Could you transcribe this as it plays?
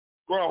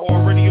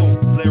GRINDHARD Radio,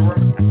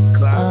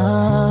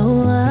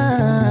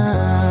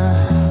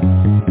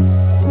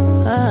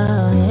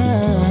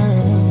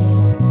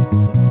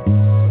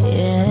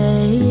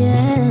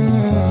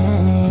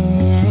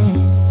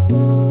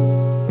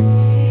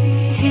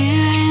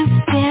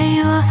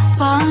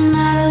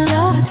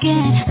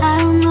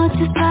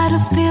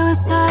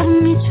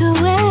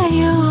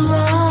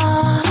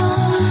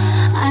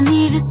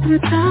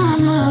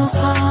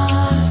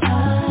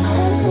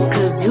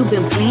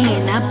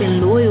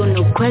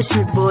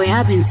 questions, boy,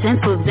 I've been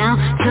central down.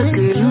 Took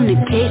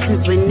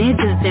communications with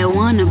niggas that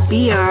wanna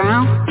be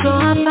around. So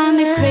I find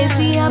it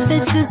crazy, I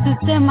bet you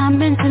to my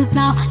mentions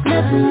now.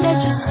 Nothing that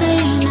you're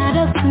saying add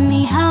up to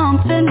me, how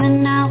I'm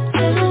feeling now.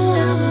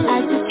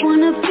 I just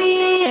wanna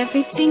be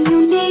everything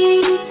you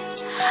need.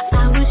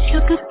 I wish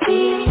you could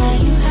see how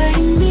you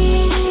hurting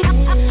me.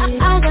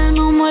 I got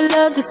no more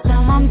love this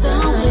time, I'm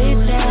done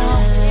with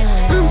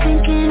that. I'm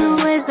thinking of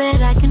ways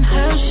that I can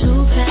hurt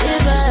you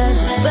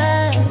better,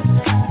 but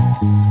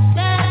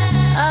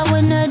I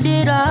wouldn't have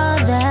did all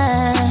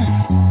that.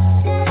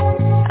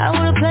 I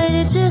would've played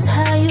it just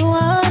how you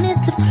wanted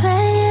to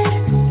play it.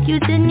 You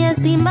didn't yet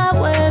see my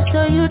words,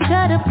 so you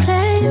tried to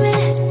play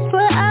me.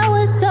 But I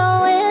was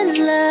so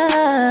in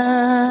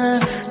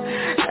love.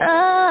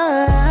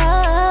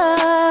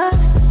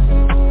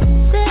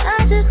 Then I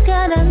just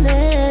got a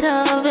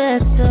little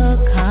bit too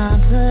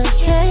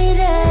complicated.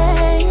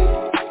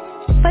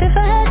 But if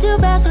I had you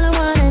back, all I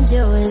wanna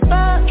do is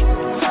fuck.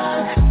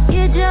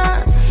 You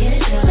jump,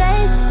 stay.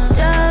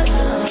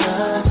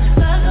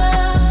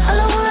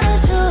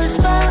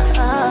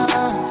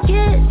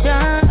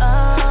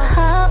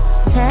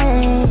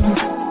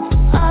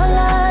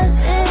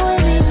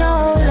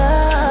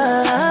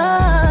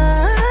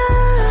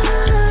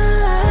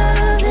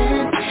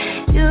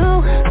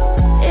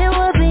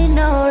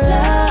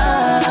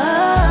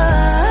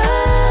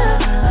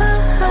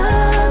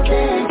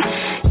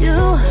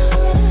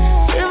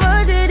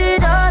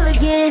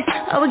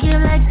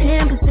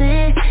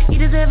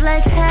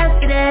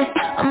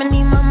 I'ma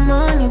need my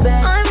money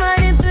back. I'm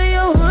riding through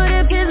your hood,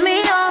 it pissed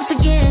me off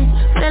again.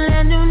 Then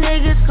let new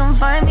niggas come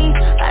find me.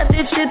 I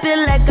did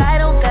trippin' like I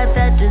don't got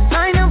that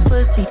designer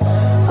pussy.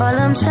 All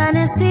I'm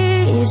tryna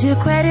see is your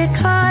credit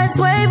cards.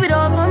 Wave it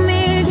off on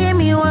me, give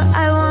me what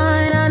I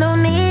want. I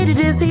don't need to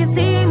just see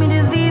me,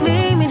 just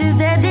BB me, just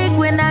that dick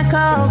when I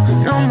call.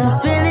 No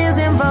more feelings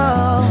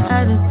involved.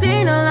 I done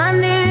seen all I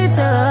need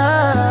to.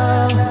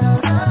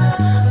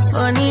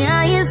 Funny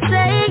how you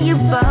say you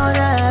bought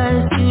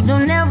us. You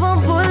don't ever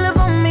pull up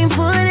on me,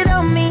 put it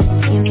on me,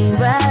 give me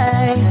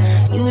right.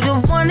 You the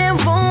one that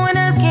won't when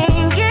I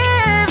can't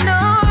give no,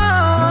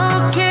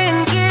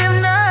 can't give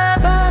no.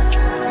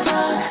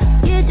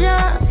 You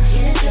jump,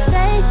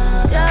 stay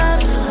up.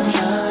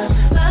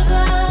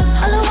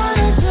 All I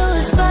wanna do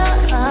is fuck,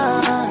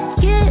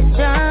 get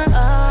drunk,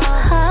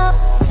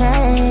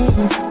 okay.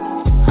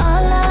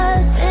 All I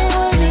say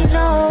will be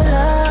no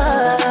love.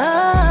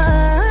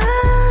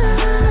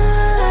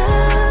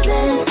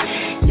 Then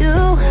you.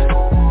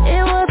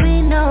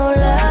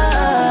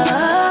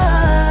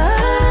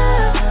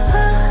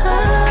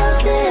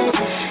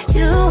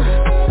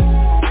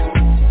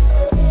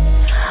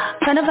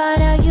 Tryna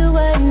find out you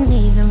wasn't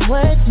even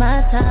worth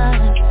my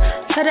time.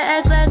 Try to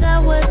act like I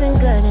wasn't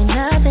good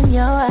enough in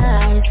your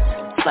eyes.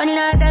 Funny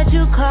now that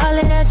you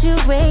calling, that you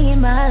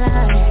ringing my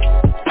line.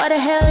 What the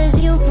hell is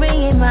you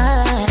bringing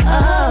my line?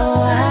 Oh,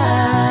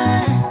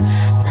 why?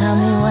 Tell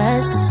me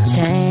what's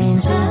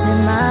changed. Is it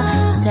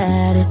my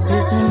status?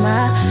 Is it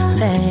my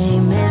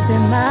fame? Is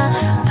it my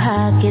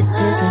pockets?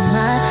 Is it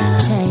my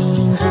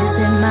change? Is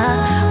it my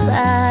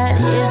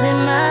ride? Is it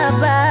my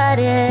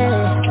body?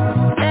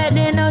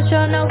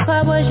 Show no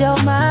club was your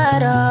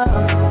motto.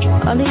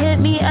 Only hit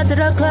me after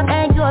the club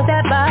and you off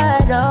that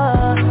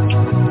bottle.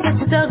 This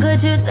is so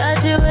good you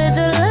thought you was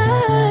a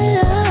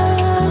liar.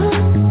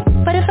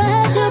 But if I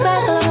had you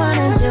back, all I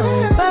wanna do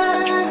is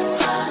fuck.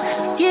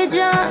 Get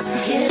drunk,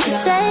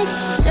 stay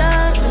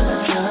drunk.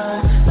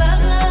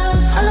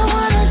 All I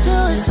wanna do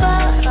is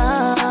fuck.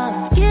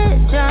 Get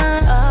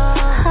drunk,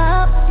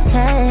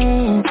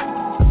 okay.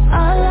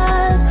 All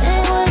I say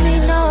would be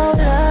no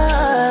love.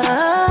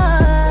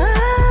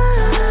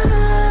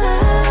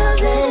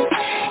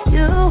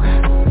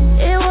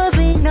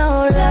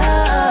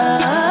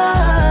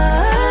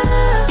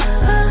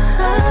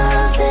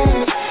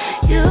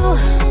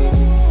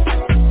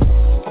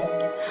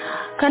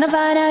 Tryna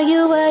find out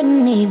you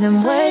wasn't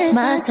even worth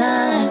my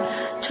time.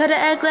 Try to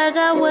act like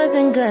I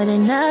wasn't good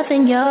enough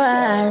in your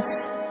eyes.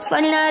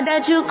 Funny now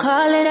that you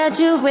calling, that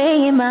you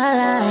ringing my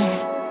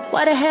line.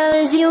 What the hell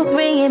is you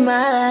bringing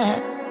my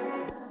line?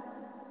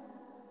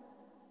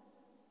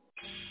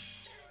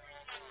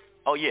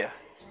 Oh yeah.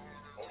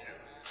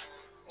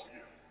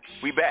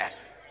 We back.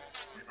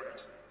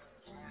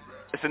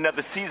 It's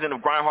another season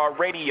of GRINDHARD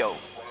Radio.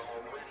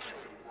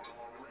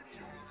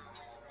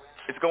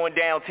 It's going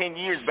down 10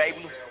 years,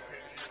 baby.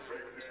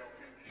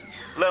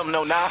 Let them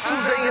know now.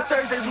 Tuesday and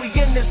Thursdays we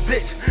in this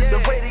bitch.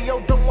 The radio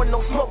don't want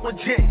no smoke with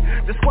Jit.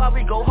 That's why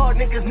we go hard,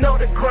 niggas know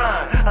the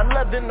grind.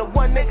 11 to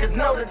 1, niggas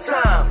know the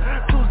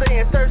time. Tuesday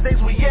and Thursdays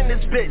we in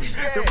this bitch.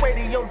 The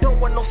radio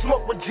don't want no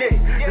smoke with Jit.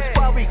 That's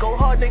why we go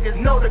hard,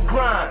 niggas know the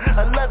grind.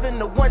 11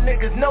 to 1,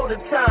 niggas know the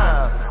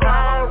time.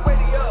 Grind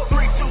Radio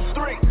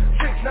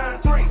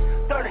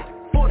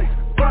 323-693-3040.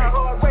 Grind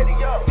Hard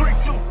Radio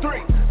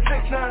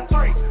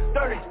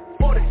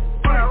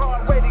 323-693-3040. Grind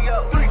Hard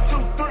Radio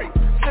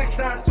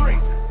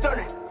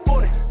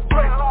 323-693-3040.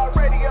 Grind Hard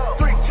Radio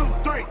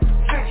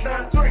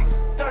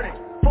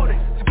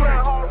 323-693-3040.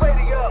 Grind Hard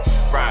Radio.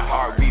 Grind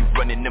hard, we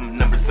running them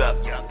numbers up.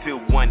 Till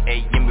 1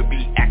 a.m. we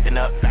be acting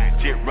up.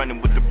 Jit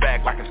running with the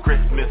bag like it's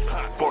Christmas.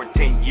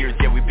 14 years,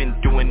 yeah, we been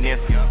doing this.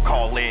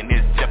 Call in,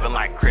 it's jumping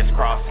like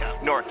crisscross.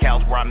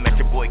 NorCal's where I met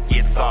your boy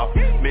gets off.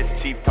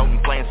 Mischief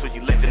toting flames, so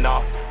you lifting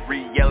off.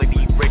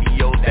 Reality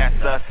radio,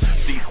 that's us.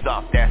 These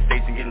soft ass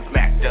station getting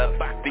smacked up.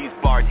 These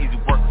bars easy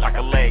work like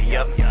a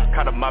layup.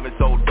 Cata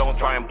Mafioso, don't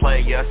try and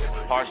play us.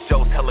 Our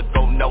shows hella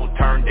go, no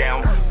turn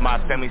down. My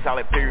family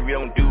solid period, we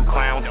don't do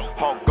clowns.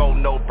 Hawk go,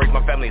 no break,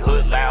 my family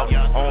hood loud.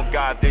 On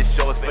God, this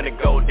show is finna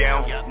go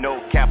down. No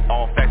cap,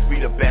 all facts, we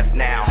the best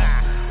now.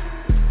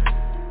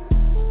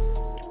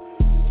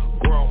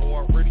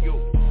 GRINDHARD Radio.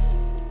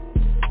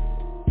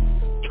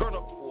 Turn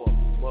up for a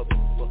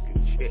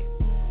motherfucking check.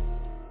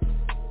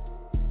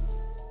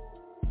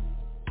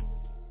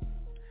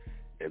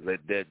 And let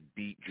that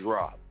beat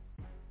drop.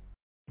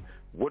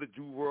 What it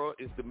do, world?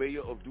 It's the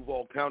mayor of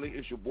Duval County.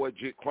 It's your boy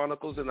Jit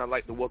Chronicles, and I'd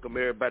like to welcome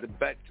everybody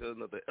back to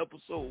another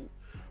episode,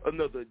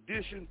 another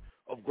edition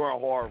of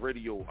GRINDHARD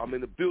Radio. I'm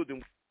in the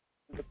building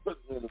with the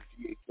president of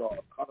GHR,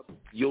 Cata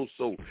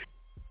Mafioso,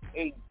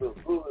 ain't the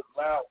hood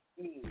loud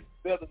king,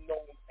 better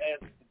known as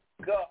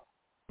the God.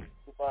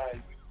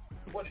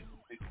 What is it,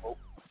 big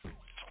folks?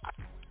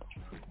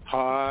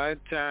 Hard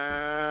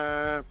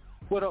time.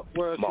 What up,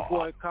 world? It's your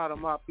boy Cata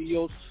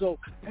Mafioso,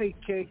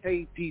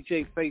 a.k.a.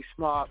 DJ Face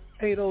Mob,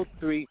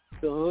 803,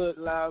 the Hood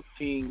Loud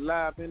King,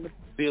 live in the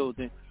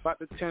building. About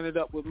to turn it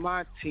up with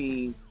my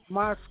team,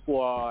 my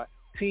squad,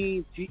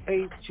 Team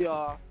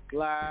GHR,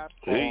 live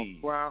on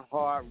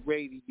GRINDHARD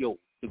Radio,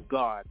 the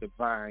God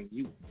Divine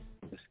Youth.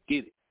 Let's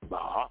get it,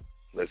 Bob.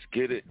 Let's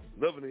get it.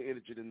 Loving the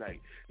energy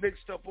tonight.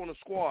 Next up on the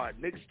squad,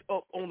 next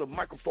up on the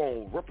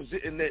microphone,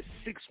 representing that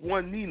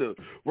 6'1" Nina,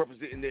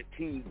 representing that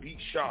Team Beat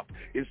Shop.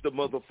 It's the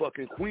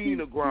motherfucking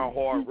queen of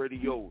GRINDHARD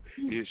Radio.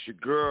 It's your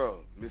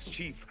girl, Miss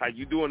Chief. How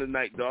you doing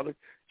tonight, darling?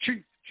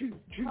 Chief.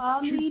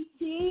 Call me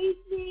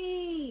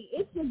Cheesy.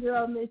 It's your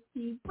girl, Miss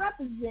Chief,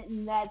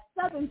 representing that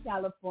Southern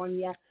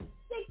California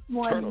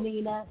 6'1"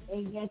 Nina.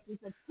 And yes,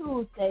 it's a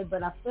Tuesday,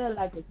 but I feel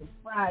like it's a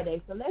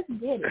Friday. So let's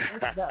get it.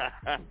 Let's go.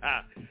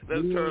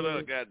 Let's turn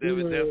up,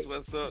 goddammit. That's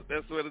what's up.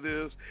 That's what it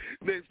is.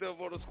 Next up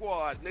on the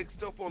squad,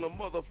 next up on the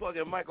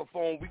motherfucking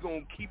microphone, we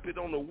going to keep it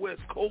on the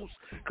West Coast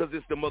because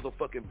it's the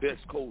motherfucking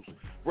best coast.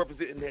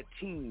 Representing that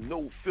team,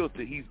 no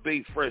filter. He's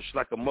bay fresh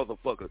like a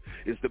motherfucker.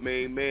 It's the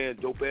main man,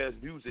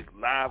 Dopeazzmuzik,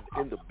 live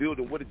in the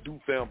building. What it do,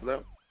 fam,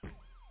 Blam?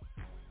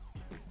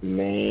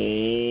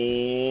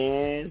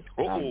 Man,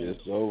 I'm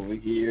just over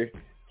here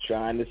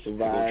trying to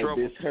survive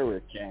this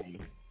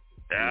hurricane.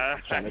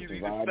 Trying to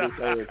survive this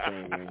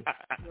hurricane, man.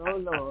 Oh,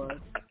 Lord.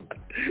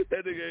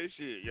 That nigga ain't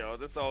shit, y'all.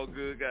 That's all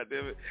good,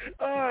 goddammit.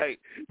 All right,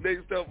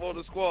 next up on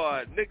the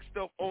squad, next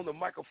up on the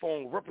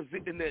microphone,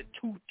 representing that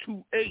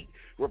 228,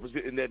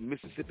 representing that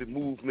Mississippi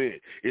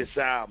movement. It's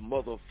our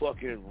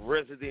motherfucking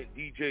resident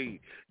DJ,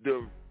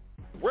 the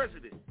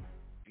resident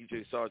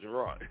DJ Sgt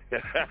Rock. The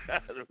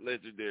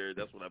legendary,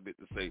 that's what I meant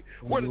to say.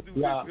 What it do,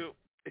 Big Pimp?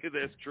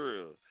 That's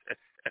true.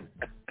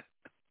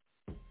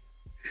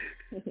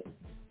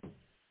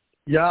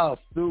 Y'all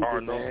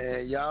stupid,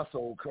 man. Y'all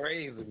so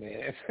crazy,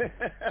 man.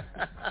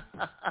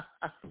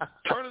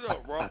 Turn it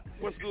up, bro.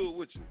 What's good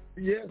with you?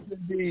 Yes,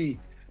 indeed.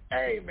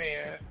 Hey,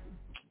 man,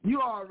 you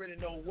already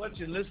know what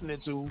you're listening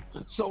to,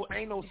 so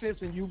ain't no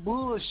sense in you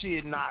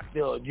bullshitting out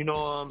there, you know what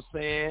I'm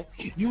saying?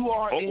 You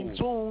are in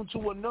tune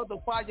to another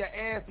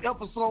fire-ass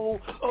episode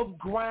of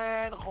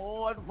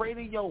GRINDHARD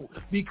Radio,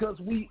 because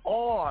we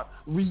are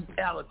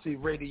reality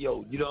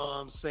radio, you know what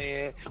I'm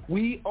saying?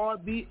 We are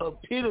the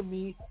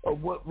epitome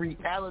of what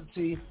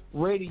reality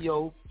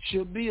radio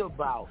should be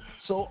about.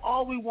 So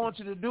all we want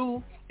you to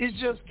do is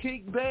just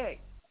kick back,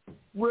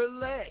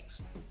 relax,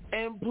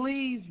 and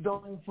please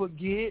don't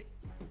forget,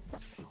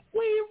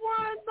 we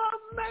run the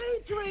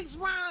Matrix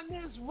round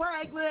this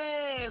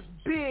regular-ass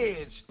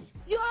bitch.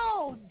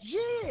 Yo,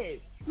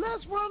 Jit,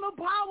 let's run a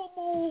power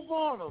move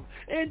on them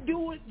and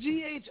do it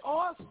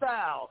GHR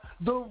style,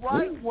 the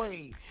right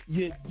way.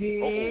 You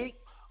dig?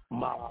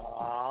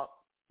 Mob.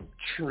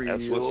 Trio.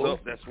 That's what's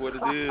up. That's what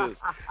it is.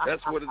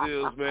 That's what it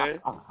is,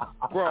 man.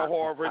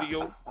 GRINDHARD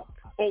Radio.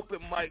 Open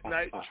Mic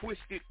Nite,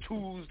 Twisted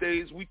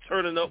Tuesdays. We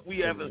turning up. We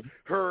having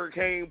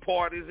hurricane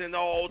parties and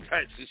all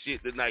types of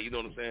shit tonight. You know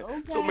what I'm saying?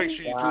 Okay. So make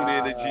sure you tune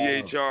in to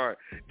GHR.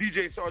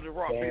 DJ Sgt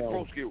Rock, Big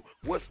Broski.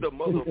 What's the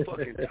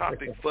motherfucking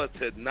topic for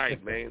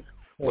tonight, man?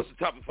 What's the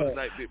topic for the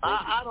night, Big Bro?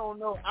 I don't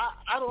know.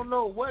 I don't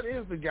know what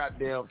is the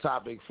goddamn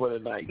topic for the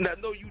night.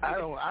 No, you. I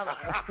don't.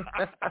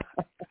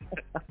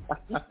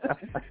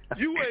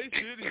 You ain't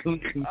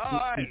shitty. All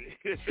right.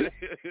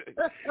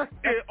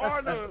 In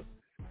honor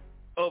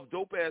of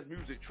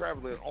Dopeazzmuzik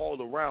traveling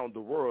all around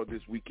the world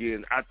this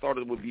weekend, I thought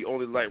it would be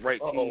only like right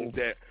teams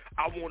that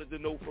I wanted to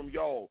know from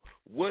y'all.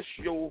 What's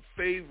your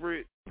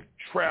favorite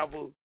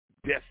travel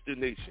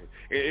destination?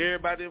 And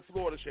everybody in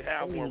Florida should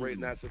have one right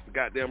now since the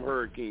goddamn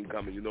hurricane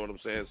coming, you know what I'm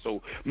saying?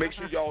 So make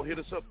sure y'all hit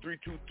us up,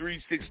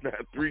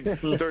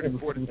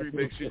 323-693-3043.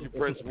 Make sure you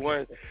press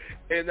 1.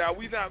 And now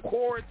we not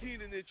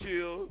quarantining it,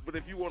 chill, but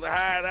if you want to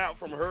hide out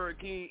from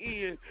Hurricane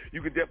Ian,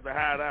 you can definitely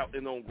hide out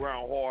in on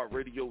Grind Hard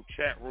Radio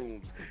chat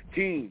rooms.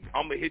 Team,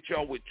 I'm going to hit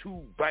y'all with 2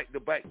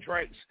 back-to-back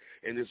tracks,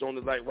 and it's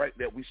only like right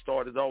that we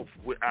started off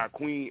with our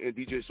queen and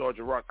DJ Sgt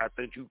Rock. I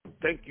think you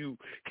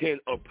can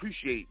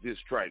appreciate this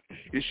track.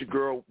 It's your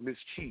girl, Miss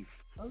Chief,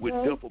 with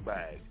Duffel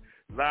Bag.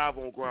 Live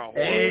on Ground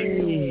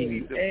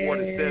Hard.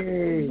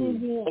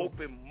 47.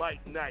 Open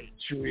Mic Nite.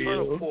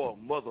 Turn up for a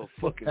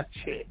motherfucking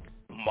check.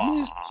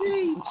 Miss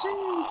Chief.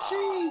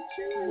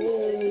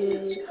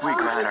 We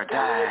grind or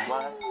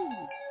die.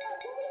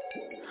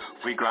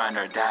 We grind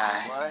or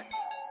die.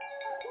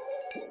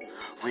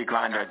 We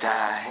grind or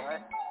die.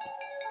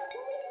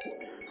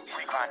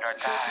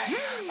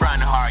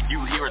 Grinding hard,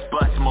 you hear us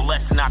busting,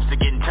 molesting ops to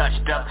getting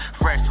touched up.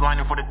 Fresh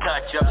lining for the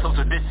touch-up,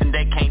 social distance,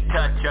 they can't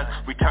touch us.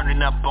 We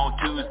turning up on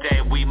Tuesday,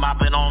 we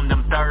mopping on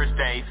them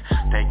Thursdays.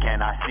 They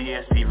cannot see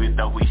us even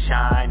though we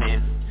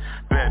shining.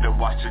 Better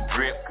watch the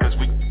drip, cause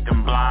we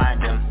them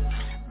blinding.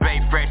 Bay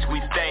fresh,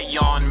 we stay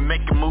on,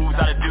 making moves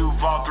out of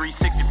Duval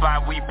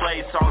 365, we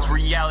play songs,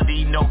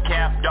 reality, no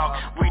cap, dog.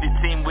 We the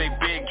team with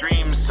big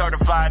dreams,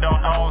 certified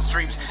on all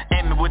streams.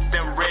 Aiming with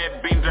them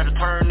red beams, better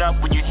turn up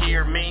when you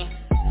hear me.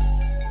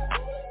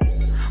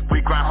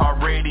 We grind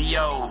hard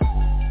radio.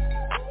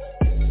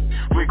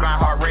 We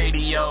grind hard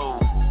radio.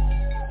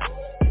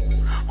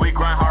 We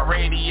grind hard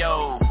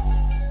radio.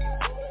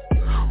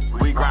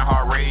 We grind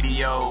hard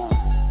radio.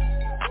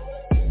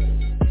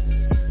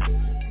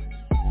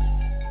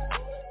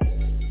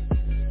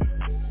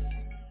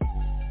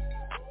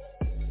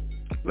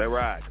 Let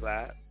ride,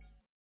 Clyde.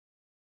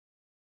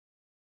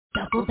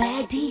 Duffel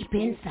bag deep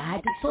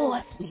inside the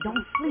source. We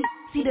don't sleep.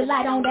 See the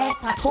light on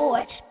that's our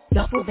torch.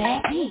 Duffel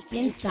bag deep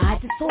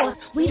inside the source.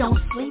 We don't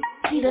sleep.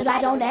 See the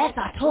light on that's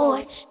our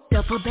torch.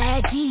 Duffel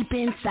bag deep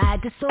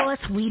inside the source.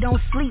 We don't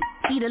sleep.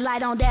 See the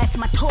light on that's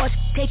my torch.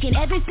 Taking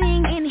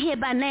everything in here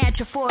by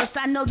natural force.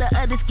 I know the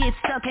others get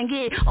stuck and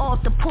get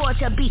off the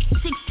porch. I'll be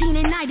 16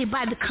 and 90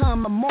 by the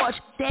come of March.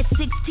 That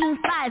 16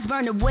 fires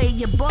burn away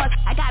your bark.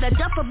 I got a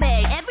duffel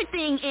bag,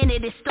 everything in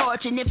it is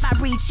starch. And if I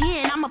reach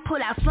in, I'ma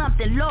pull out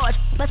something large.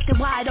 Busted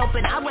wide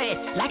open, I wear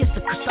it like it's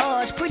a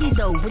corsage. Pretty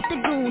though, with the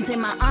goons in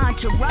my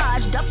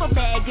entourage. Duffel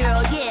bag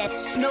girl, yeah,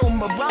 no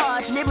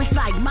mirage. Lyrics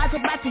like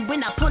Maserati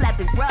when I pull out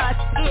the garage.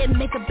 It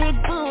make a big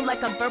boom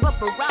like a verbal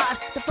barrage.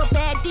 Duffel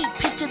bag deep,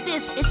 picture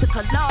this, it's a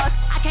collage.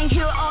 I can't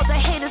hear all the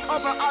haters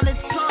over all this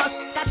applause.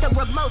 Got the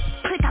remote,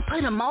 click, I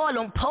put them all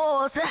on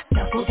pause.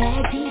 Duffel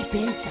bag deep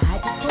inside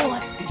the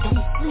source. We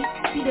don't sleep,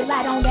 see the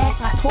light on that's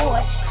our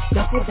torch.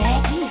 Duffel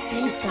bag deep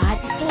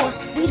inside the source.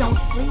 We don't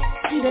sleep,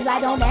 see the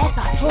light on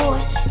that's our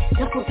torch.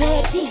 Duffel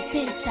bag deep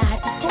inside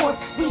the source.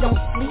 We don't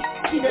sleep,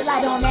 see the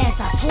light on that's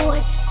our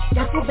torch.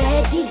 Duffel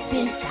bag deep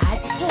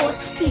inside the source.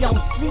 We don't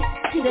sleep,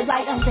 see the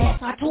light on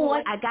that's our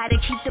torch. I gotta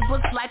keep the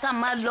books like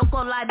I'm a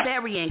local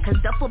librarian, cause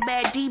duffel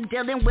bag deep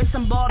dealing with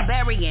some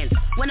barbarians.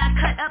 When I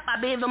cut up, I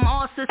leave them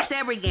all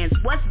cesareans.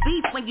 What's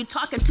beef when you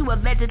talking to a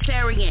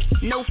vegetarian?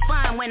 No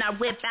fun when I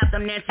whip out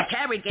them Nancy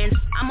Kerrigans.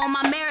 I'm on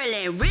my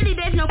Maryland, really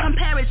there's no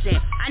comparison.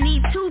 I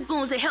need 2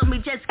 goons to help me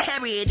just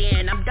carry it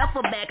in. I'm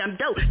duffel bag, I'm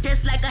dope,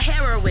 just like a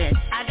heroin.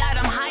 I got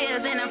them higher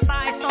than a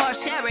 5-star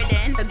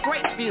Sheridan. The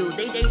great view,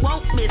 they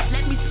won't miss,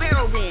 let me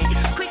sparrow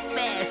in. Quick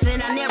fast,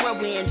 and I narrow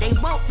in. They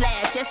won't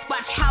last, just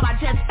watch how I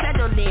just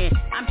settle in.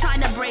 I'm trying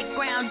to break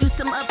ground, do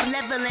some up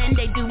leveling.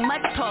 They do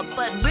much talk,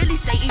 but really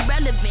stay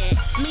irrelevant.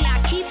 Me,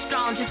 I keep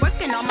strong, just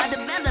working on my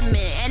development.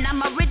 And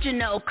I'm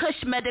original,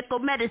 Kush medical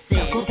medicine.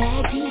 Duffel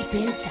bag deep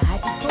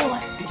inside the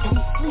source. We don't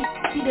sleep,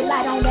 see the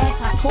light on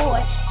that's our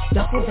torch.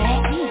 Duffel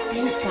bag deep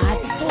inside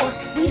the source.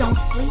 We don't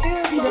sleep,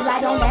 see the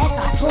light on that's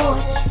our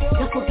torch.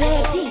 Duffel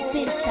bag deep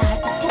inside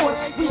the source.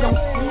 We don't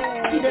sleep,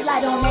 see the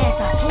light on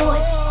that's our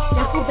torch.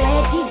 Duffel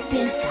bag deep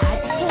inside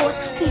the source.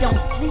 We don't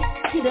sleep,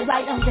 see the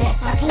light on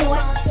that's our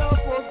torch.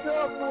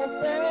 Duffel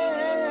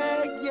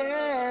bag,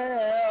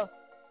 yeah.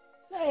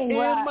 In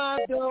my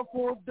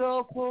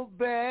duffel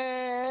bag.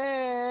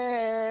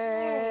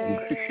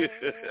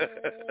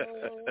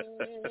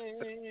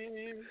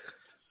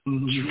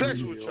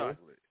 Sexual chocolate.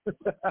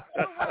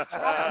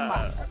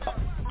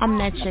 I'm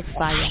that chick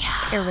fire.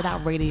 Air It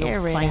Out Radio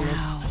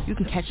finest. You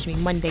can catch me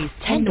Mondays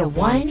 10 to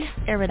 1.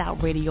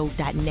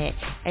 AirItOutRadio.net.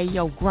 Hey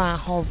yo,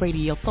 Grind Hard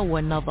Radio, throw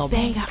another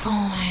banger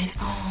on.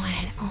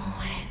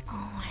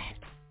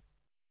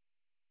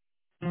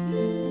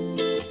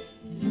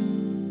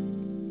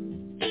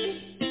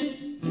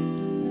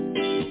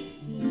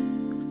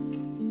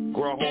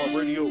 GRINDHARD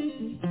Radio.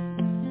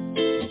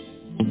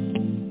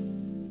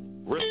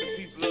 Rest in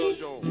peace, Lil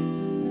John.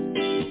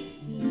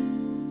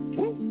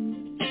 Woo.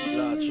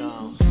 Lil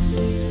John.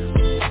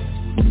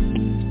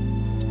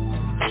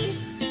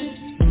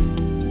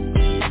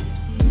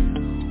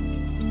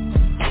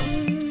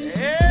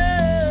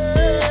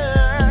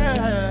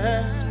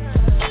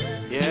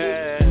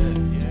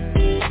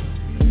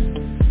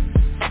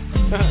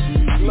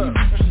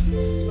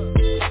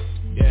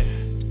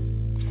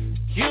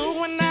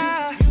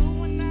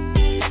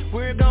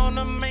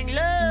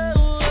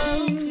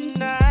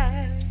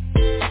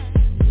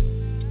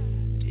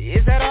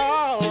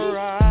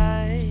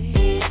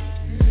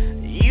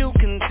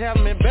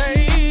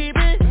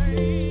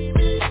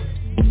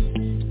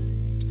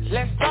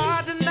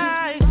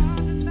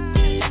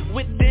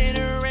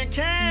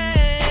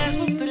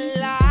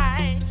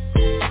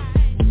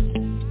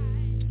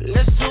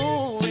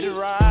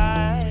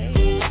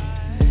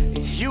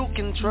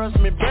 Trust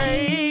me,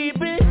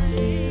 baby.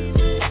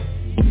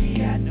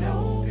 I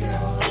know,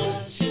 girl,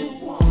 what you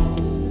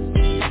want.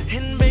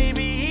 And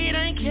baby, it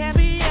ain't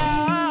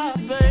caviar,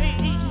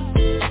 baby.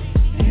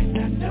 And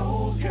I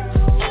know,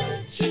 girl,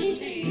 what you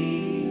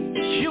need.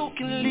 You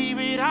can leave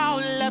it all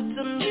up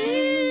to me.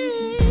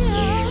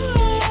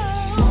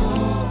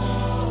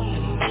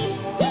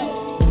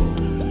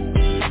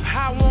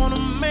 I wanna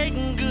make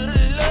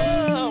good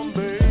love,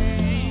 baby.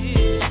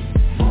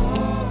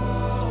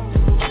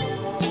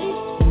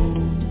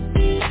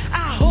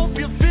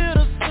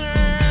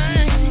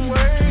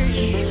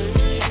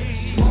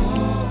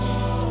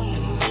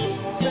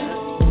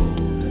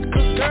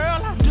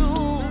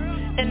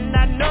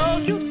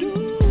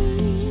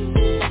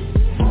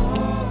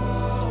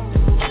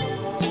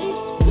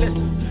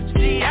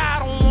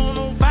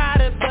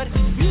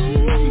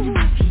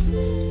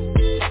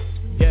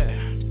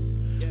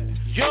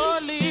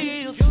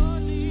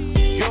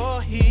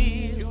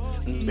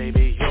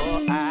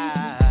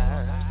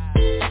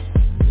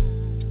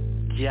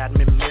 Got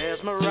me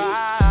mesmerized.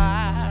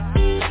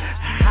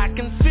 I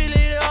can feel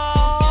it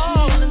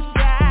all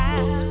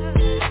inside.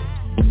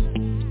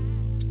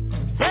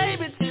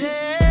 Baby,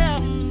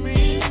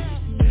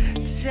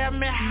 tell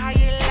me how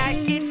you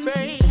like it,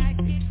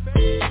 baby.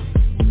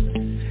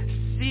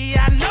 See,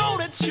 I know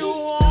that you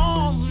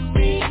want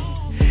me,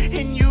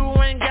 and you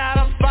ain't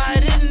gotta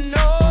fight it,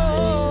 no.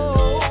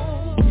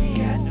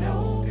 See, I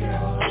know,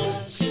 girl,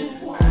 what you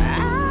want. I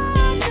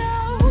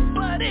know,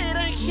 but it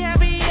ain't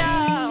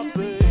caviar,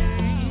 baby.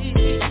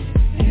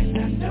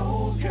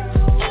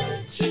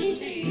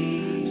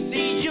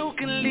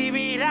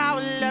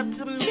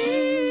 To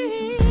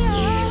me,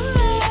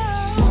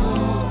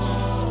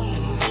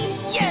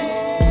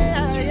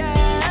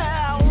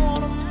 yeah, I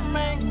wanna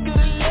make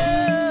good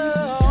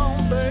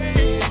love,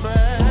 baby.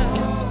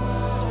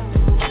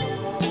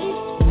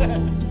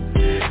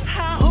 I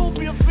hope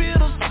you feel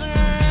the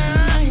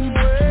same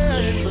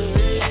way,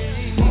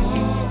 baby.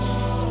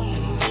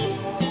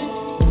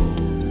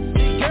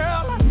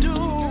 Girl, I do,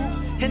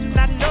 and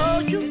I know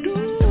you do.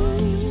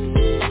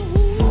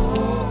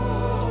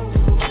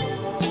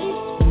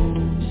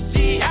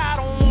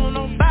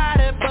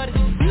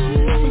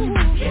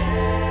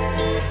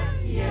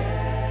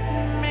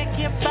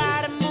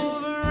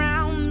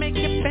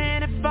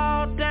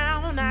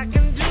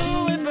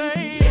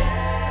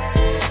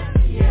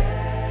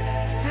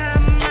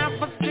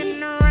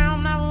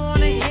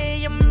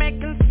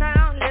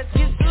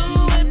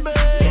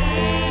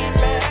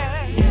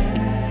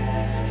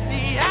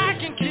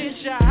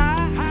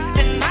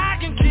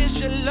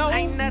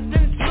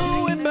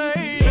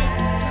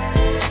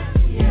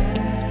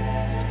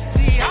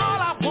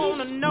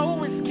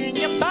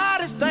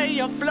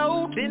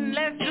 Afloat, then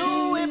let's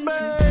do it,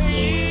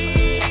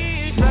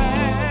 baby, baby.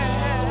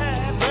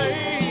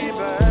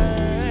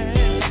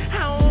 I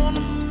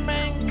wanna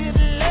make good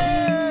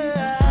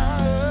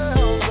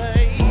love,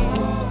 baby.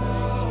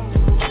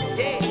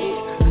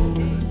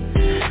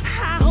 Yeah. I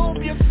hope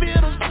you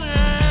feel the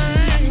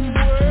same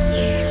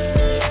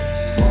way,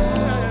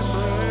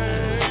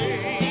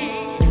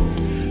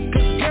 baby.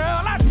 'Cause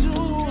girl, I do,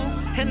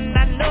 and I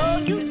know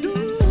you do.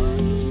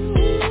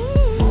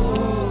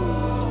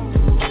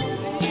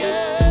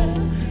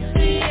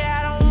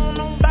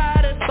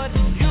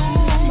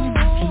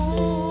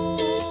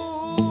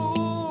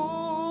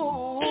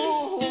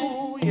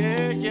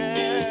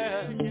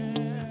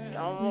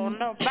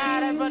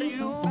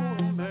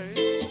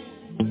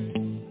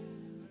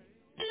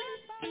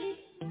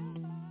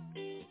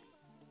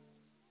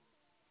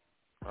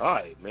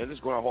 Alright, man, this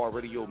is GRINDHARD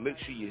Radio. Make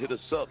sure you hit us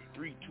up,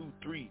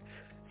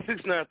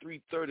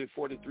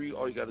 323-693-3043.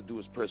 All you got to do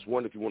is press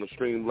 1 if you want to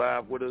stream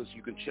live with us.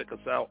 You can check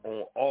us out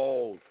on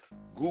all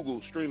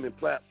Google streaming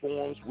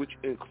platforms, which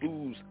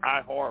includes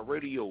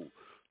iHeartRadio,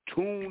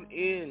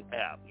 TuneIn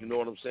app, you know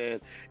what I'm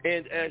saying?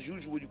 And as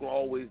usual, you can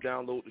always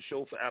download the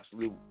show for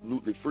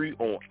absolutely free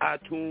on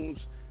iTunes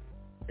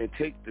and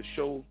take the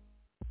show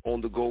on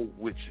the go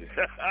with you.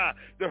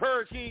 The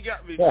hurricane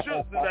got me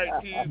shook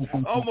tonight, team.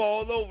 I'm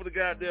all over the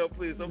goddamn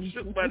place. I'm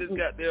shook by this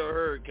goddamn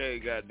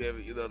hurricane, goddamn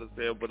it, you know what I'm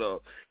saying?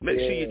 But make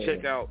sure you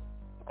check out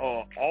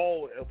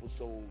all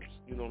episodes,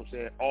 you know what I'm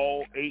saying,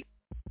 all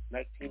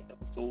 19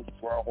 episodes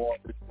of Grind Hard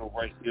Radio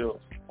right here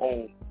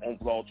on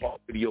Blog Talk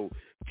Radio.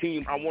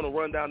 Team, I want to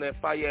run down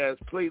that fire-ass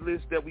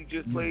playlist that we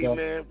just played,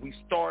 man. We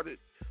started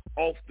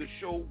off the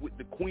show with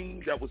the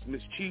Queen. That was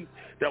Miss Chief.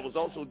 That was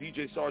also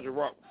DJ Sgt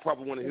Rock,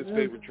 probably one of his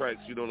favorite tracks,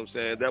 you know what I'm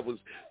saying? That was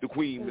the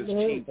Queen, Miss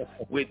Chief,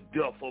 with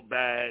Duffel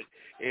Bag.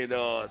 And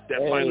that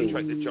final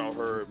track that y'all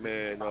heard,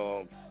 man,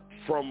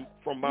 from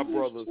my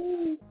brothers,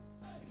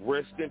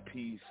 rest in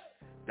peace.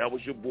 That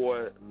was your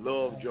boy,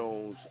 Love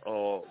Jones,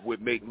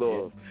 with Make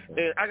Love.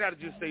 And I got to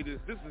just say this.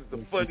 This is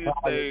the funniest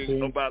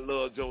thing about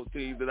Love Jones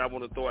team that I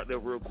want to throw out there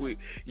real quick.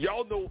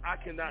 Y'all know I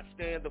cannot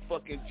stand the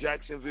fucking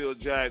Jacksonville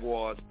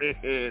Jaguars.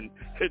 And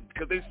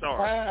because they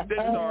sorry. They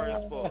sorry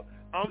as fuck.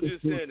 I'm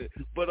just saying it.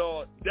 But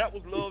that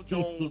was Love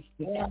Jones.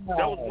 That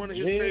was one of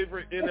his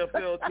favorite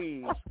NFL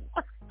teams.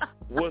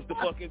 Was the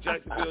fucking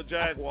Jacksonville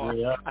Jaguars.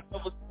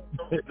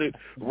 They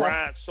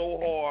ride so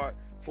hard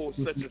for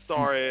such a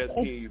sorry ass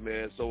team,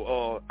 man.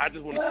 So I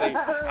just want to say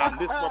I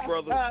miss my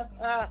brother.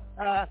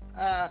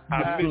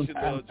 I miss you,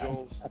 Love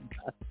Jones.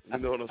 You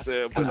know what I'm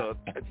saying? But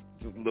that's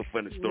just a little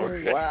funny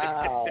story.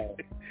 Wow.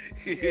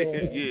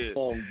 yeah.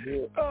 All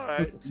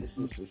right.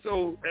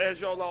 So as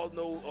y'all all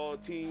know,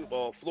 team,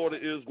 Florida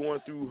is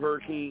going through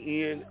Hurricane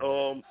Ian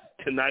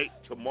tonight,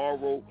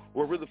 tomorrow,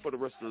 well, really for the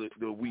rest of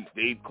the week.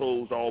 They've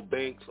closed all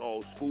banks,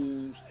 all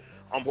schools.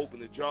 I'm hoping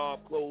the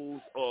job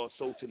closed.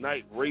 So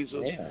tonight,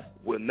 Razor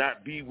will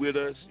not be with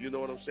us. You know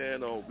what I'm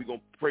saying? We're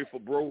gonna pray for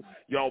bro.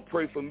 Y'all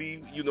pray for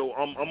me. You know,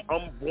 I'm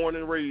born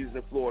and raised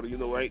in Florida. You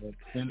know, this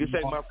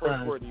ain't my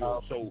first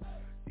rodeo. So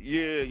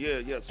yeah.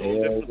 So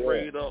definitely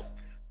pray it up.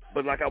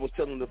 But like I was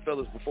telling the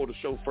fellas before the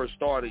show first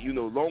started, you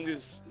know, long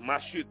as my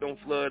shit don't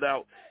flood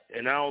out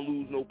and I don't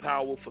lose no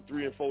power for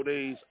 3 and 4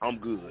 days, I'm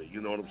good.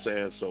 You know what I'm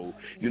saying? So,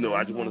 you know,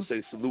 I just want to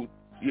say salute.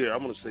 Yeah,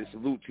 I'm going to say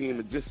salute team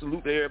and just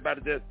salute to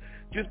everybody that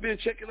just been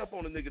checking up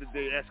on the nigga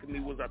today, asking me,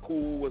 was I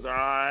cool, was I all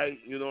right?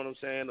 You know what I'm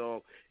saying?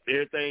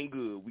 Everything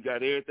good. We got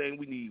everything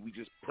we need. We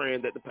just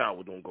praying that the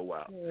power don't go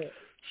out. Yeah.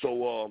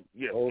 So,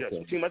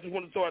 So team, I just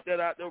want to throw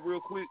that out there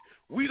real quick.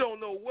 We don't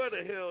know where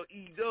the hell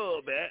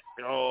E-Dub at,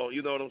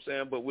 you know what I'm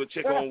saying, but we'll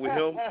check on with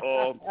him.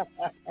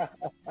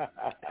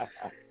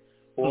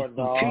 Or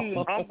no. Team,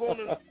 I'm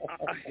gonna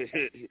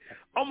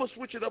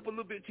switch it up a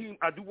little bit, team.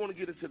 I do want to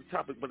get into the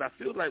topic, but I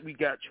feel like we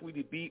got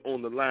Tweety B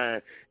on the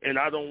line, and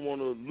I don't want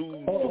to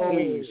lose the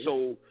queen.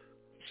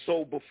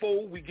 So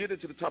before we get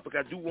into the topic,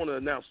 I do want to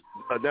announce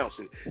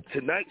it.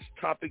 Tonight's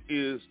topic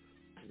is,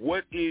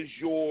 what is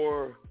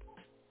your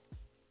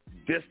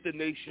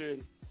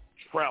destination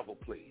travel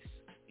place?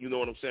 You know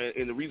what I'm saying?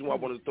 And the reason why I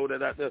wanted to throw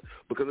that out there,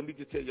 because let me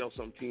just tell y'all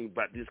something, team,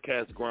 about this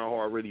cast of Grind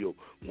Hard Radio.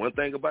 One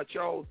thing about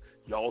y'all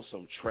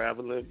some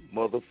traveling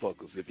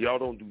motherfuckers. If y'all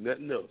don't do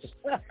nothing else,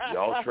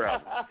 y'all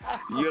travel.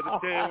 You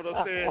understand what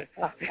I'm saying?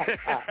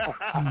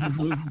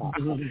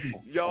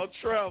 Y'all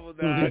travel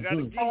now. I gotta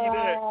give you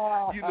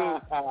that. You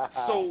know.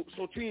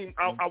 So team,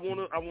 I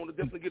wanna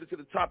definitely get into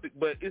the topic,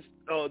 but it's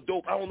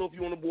dope. I don't know if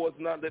you on the boards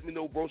or not. Let me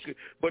know, broski.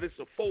 But it's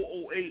a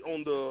 408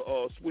 on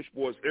the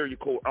switchboards area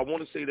code. I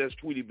want to say that's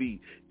Tweety B.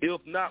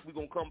 If not, we're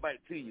gonna come back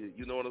to you.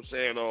 You know what I'm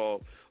saying?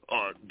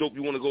 Dope.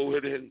 You want to go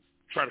ahead and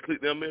try to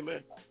click them in,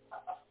 man?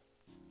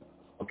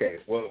 Okay,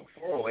 well,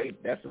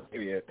 408, that's an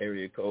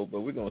area code,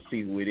 but we're going to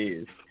see who it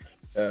is.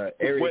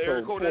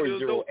 Area code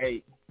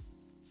 408.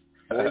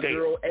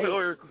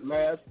 408,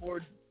 last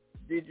 4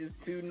 digits,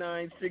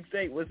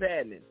 2968. What's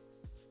happening?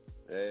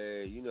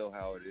 Hey, you know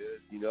how it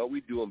is. You know,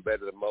 we doing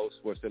better than most,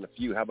 worse than a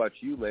few. How about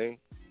you, man?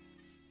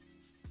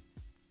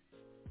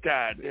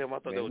 God damn, I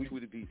thought that was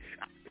Tweety B.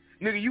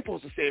 Nigga, you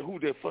supposed to say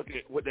what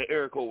that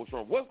area code was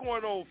from. What's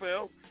going on,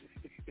 fam?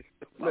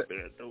 My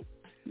bad, though.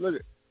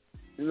 Look,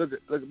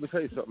 let me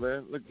tell you something,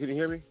 man. Look, can you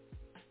hear me?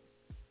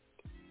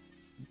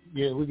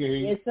 Yeah, we can hear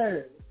you. Yes,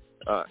 sir.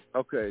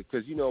 Okay,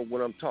 because, you know,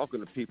 when I'm talking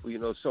to people, you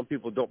know, some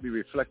people don't be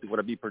reflecting what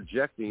I be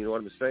projecting, you know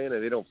what I'm saying?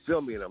 And they don't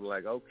feel me, and I'm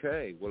like,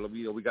 okay, well,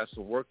 you know, we got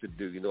some work to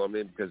do, you know what I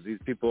mean? Because these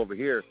people over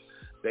here,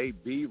 they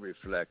be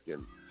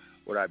reflecting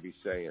what I be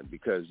saying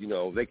because, you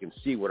know, they can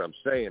see what I'm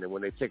saying. And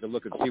when they take a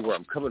look and see where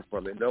I'm coming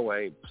from, they know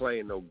I ain't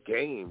playing no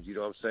games, you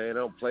know what I'm saying? I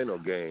don't play no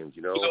games,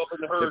 you know? Up in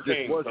the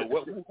hurricane. Who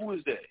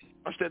is that?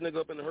 I'm that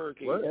nigga up in the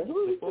hurricane. What? Yeah,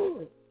 who is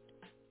this?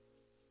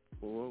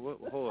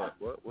 Hold on.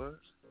 What?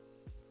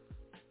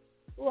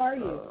 Who are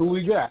you? Who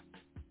we got?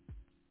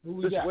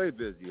 Just way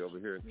busy over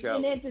here in You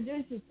Cali. can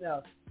introduce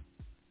yourself.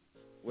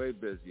 Way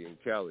busy in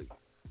Cali.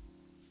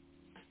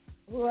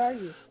 Who are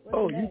you?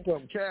 What's you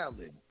from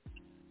Cali?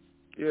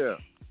 Yeah.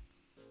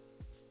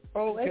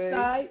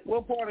 Okay.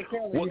 What part of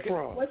Cali you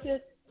from? What's your?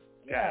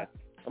 Yeah.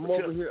 I'm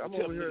over here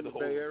in the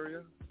Bay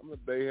Area. I'm a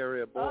Bay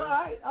Area boy. All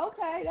right.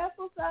 Okay. That's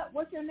what's up.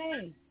 What's your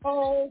name?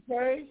 Oh,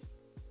 okay.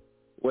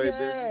 Way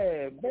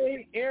busy.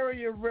 Bay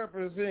Area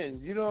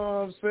represents. You know what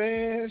I'm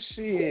saying?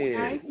 Shit.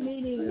 Nice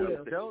meeting you.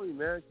 I'm telling you,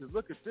 man. Cause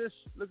look at this,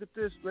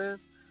 man.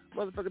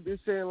 Motherfucker be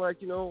saying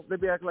like, you know, they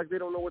be acting like they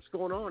don't know what's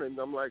going on, and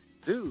I'm like,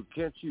 dude,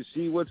 can't you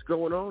see what's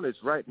going on?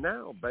 It's right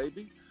now,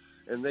 baby.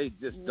 And they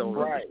just don't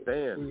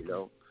understand, you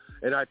know.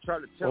 And I try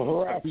to tell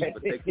them,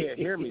 but they can't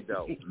hear me,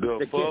 though.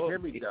 They can't hear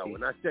me, though.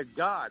 And I said,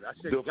 God,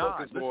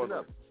 listen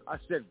up. I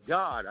said,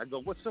 God, I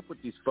go, what's up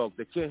with these folks?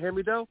 They can't hear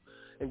me, though?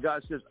 And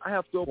God says, I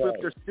have to open up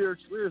their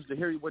spiritual ears to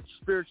hear what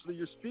spiritually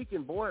you're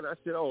speaking, boy. And I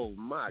said, oh,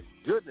 my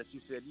goodness.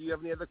 He said, do you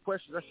have any other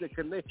questions? I said,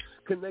 can they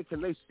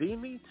see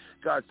me?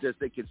 God says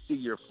they can see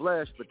your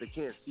flesh, but they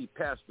can't see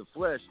past the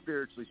flesh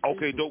spiritually speaking.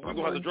 Okay, Dope, we're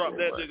going to have to drop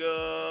that,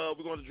 nigga.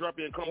 We're going to drop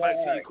you and come back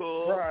to you,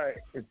 cuz. Right.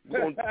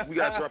 We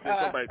got to drop you and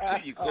come back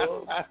to you,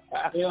 cuz.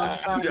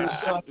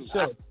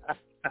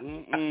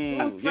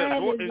 Yeah,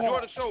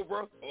 enjoy the show,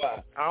 bro.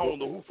 I don't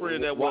know who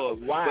friend that was.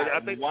 Why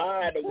the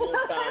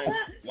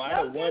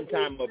one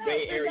time a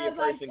Bay Area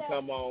person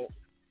come on,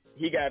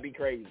 he gotta be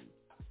crazy.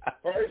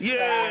 First time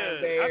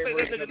Bay I Area think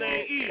that nigga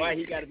named Ian. Why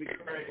he gotta be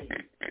crazy?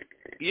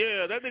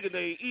 Yeah, that nigga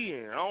named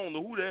Ian. I don't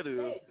know who that is.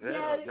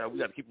 We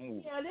gotta keep him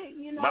moving.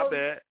 Yeah, my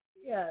bad.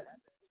 Yeah.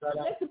 I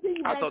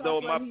thought that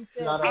was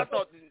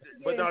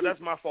but no, that's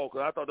my fault.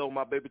 Cause I thought that was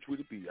my baby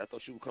Tweety B. I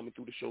thought she was coming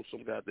through the show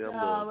some goddamn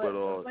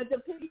love. But to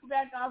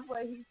piggyback off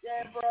what he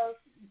said, bro,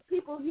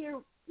 people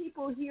hear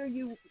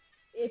you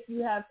if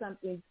you have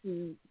something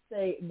to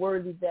say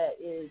worthy that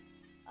is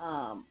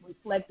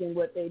reflecting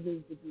what they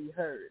need to be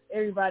heard.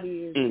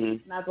 Everybody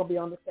is not gonna be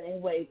on the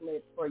same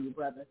wavelength for you,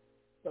 brother.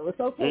 So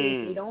it's okay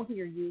if we don't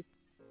hear you.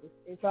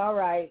 It's all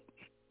right.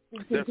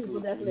 That's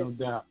people that's listening.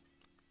 No doubt.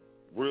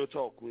 Real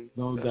talk, Queen.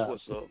 No That's doubt.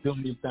 What's up? Do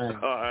me thing.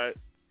 All right.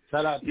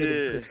 Shout out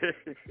to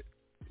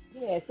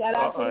shout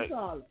out to the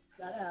caller.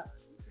 Shout out.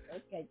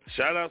 Okay.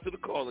 Shout out to the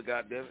caller,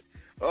 goddammit.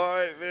 All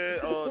right, man.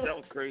 That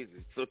was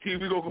crazy. So, T,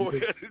 we gonna go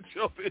ahead and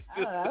jump into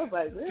the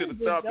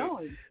topic.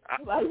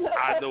 I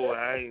know.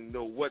 I ain't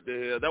know what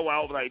the hell. That's why I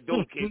was like,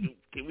 "Don't can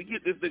we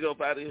get this nigga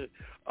up out of here?"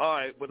 All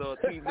right, but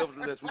T,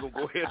 nevertheless, we gonna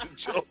go ahead and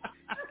jump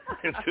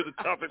into the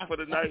topic for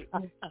the night,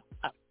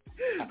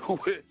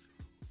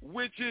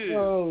 which is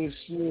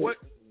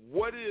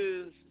what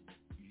is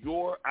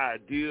your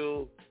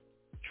ideal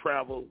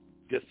travel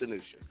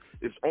destination?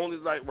 It's only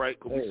like right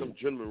because we some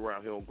gentlemen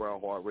around here on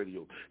GRINDHARD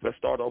Radio. Let's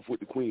start off with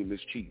the Queen,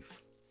 Miss Chief.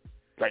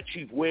 Like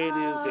Chief, where it is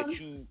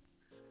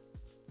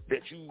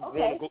that you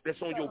want to go?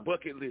 That's on your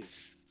bucket list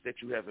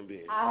that you haven't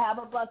been. I have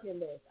a bucket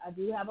list. I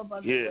do have a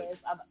bucket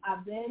list.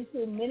 I've been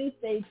to many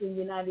states in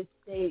the United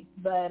States,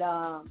 but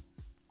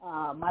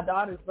my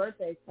daughter's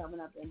birthday is coming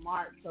up in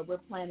March, so we're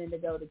planning to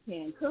go to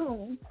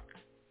Cancun.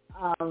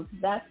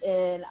 That's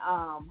in,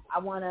 I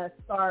want to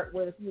start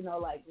with,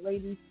 like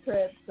ladies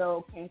trips.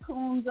 So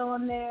Cancun's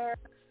on there,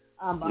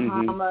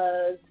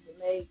 Bahamas,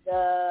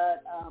 Jamaica,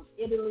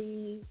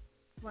 Italy,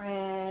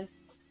 France,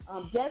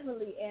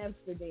 definitely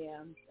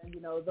Amsterdam. And,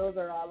 those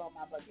are all on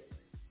my bucket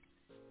list.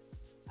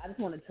 I just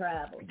want to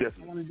travel.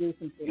 Definitely. I want to do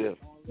some things. Yeah.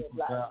 I want to live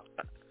life.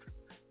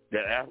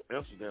 Yeah,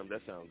 Amsterdam,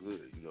 that sounds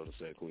good. You know what I'm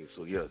saying, Queen?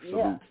 So,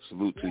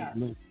 salute to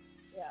you.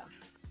 Yeah.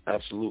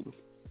 Absolutely.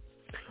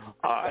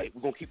 All right,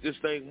 we're going to keep this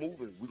thing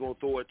moving. We're going to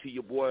throw it to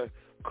your boy,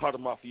 Cata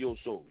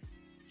Mafioso.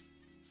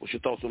 What's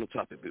your thoughts on the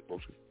topic, Big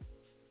Broski?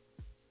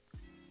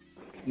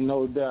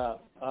 No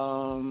doubt.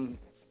 I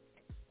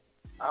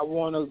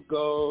want to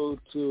go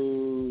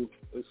to,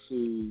 let's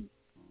see,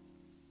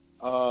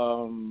 I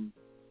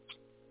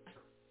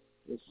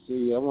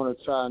want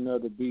to try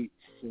another beach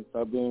since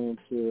I've been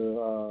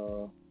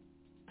to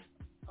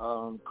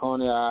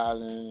Coney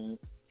Island,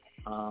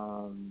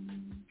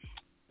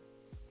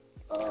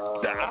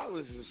 the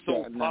islands is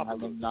so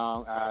popular.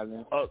 Long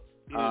Island. A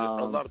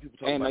lot of people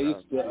talk about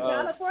it.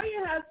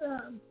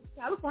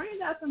 California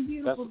got some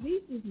beautiful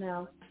beaches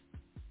now.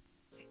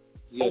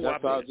 Yeah,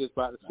 that's what I was just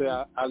about to say.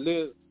 I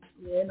live.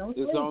 Yeah, no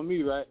it's on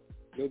me, right?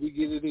 Let me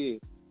get it in.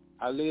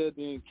 I lived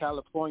in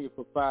California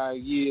for 5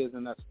 years,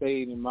 and I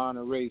stayed in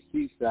Monterey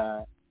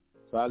Seaside.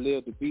 So I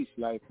lived the beach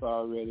life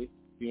already.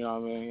 You know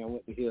what I mean? I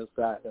went to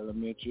Hillside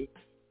Elementary.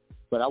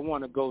 But I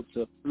want to go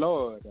to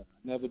Florida. I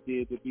never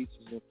did the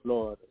beaches in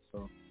Florida,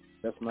 so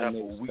that's my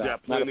next stop.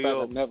 Got plenty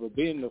of. I've never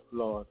been to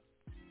Florida.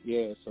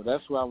 Yeah, so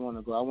that's where I want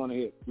to go. I want to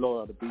hit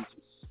Florida beaches.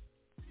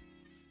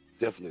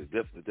 Definitely.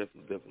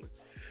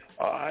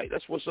 All right,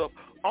 that's what's up.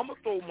 I'm going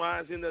to throw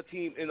mine in the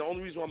team, and the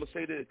only reason why I'm going to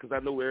say that is because I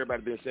know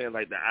everybody been saying,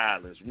 like, the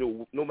islands.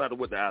 No matter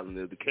what the island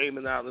is, the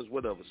Cayman Islands,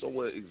 whatever,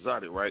 somewhere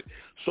exotic, right?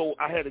 So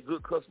I had a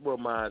good customer of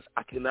mine.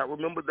 I cannot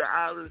remember the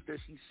islands that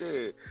she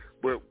said,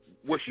 but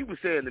what she was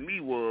saying to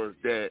me was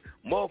that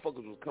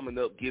motherfuckers was coming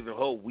up giving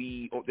her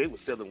weed. They were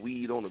selling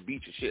weed on the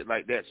beach and shit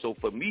like that. So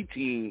for me,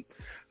 team,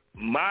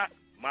 my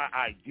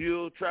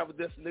ideal travel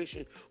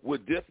destination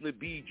would definitely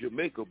be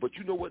Jamaica. But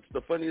you know what's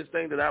the funniest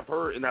thing that I've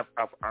heard, and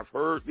I've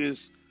heard this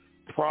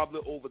probably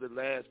over the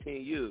last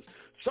 10 years.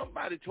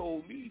 Somebody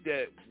told me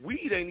that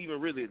weed ain't even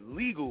really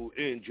legal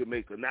in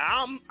Jamaica.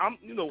 Now I'm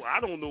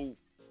I don't know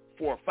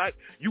for a fact.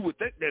 You would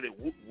think that it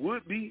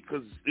would be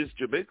because it's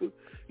Jamaica.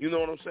 You know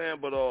what I'm saying?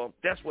 But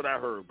that's what I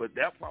heard. But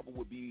that probably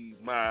would be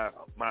my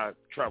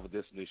travel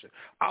destination.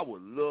 I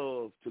would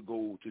love to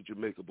go to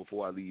Jamaica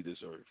before I leave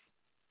this earth.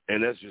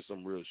 And that's just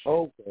some real shit.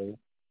 Okay.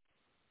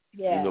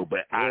 Yeah.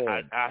 But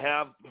I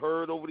have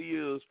heard over the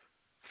years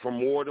from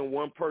more than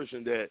one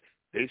person that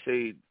they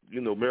say,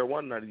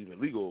 marijuana not even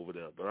legal over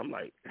there. But I'm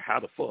like, how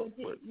the fuck?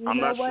 But I'm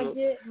not sure.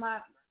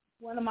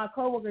 One of my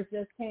coworkers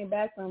just came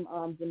back from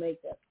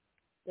Jamaica.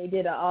 They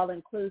did an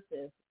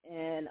all-inclusive,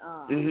 and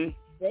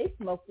they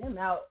smoked them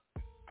out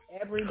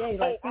every day,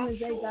 like as soon as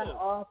they got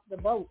off the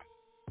boat.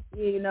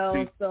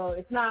 So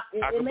it's not.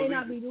 It may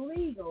not be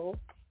legal,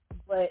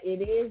 but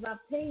it is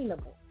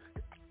obtainable.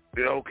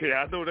 Yeah, okay,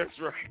 I know that's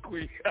right,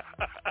 Queen.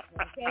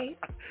 Okay.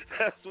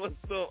 That's what's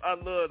up. I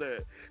love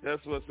that.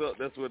 That's what's up.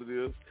 That's what it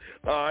is.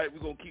 All right, we're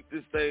going to keep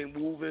this thing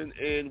moving,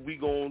 and we're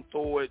going to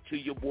throw it to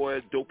your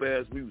boy,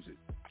 Dopeazzmuzik.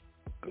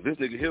 Because this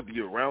nigga, he'll be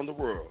around the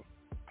world.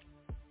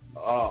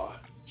 Oh,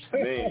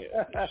 man.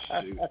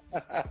 Shoot.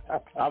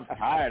 I'm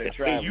tired of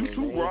traveling. And you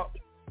too, Rock.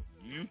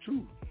 You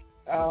too.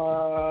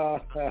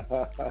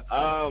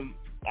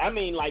 I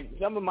mean, like,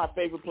 some of my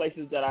favorite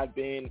places that I've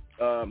been,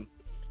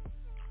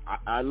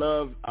 I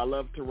love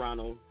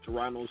Toronto.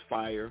 Toronto's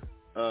fire.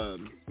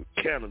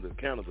 Canada,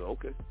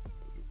 okay.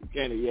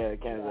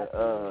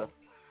 Canada.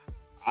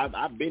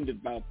 I've been to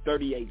about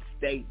 38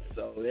 states,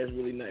 so there's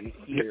really nothing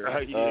here.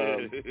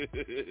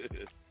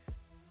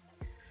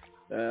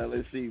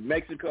 Let's see,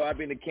 Mexico. I've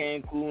been to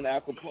Cancun,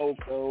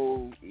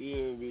 Acapulco,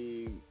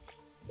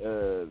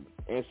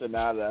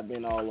 Ensenada. I've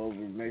been all over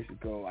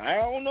Mexico. I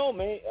don't know,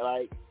 man.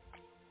 Like,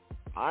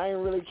 I ain't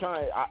really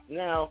trying.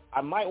 Now,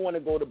 I might want to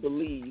go to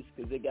Belize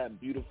because they got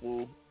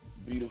beautiful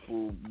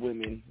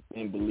women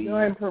in Belize.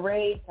 During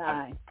parade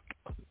time.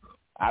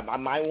 I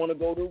might want to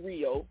go to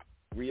Rio.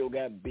 Rio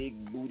got big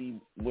booty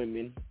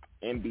women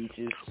and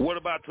beaches. What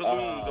about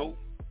Tulum, though?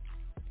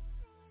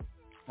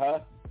 Huh?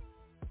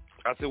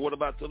 I said, what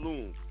about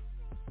Tulum?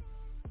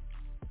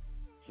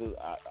 So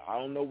I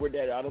don't know where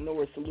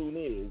Tulum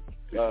is.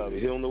 He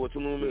don't know what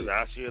Tulum is.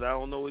 I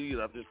don't know it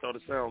either. I just thought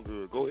it sounded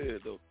good. Go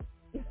ahead, though.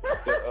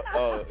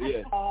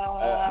 Yeah. I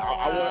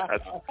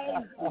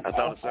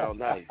thought it sounded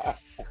nice.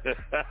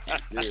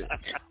 Yeah.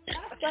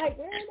 Like,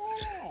 where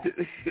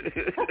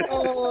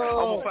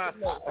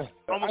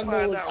I'm gonna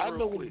find out. I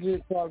know what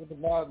Jit talking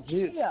about.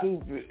 Jit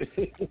stupid.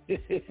 Put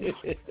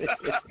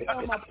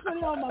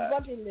it on my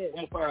bucket list.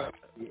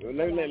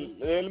 Let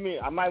me.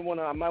 I might want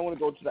to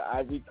go to the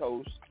Ivory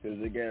Coast because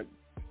they got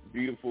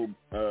beautiful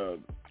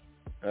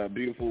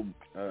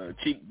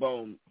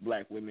cheekbone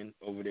black women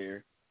over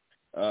there.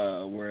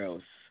 Where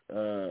else?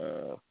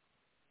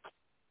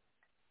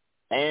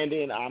 And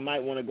then I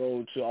might want to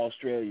go to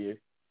Australia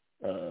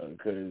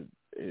because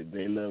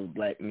they love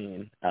black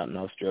men out in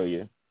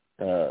Australia.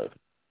 That's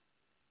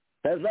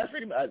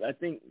pretty much. I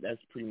think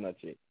that's pretty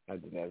much it. I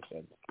think that's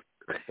it.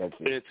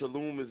 And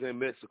Tulum is in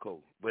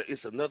Mexico, but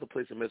it's another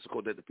place in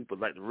Mexico that the people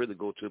like to really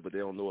go to, but they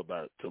don't know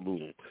about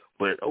Tulum.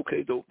 But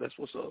okay, dope. That's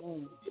what's up.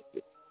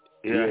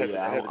 Yeah.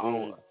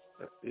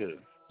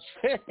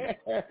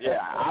 Yeah,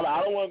 I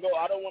don't want to go.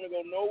 I don't want to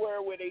go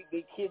nowhere where they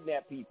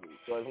kidnap people.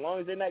 So as long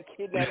as they're not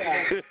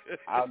kidnapping,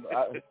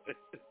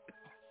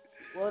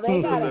 well,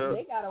 they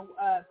got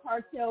a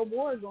cartel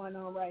war going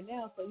on right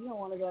now, so you don't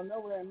want to go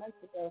nowhere in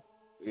Mexico.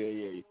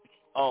 Yeah.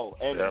 Oh,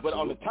 but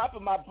on the top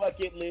of my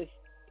bucket list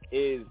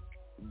is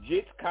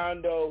Jit's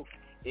condo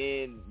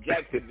in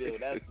Jacksonville.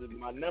 That's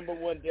my number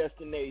one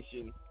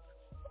destination.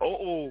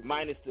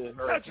 Minus the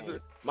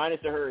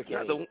hurricane.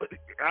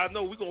 I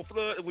know we're going to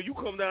flood. When you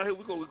come down here,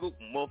 we're going to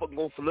motherfucking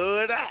go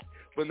flood out.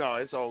 But no,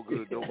 it's all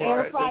good, though. All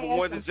right. Number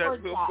one is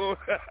Jacksonville.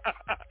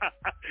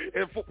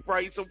 And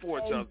fry some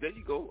pork chops. There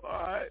you go. All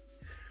right.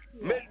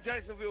 Yeah. Make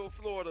Jacksonville,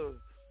 Florida,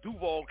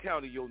 Duval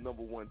County your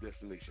number one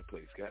destination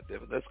place. God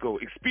damn it. Let's go.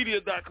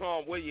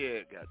 Expedia.com. Where you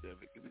at? God damn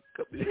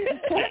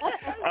it.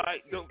 All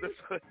right. No, that's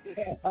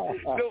all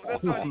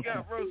you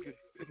got, Roski.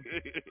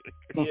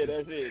 Yeah,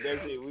 that's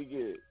it. We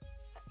good.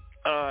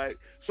 All right,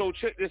 so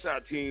check this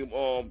out, team.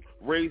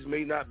 Ray's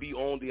may not be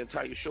on the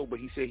entire show, but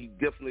he said he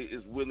definitely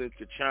is willing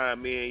to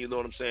chime in. You know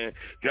what I'm saying?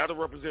 Got to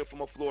represent for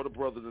my Florida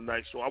brother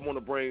tonight, so I want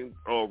to bring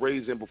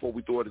Ray's in before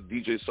we throw it to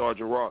DJ Sgt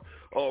Rock.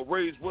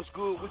 Ray's, what's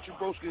good with you,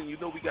 broski? You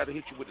know we got to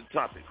hit you with the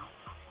topic.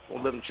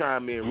 Gonna let him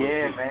chime in.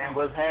 Yeah, man.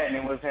 What's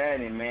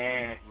happening,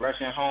 man?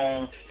 Rushing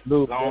home,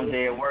 long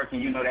day at work,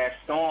 and you know that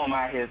storm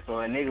out here, so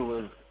a nigga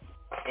was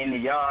in the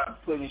yard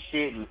putting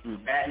shit,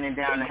 battening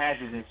down the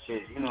hatches and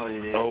shit. You know what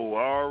it is. Oh,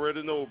 I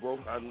already know, bro.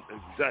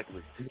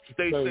 Exactly.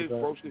 Stay safe,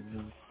 broski.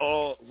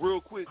 Real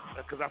quick,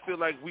 because I feel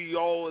like we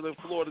all in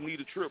Florida need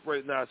a trip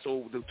right now.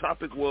 So the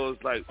topic was,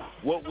 like,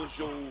 what was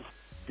your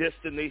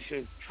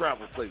destination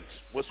travel place?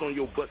 What's on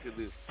your bucket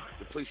list?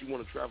 The place you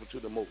want to travel to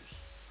the most?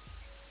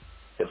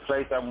 The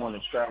place I want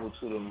to travel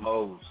to the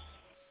most?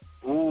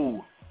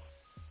 Ooh.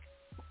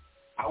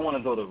 I want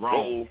to go to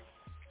Rome.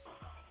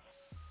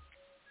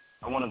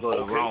 I want to go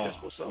to Rome.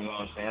 That's what's up. You know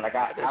what I'm saying? Like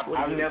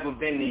I've never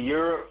been to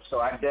Europe, so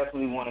I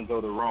definitely want to go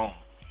to Rome.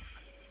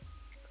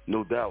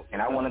 No doubt.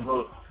 And I want to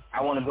go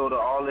to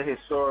all the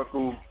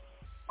historical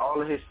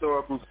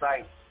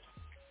sites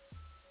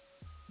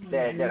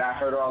that I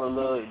heard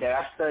that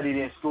I studied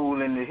in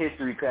school in the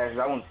history classes.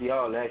 I want to see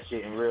all that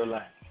shit in real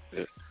life.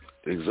 Yeah.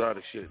 The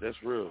exotic shit. That's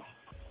real.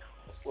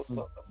 That's what's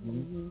up.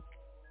 Mm-hmm.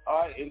 All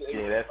right.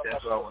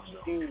 That's what I want to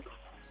do.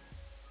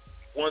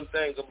 one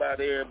thing about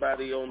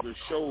everybody on the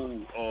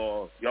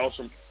show, y'all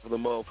some for the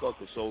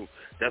motherfuckers. So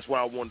that's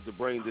why I wanted to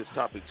bring this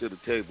topic to the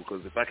table,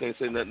 because if I can't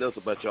say nothing else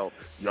about y'all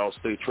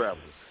stay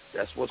traveling.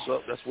 That's what's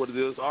up. That's what it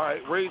is. All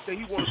right, Ray said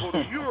he want to go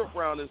to Europe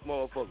around this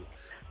motherfucker.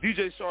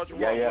 DJ Sgt Rock,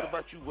 what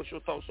about you? What's your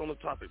thoughts on the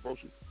topic, bro?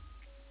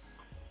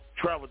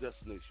 Travel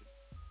destination.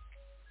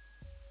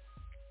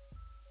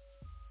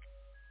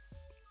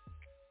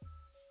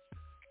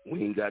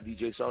 We ain't got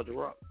DJ Sgt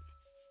Rock.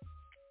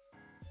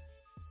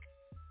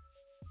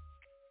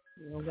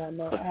 You don't got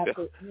no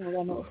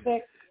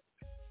effect.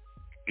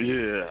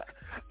 Yeah.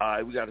 All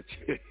right, we got to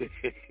check.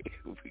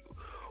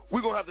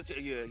 We're going to have to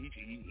check. Yeah,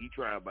 he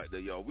trying back there,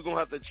 y'all. We're going to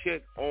have to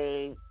check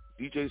on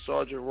DJ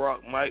Sgt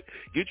Rock, Mike.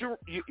 Get your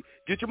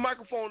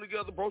microphone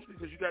together, bro,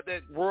 because you got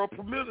that world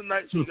premiere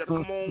tonight, so you got to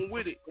come on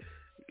with it.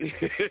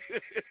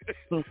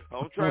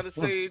 I'm trying to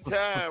save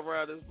time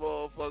around this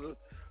motherfucker.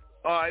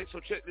 All right, so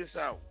check this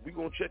out. We're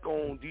going to check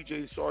on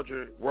DJ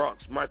Sgt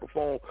Rock's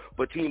microphone.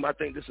 But, team, I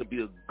think this would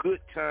be a good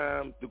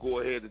time to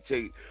go ahead and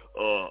take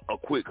a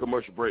quick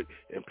commercial break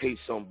and pay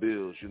some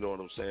bills, you know what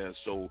I'm saying?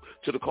 So,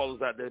 to the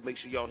callers out there, make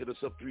sure y'all hit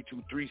us up,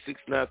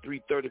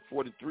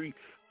 323-693-3043.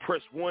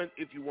 Press 1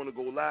 if you want to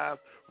go live.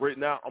 Right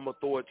now, I'm going to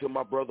throw it to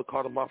my brother,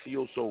 Cata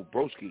Mafioso.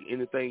 Broski,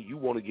 anything you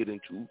want to get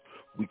into,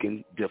 we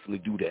can definitely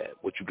do that.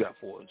 What you got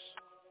for us?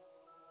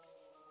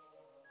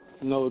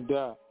 No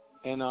doubt.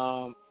 And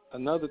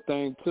another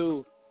thing,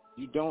 too,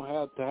 you don't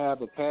have to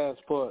have a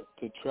passport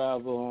to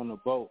travel on a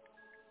boat.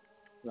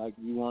 Like,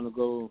 you want to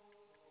go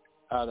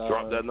out of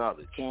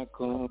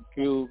Cancun,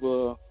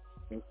 Cuba,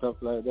 and stuff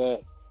like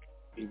that.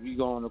 If you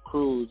go on a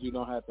cruise, you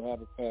don't have to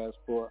have a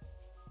passport.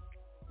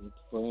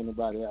 For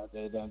anybody out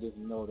there that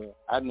doesn't know that,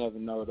 I never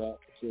know that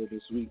till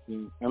this week.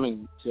 Till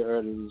early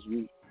this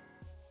week.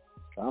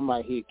 So I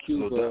might hit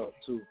Cuba up,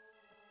 too,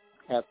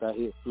 after I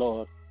hit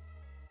Florida.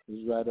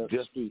 It's right up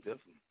the street.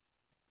 Definitely.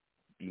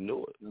 You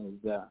know it. No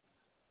doubt.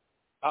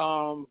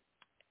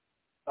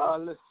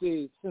 Let's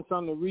see. Since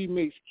I'm the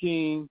remix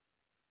king,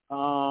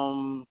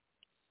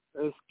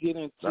 let's get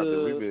into some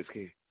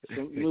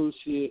new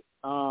shit.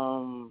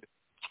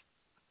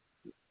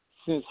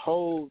 Since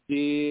Hov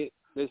did,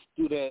 let's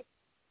do that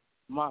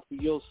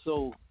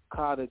Mafioso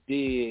Cata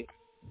did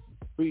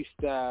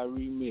freestyle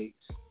remix.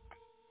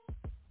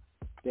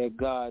 That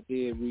God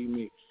did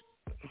remix.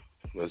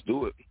 Let's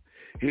do it.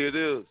 Here it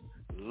is,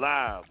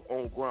 live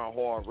on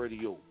GRINDHARD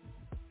Radio.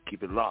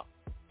 Keep it locked.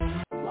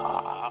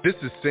 This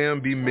is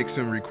Sam B.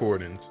 Mixing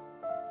Recordings,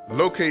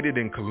 located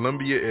in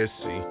Columbia,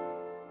 SC.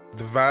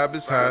 The vibe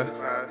is high,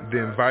 the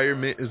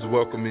environment is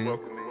welcoming,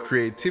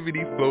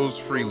 creativity flows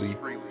freely,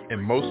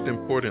 and most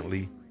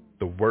importantly,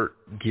 the work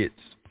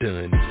gets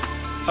done.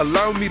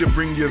 Allow me to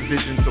bring your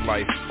vision to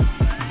life.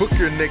 Book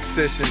your next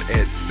session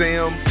at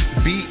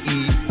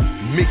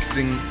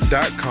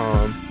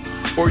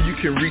sambemixing.com, or you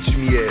can reach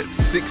me at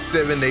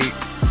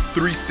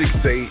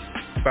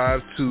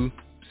 678-368-5278.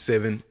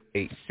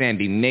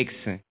 Sandy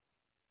Mixon.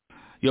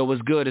 Yo,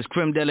 what's good? It's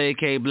Creme Della,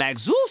 a.k.a. Black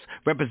Zeus,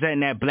 representing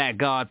that Black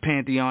God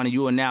Pantheon, and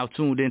you are now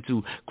tuned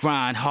into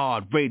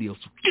GRINDHARD Radio,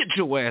 so get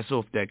your ass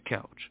off that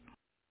couch.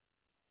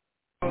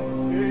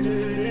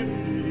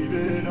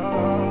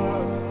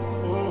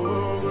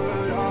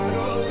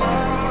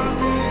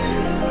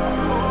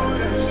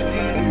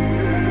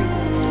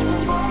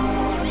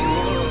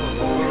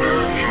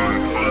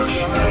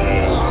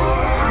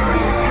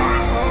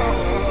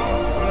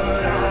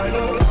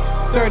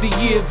 30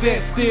 years,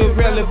 that's still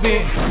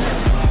relevant.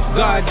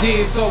 God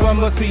did, so I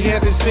must be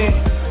heaven sent.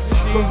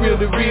 From real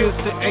to reals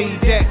to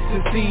AJAX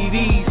and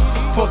CDs,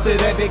 posted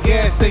at the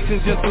gas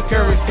station just for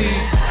currency.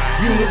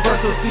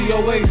 Universal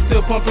COA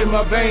still pumping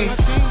my veins.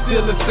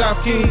 Still a South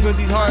King, but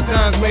these hard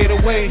times made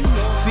a way.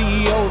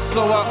 CEO,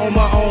 so I own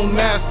my own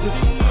masters.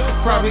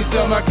 Probably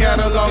sell my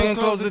catalog and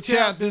close the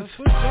chapters.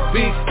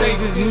 Big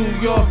stages, New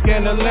York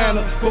and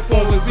Atlanta.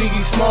 Perform with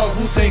Biggie Smalls,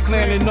 Wu-Tang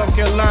Clan in North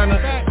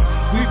Carolina.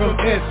 We from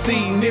SC,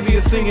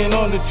 Nivea singing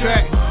on the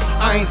track.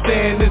 I ain't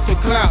saying this for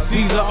clout,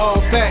 these are all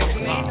facts.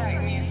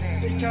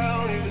 They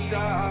counting the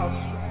stars.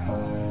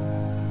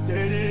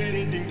 They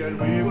didn't think that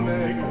we would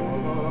make it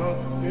over.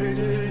 They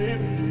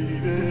didn't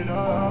believe in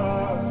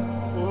us.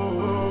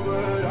 Oh,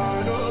 but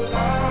I know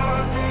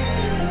that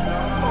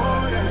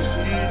more than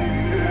she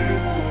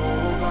did.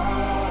 Oh,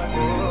 God,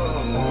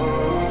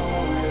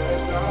 oh,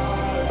 yes, I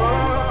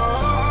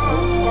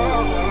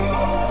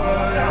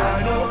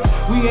know.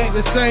 We ain't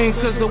the same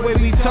cause the way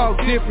we talk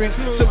different.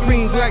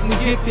 Supreme blackly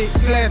gifted,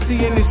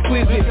 classy and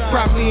exquisite.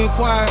 Properly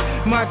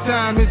inquired, my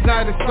time is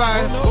not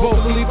expired.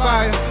 Vocally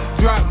fire,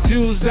 drop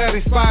jewels that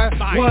inspire.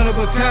 One of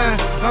a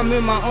kind, I'm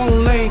in my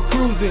own lane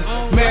cruising.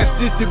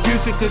 Mass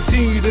distribution,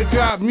 continue to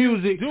drop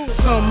music.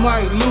 Some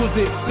might lose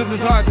it, cause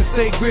it's hard to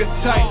stay grip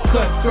tight.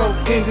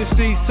 Cutthroat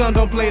industry, son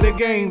don't play the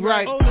game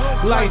right.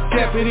 Life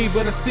jeopardy,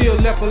 but I still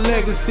left a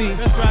legacy.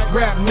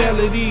 Rap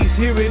melodies,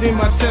 hear it in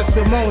my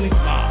testimony.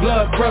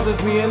 Blood brothers,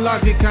 me and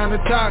Logic kinda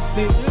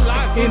toxic.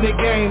 In the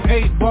game,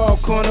 8-ball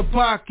corner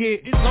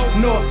pocket.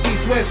 North,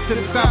 east, west to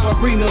the south, I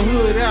bring the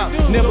hood out.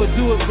 Never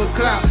do it for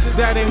clout,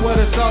 that ain't what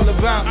it's all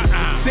about.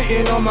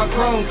 Sitting on my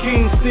throne,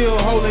 king still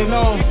holding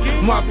on.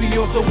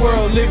 Mafioso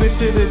world, living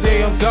till the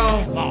day I'm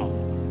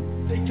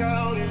gone. They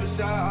count in the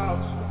south.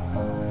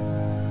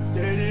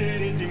 They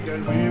didn't think that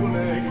we would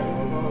make it.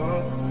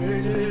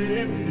 They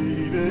didn't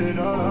believe in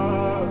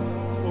us.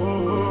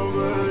 Oh,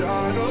 but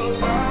I know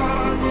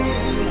something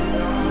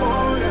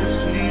more than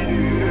she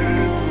did.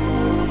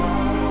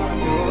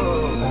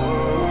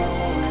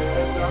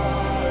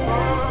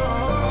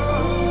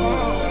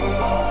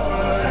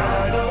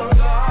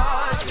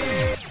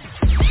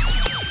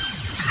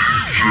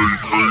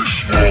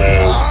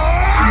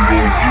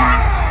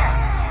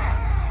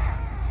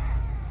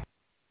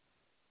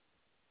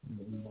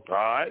 All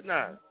right,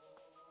 now.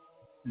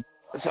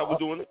 That's how we're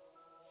doing it.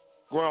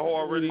 Grind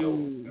Hard Radio,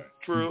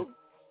 Trill,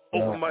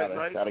 Open Mic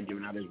Night. Gotta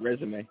give out his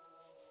resume.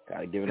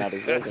 Not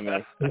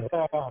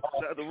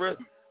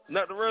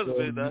the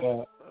resume,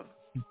 now.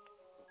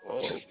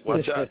 Oh,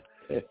 watch out.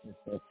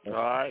 All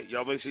right,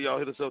 y'all make sure y'all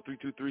hit us up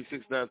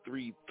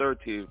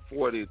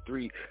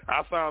 323-693-1343.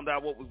 I found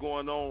out what was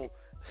going on.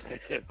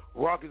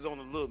 Rock is on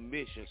a little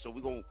mission, so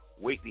we're going to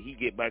wait till he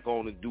get back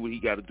on and do what he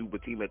got to do.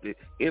 But team, at the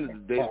end of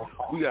the day,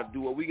 we got to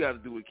do what we got to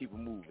do and keep it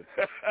moving.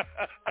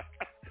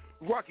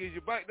 Rocky, is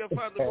you back there?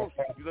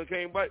 You done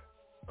came back?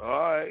 All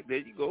right, there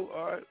you go.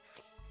 All right.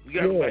 We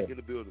got him back in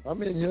the building.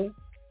 I'm in here.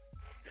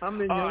 All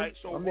right,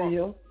 so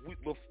Rock,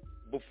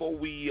 before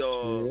we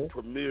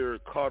premiere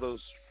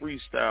Cata's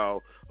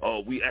freestyle,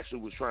 we actually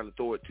was trying to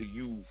throw it to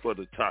you for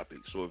the topic.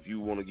 So if you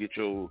want to get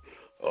your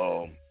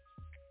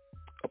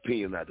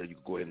opinion out there, you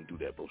can go ahead and do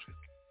that, bro.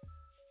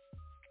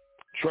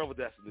 Travel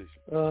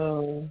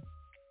destination.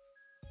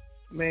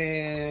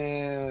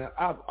 Man,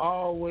 I've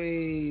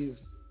always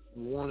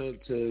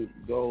wanted to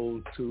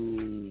go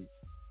to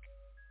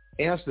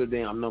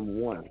Amsterdam, number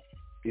one.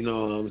 You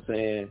know what I'm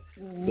saying?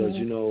 Because,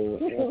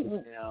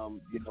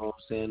 Amsterdam, you know what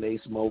I'm saying, they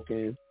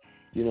smoking.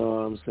 You know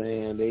what I'm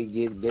saying? They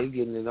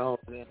getting it on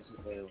in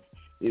Amsterdam.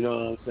 You know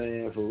what I'm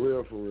saying? For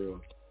real.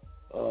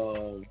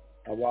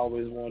 I've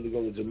always wanted to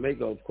go to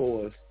Jamaica, of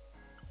course.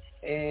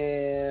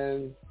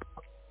 And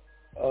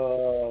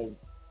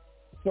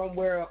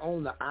somewhere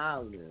on the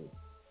island,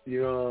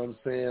 you know what I'm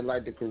saying,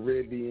 like the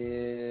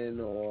Caribbean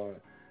or,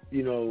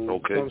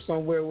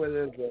 somewhere where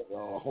there's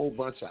a whole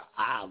bunch of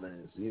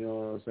islands, you know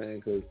what I'm saying,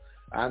 because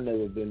I've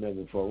never been there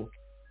before,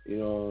 you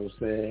know what I'm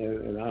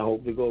saying, and I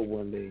hope to go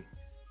one day,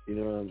 you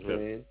know what I'm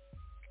saying.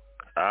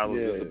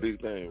 Islands is a big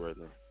thing right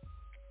now.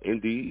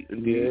 Indeed.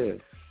 Yeah.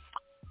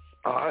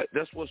 All right,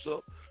 that's what's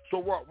up.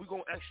 So, Rock, we're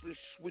going to actually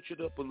switch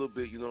it up a little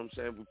bit, you know what I'm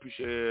saying? We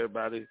appreciate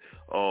everybody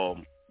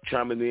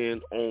chiming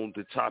in on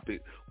the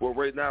topic. Well,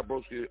 right now,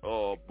 broski,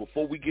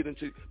 before we get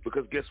into,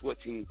 because guess what,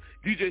 team?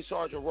 DJ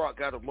Sgt Rock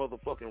got a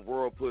motherfucking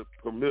world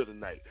premiere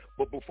tonight.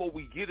 But before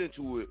we get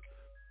into it,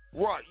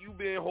 Rock, you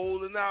been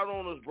holding out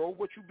on us, bro.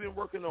 What you been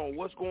working on?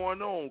 What's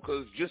going on?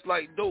 Because just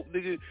like Dope,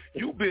 nigga,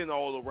 you been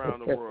all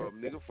around the world,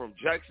 nigga, from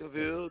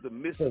Jacksonville to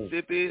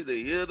Mississippi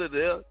to here to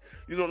there.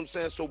 You know what I'm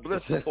saying? So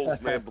bless the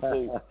folks, man,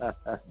 before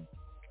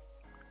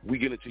we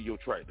get into your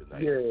track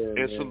tonight.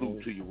 And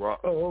salute to you,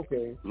 Rock. Oh,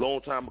 okay. Long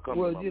time coming.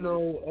 Well,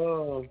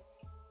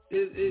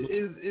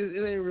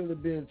 it ain't really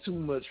been too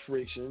much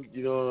friction.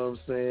 You know what I'm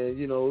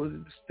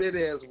saying?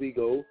 Steady as we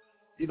go.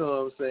 You know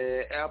what I'm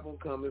saying? Album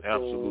coming soon.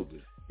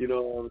 Absolutely. You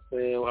know what I'm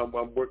saying?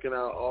 I'm working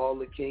out all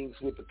the kinks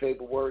with the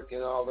paperwork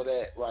and all of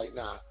that right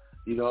now.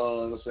 You know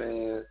what I'm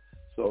saying?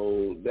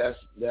 So that's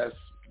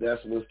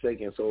what's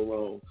taking so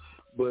long.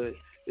 But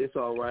it's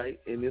all right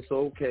and it's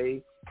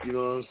okay. You know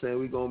what I'm saying?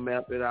 We're going to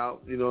map it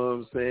out, you know what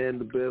I'm saying,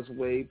 the best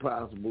way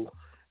possible.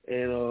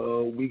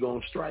 And we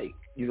going to strike,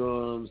 you know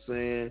what I'm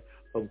saying?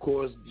 Of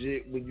course,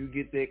 Jit, when you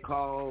get that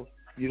call,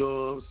 you know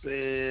what I'm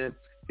saying,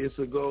 it's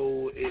a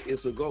go,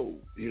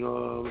 you know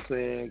what I'm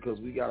saying? Because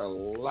we got a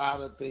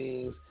lot of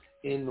things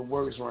in the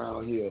works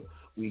around here.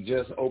 We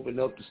just opened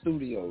up the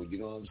studio, you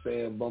know what I'm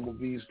saying?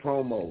 Bumblebee's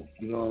promo,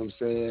 you know what I'm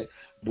saying?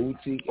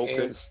 Boutique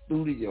and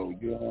studio,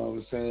 you know what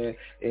I'm saying?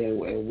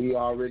 And we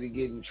already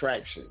getting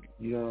traction,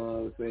 you know what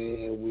I'm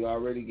saying? We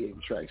already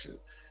getting traction.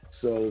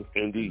 So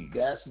indeed,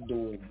 that's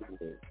doing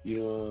good, you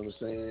know what I'm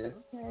saying?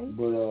 Okay.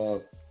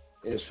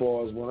 But as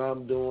far as what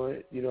I'm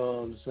doing, you know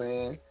what I'm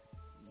saying?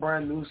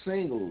 Brand new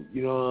single,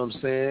 you know what I'm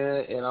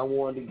saying? And I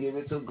wanted to give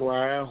it to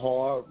Grind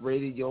Hard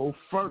Radio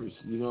first,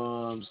 you know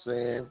what I'm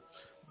saying?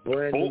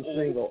 Brand new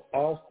single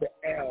off the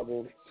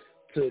album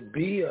to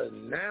be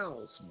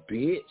announced,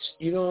 bitch.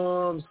 You know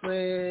what I'm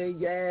saying?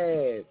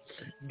 Yeah.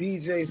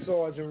 DJ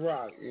Sgt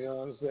Rock, you know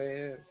what I'm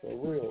saying? For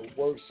real.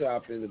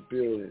 Workshop in the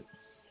building.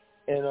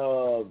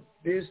 And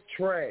this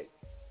track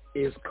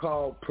is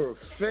called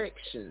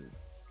Perfection.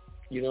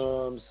 You know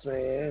what I'm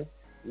saying?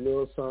 A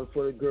little something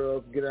for the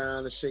girls to get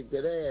on and shake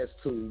that ass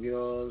to, you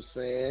know what I'm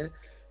saying?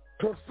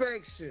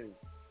 Perfection.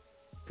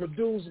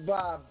 Produced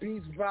by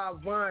Beats by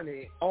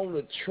Vonnie on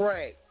the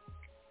track,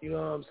 you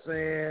know what I'm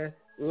saying?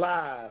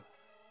 Live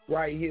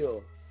right here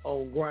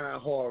on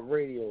Grind Hard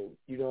Radio,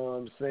 you know what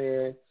I'm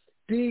saying?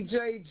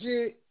 DJ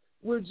Jit,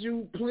 would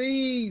you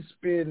please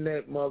spin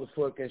that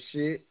motherfucking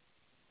shit?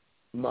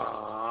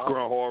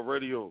 GRINDHARD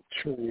Radio.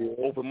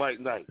 Open Mic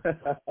Night.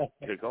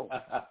 Take off.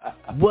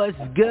 What's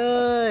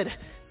good?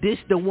 This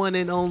the one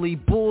and only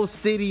Bull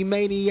City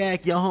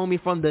Maniac, your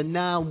homie from the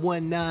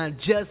 919,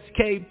 Just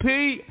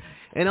KP.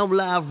 And I'm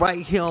live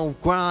right here on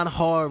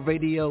GRINDHARD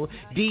Radio,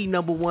 the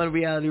 #1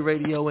 reality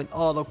radio and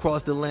all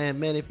across the land.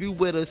 Man, if you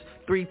with us,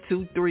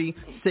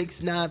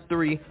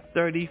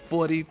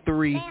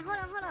 323-693-3043. Man,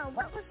 hold on.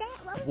 What was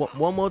that?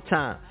 One more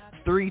time.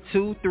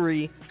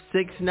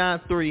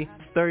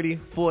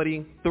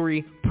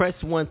 323-693-3043.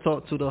 Press 1,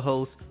 talk to the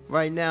host.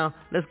 Right now,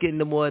 let's get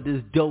into more of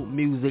this dope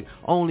music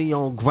only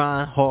on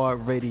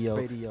GRINDHARD Radio.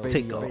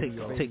 Take off.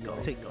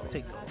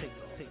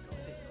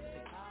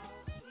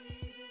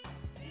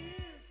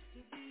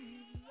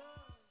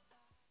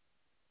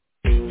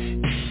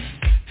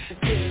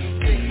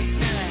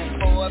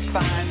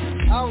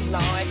 Oh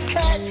Lord,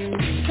 cut.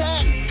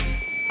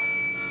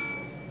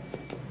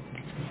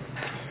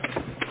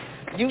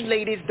 You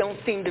ladies don't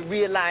seem to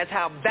realize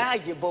how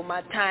valuable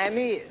my time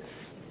is.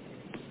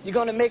 You're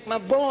gonna make my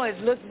boys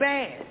look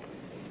bad.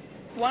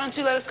 Why don't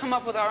you let us come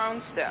up with our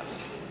own stuff?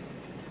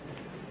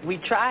 We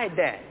tried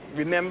that,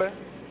 remember?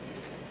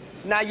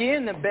 Now you're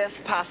in the best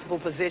possible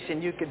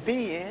position you could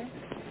be in.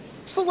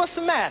 So what's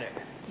the matter?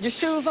 Your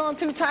shoes on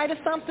too tight or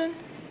something?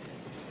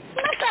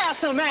 Let's have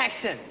some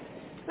action.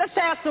 Let's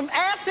have some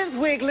asses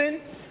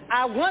wiggling.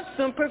 I want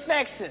some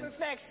perfection.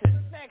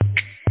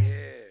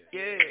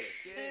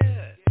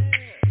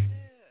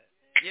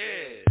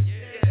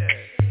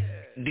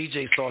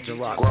 DJ Sgt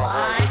Rock.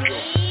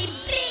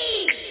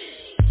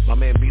 My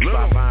man Beats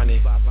by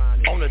Bonnie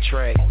on the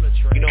track.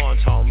 You know what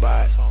I'm talking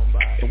about.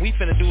 And we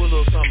finna do a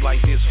little something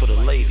like this for the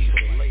ladies.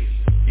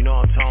 You know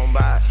what I'm talking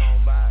about.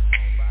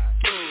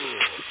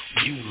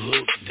 You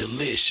look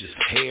delicious,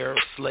 hair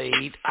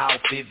slayed,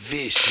 outfit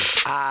vicious,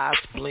 eyes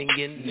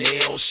blinging,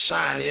 nails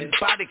shining,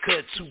 body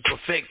cut to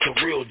perfect a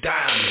real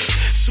diamond.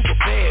 Super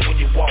bad when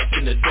you walk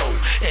in the door,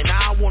 and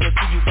I wanna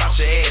see you bounce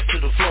your ass to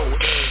the floor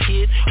and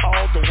hit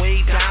all the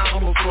way down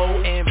on the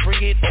floor and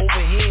bring it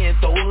over here and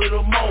throw a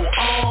little more.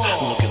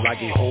 Looking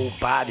like your whole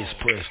body's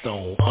pressed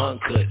on,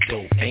 uncut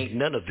dope, ain't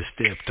none of it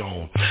stepped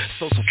on.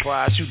 So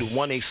surprised you the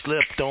one they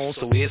slept on,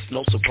 so it's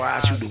no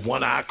surprise you the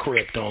one I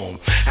crept on.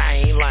 I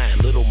ain't lying,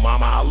 little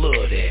mama, I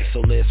love that.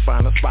 So let's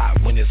find a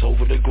spot when it's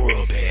over the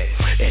grub at.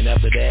 And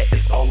after that,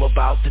 it's all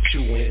about the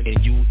chewing,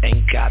 and you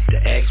ain't got to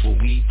ask what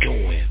we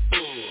doing.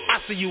 I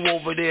see you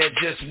over there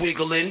just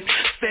wiggling,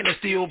 standing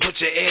still but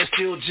your ass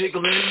still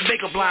jiggling.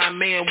 Make a blind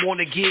man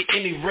wanna get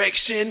an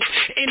erection.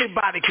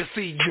 Anybody can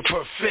see your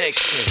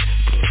perfection.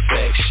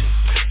 Perfection.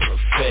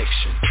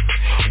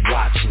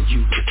 Watching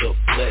you with a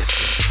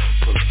blessing.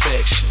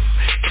 Perfection.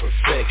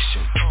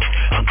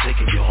 I'm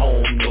taking you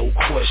home, no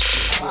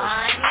question.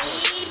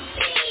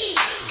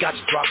 Got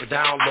you drop it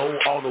down low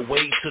all the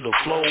way to the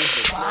floor.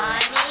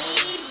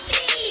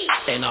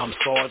 And I'm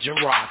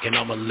Sgt Rock, and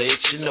I'ma let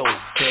you know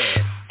that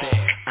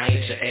I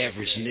ain't your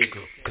average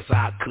nigga, cause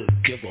I could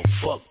give a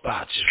fuck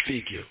about your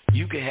figure.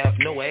 You can have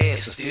no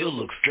ass and still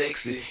look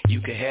sexy.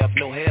 You can have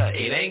no hair,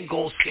 it ain't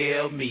gon'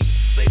 scare me.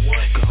 Say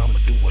what? Cause I'ma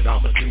do what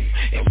I'ma do.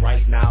 And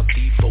right now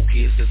the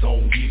focus is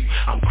on you.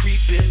 I'm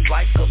creeping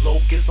like a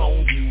locust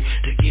on you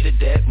to get at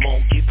that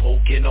monkey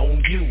poking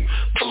on you.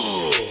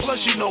 Plus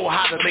you know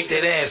how to make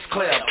that ass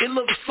clap. It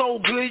looks so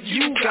good,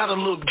 you gotta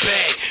look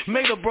back.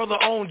 Made a brother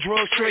on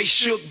drugs, straight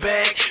shook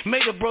back.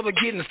 Made a brother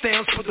getting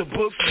stamps, put the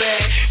books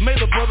back.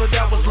 Made a brother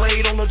that was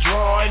laid on the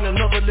drawer and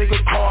another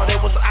nigga car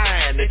that was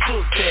iron. They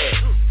took that.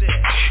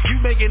 You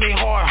making it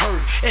hard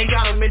hurt, ain't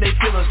got them in their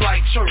feelings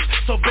like church.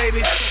 So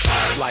baby,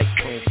 like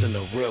Prince in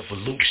the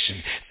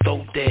revolution,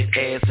 throw that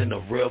ass in the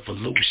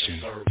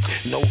revolution.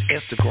 No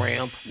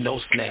Instagram, no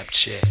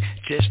Snapchat,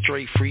 just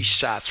straight free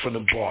shots from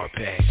the bar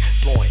pack.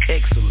 Blowing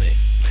excellent,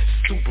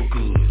 super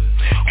good.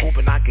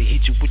 Hoping I can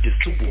hit you with the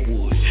super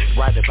wood.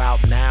 Right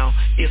about now,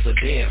 it's a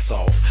dance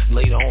off.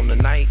 Later on the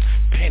night,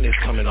 panties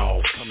coming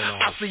off.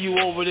 I see you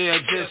over there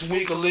just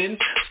wiggling,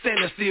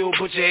 standing still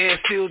but your ass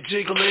still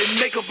jiggling.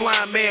 Make a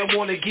blind man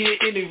wanna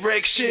get an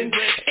erection.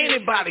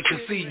 Anybody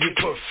can see your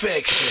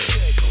perfection.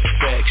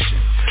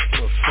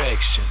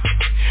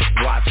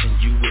 Watching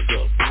you with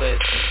a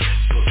blessing.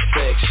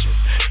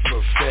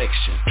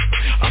 Perfection.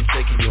 I'm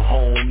taking you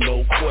home,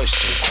 no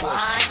question.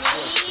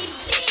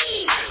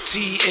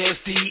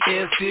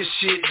 TSDS, this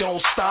shit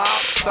don't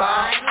stop.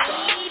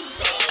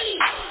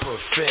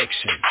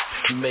 Perfection,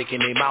 making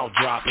their mouth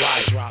drop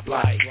like.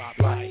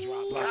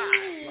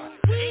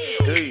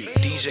 Hey,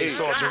 DJ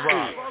Sgt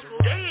Rock.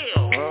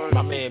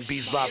 My man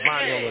Beats by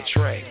Bonnie on the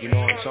track, you know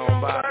what I'm talking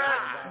about?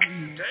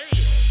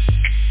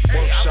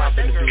 Workshop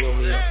in the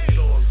building,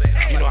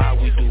 you know how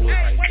we do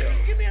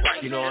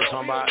it. You know what I'm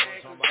talking about?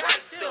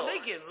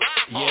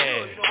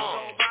 Yeah.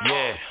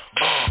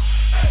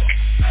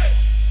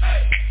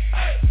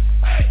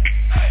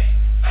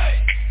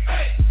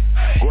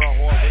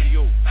 GRINDHARD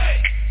Radio.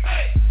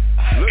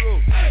 Little.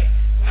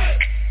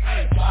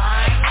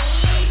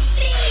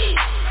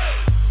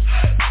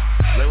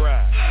 Let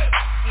ride.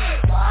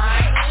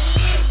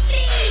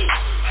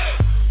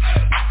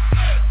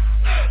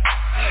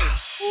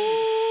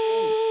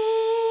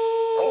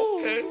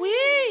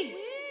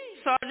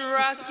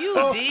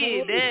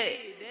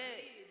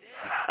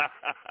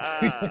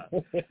 I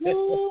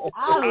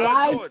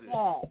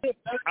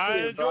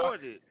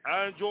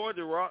enjoyed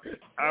it, Rock.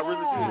 I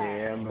really did.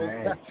 Yeah,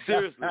 man.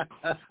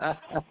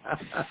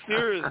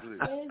 Seriously.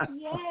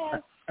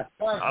 Yes.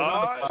 All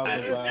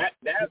right.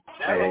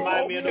 That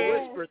reminds me of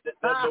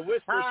the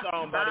Whisper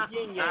song by the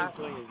Yin Yang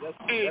Twins.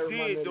 It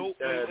did,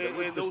 dope.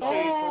 And those things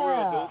for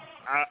real, dope.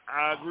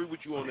 I agree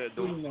with you on that,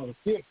 dope.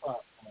 Hey,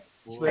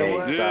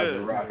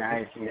 Sgt Rock, I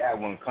ain't see that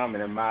one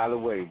coming a mile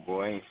away,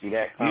 boy. I ain't see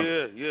that coming.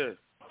 Yeah.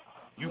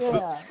 You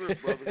flipped the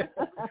script, brother.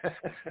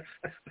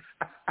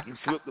 You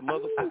flipped the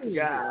motherfucker.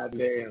 God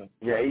damn.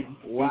 Yeah, he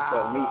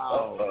fucked me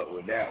up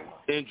with that one.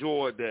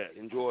 Enjoyed that,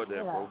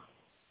 bro.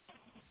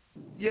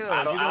 Yeah,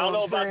 I don't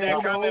know about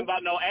that comment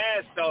about no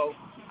ass, though.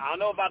 I don't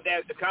know about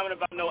that, the comment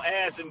about no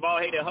ass and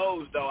bald-headed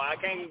hoes, though. I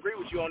can't agree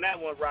with you on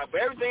that one, Rock. But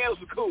everything else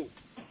was cool.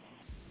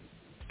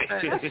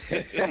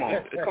 Come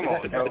on,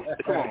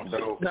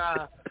 Dope.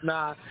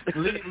 Nah.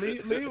 Leave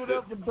it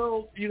up for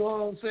Dope. You know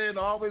what I'm saying?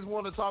 I always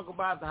want to talk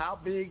about how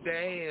big the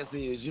ass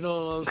is. You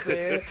know what I'm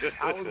saying?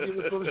 I was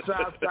giving some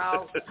shouts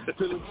out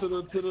to the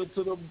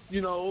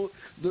you know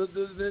the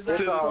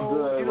it's all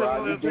good,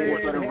 Rob. You did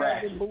it for the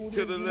rack.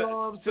 To the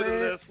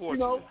less fortunate. You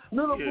know,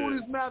 little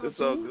booties matter it's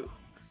all too.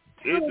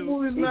 Good. Little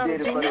booties matter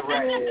too. He did it for the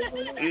rack.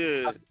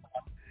 Yeah.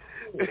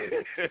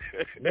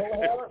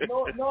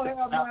 No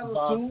hair matters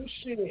too.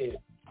 Shit.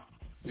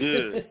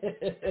 Yeah.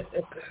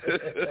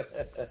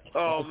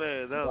 Oh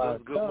man, that was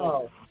a good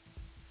moment.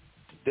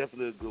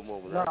 Definitely a good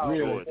moment.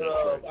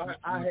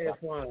 I had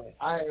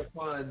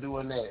fun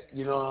doing that.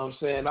 You know what I'm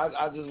saying?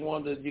 I just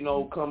wanted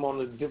to, come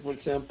on a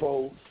different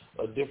tempo,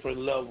 a different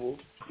level.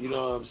 You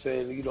know what I'm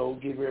saying?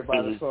 Give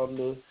everybody something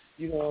to,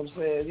 you know what I'm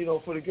saying?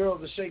 For the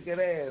girls to shake that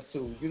ass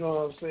too. You know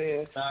what I'm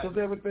saying? Because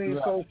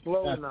everything's so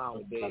slow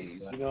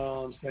nowadays. You know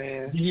what I'm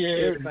saying?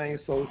 Yeah.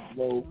 Everything's so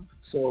slow.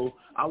 So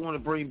I want to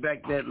bring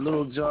back that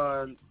Lil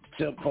Jon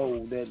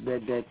tempo,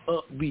 that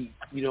upbeat.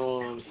 You know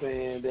what I'm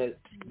saying? That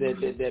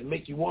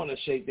make you want to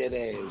shake that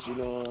ass. You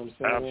know what I'm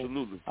saying?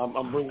 Absolutely.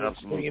 I'm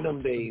bringing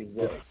them days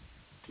back.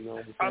 You know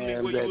what I'm saying?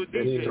 I mean, you would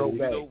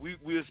do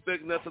we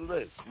expect nothing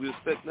less. We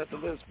expect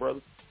nothing less,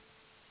 brother.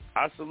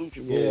 I salute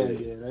you, bro.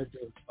 Yeah, that's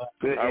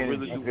good. I energy,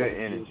 really do. Good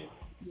energy.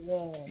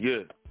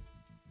 Yeah,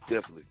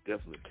 definitely.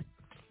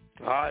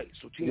 All right,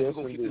 so team, we're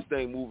gonna keep this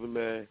thing moving,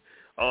 man.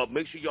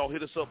 Make sure y'all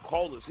hit us up,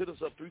 call us, hit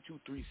us up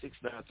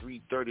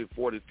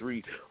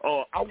 323-693-3043.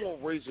 I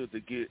want Razor to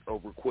get a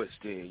request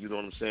in. You know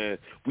what I'm saying?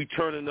 We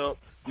turning up.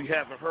 We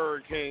having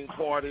hurricane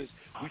parties.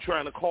 We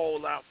trying to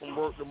call out from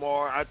work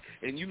tomorrow.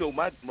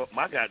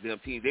 My goddamn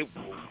team,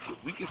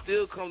 we can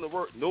still come to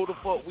work. No, the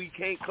fuck we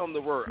can't come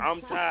to work.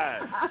 I'm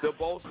tired. The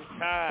boss is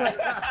tired.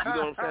 You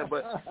know what I'm saying?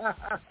 But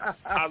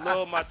I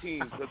love my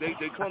team because they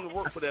come to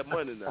work for that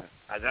money now.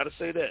 I gotta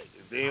say that.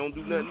 If they don't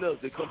do nothing else,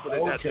 they come for that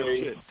goddamn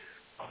shit.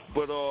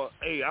 But,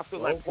 hey, I feel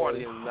like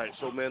partying tonight.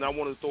 So, man, I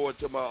want to throw it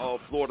to my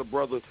Florida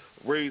brother,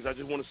 Rays. I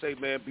just want to say,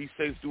 man, be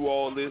safe through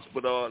all this.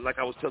 But like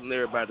I was telling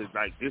everybody,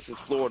 like, this is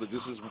Florida.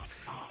 This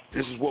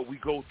is what we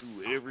go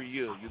through every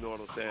year. You know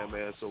what I'm saying,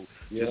 man? So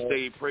just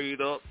stay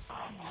prayed up,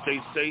 stay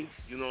safe,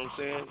 you know what I'm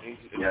saying,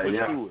 and push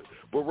through it.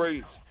 But,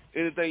 Rays,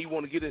 anything you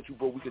want to get into,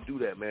 bro, we can do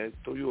that, man.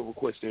 Throw you a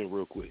request in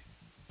real quick.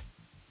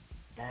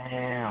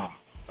 Damn.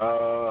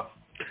 I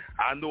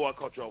know I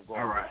caught you off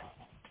guard.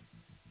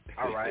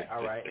 All right.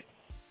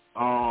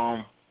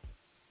 Damn,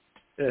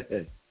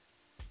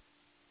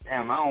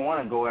 I don't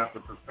want to go after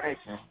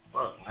perfection.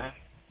 Fuck, man.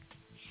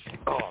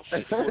 Oh,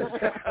 shit.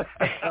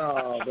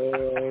 Oh,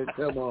 man.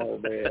 Come on,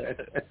 man.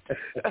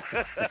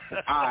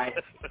 All right.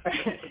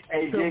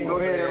 Hey, Jit, go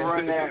ahead and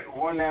run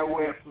that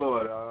wet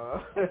floor,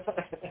 dog.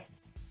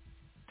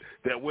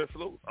 That wet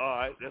floor? All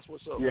right, that's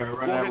what's up. Yeah,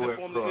 run that wet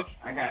floor.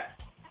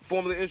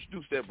 Formally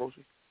introduce that, bro.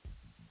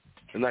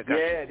 And I got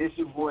this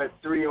your boy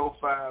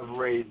 305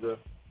 Razor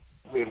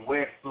with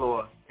Wet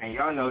Floor, and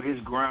y'all know this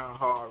Grind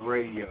Hard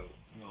Radio.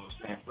 You know what I'm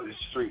saying? For the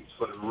streets,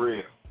 for the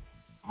real.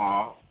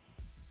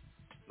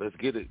 Let's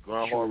get it.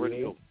 Grind Hard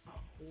Radio.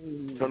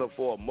 Turn up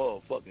for a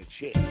motherfucking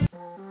check.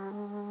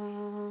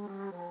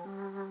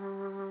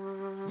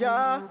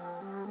 Yeah.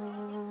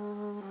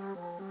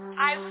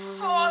 I've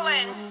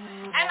fallen,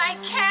 and I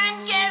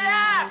can't get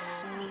up.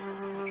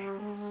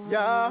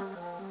 Yeah.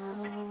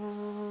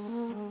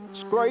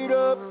 Straight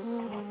up.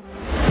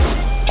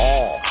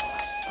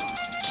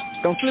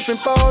 Don't slip and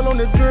fall on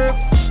the drip.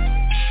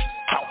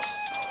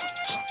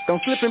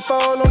 Don't slip and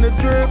fall on the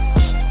drip.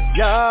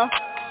 Yeah.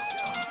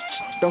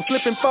 Don't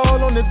slip and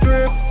fall on the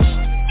drip.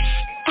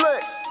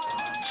 Flex.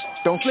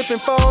 Don't slip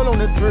and fall on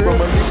the drip. From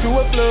a leak to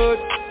a flood.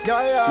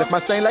 Yeah. Left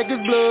my stain like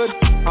it's blood.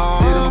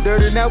 Did them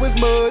dirty, now it's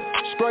mud.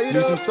 Straight up.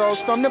 Need some sauce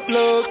from the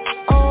plug.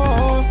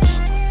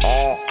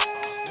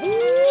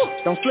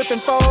 Don't slip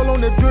and fall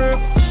on the drip.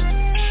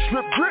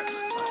 Drip, drip.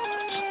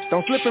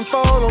 Don't slip and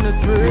fall on the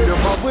drip. Beat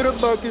them up with a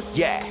bucket.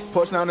 Yeah.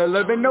 Push down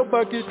 11, no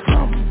bucket.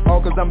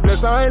 All cause I'm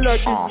blessed, I ain't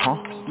lucky.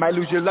 Might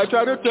lose your life,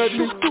 try to touch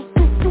me.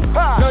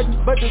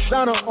 Nothing but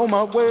designer on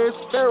my waist.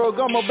 Pharaoh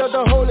got my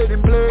better hold it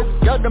in place.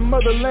 Got the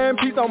motherland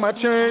piece on my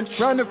chain.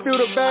 Trying to feel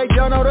the bag,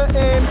 y'all know the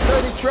end.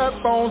 30 trap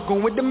phones,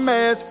 going with the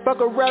mask. Fuck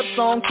a rap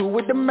song, cool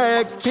with the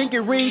mag. Pinky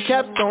ring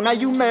capstone, now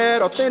you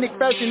mad. Authentic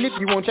fashion if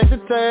you won't check the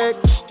tag.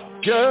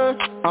 Yeah,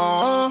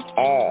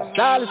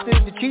 Stylus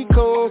is the cheat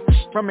code.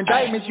 From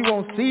indictments you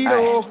won't see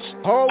though.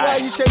 Hard while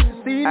you chase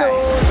the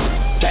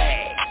C-note.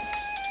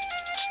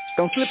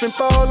 Don't slip and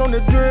fall on the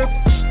drip.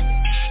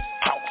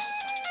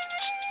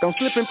 Don't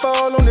slip and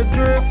fall on the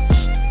drip.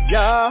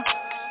 Yeah.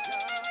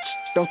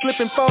 Don't slip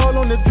and fall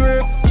on the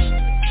drip.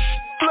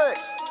 Flex.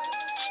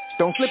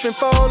 Don't slip and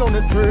fall on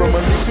the drip. From a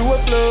leak to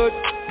a flood.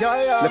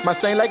 Yeah. Left my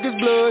stain like it's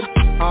blood.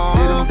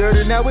 Did him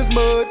dirty, now it's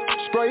mud.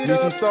 Sprayed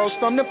up, some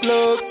sauce on the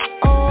plug.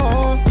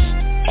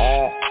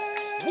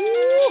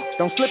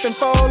 Don't slip and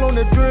fall on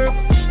the drip.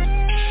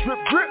 Drip,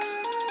 drip.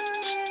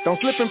 Don't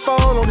slip and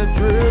fall on the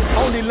drip.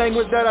 Only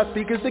language that I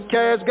speak is the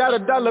cash. Got a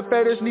dollar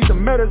fetish, need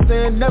some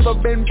medicine. Never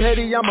been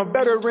petty, I'm a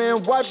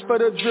veteran. Watch for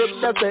the drip,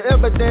 that's the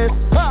evidence.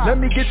 Let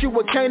me get you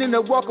a cane and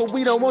a walker.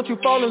 We don't want you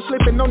falling,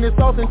 slipping on this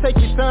sauce. And take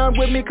your time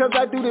with me, cause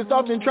I do this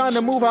often. Trying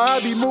to move how I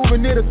be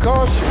moving, it a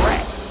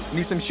caution.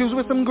 Need some shoes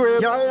with some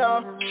grip.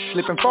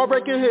 Slip and fall,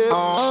 break your hip.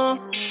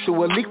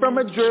 To a leak from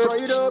a drip.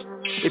 Straight up.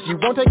 If you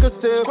won't take a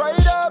sip.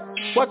 Straight up.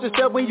 Watch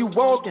yourself when you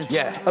walking.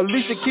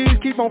 Alicia Keys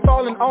keep on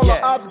falling. All the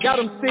ops got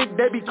them sick.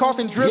 They be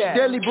coughing. Drip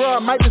deadly, bro. I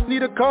might just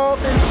need a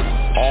coffin.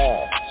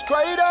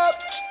 Straight up.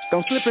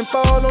 Don't slip and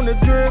fall on the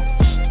drip.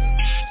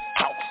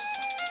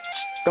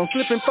 Don't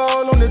slip and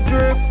fall on the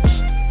drip.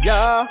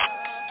 Yeah.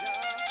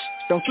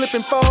 Don't slip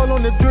and fall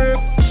on the drip.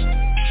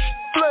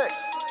 Flex.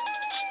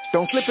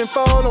 Don't slip and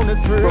fall on the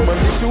drip. From a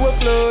leak to a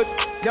flood.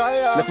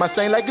 Left my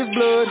stain like it's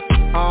blood.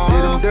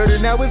 Did him dirty,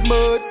 now it's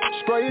mud.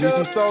 Sprayed up,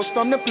 some sauce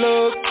on the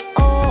plug.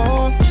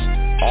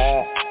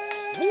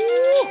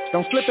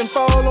 Don't slip and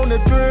fall on the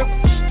drip.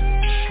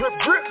 Drip,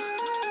 drip.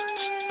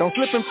 Don't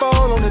slip and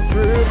fall on the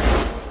drip.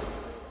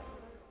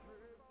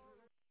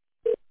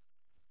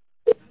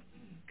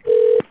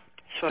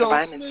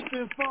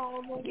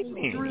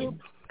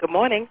 Good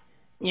morning.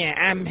 Yeah,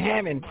 I'm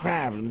having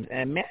problems.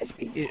 May I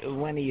speak to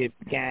one of you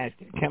guys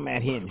to come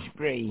out here and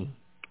spray?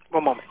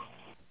 One moment.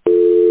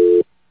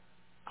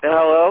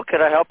 Hello,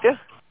 can I help you?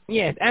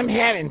 Yes, I'm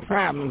having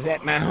problems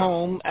at my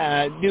home.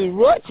 Do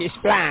roaches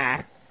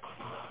fly?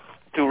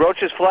 Do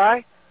roaches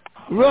fly?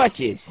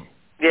 Roaches.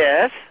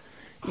 Yes.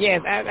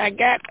 Yes, I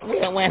got,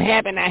 well, what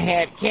happened,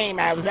 I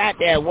was out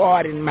there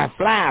watering my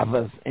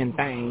flowers and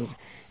things,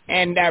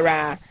 and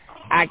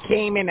I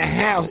came in the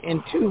house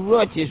and 2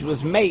 roaches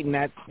was mating.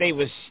 They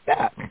was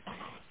stuck.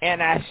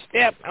 And I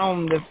stepped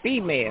on the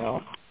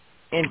female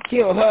and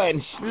killed her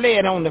and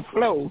slid on the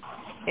floor.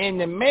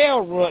 And the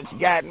male roach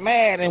got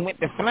mad and went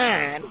to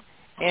flying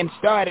and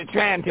started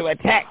trying to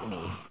attack me.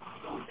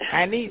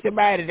 I need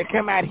somebody to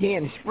come out here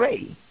and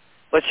spray.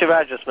 What's your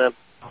address, ma'am?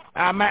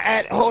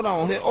 Hold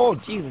on. Oh,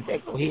 Jesus, there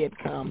go here it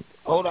comes.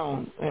 Hold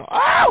on.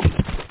 Oh!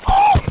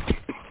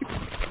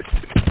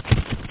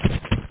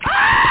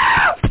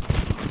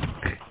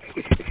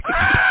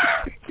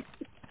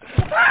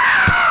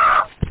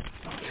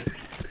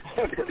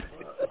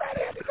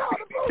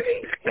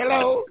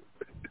 Hello?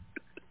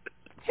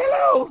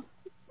 Hello?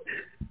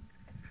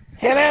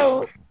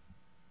 Hello?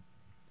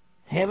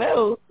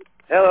 Hello?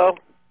 Hello?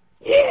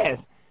 Yes.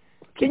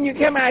 Can you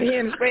come out here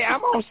and spray?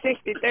 I'm on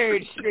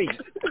 63rd Street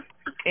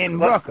in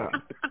Brooklyn.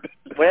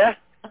 Where?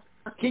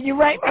 Can you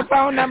write my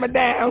phone number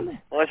down?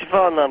 What's your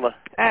phone number?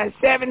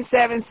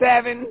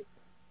 777-9311.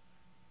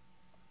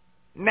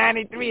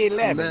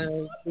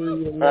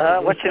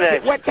 What's your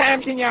name? What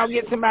time can y'all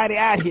get somebody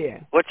out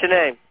here? What's your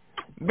name?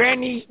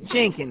 Bernice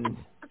Jenkins.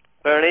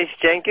 Bernice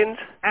Jenkins?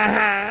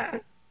 Uh-huh.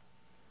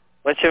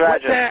 What's your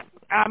address?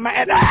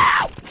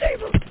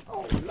 Jesus.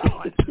 Oh,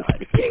 Lord,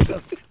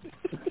 Jesus.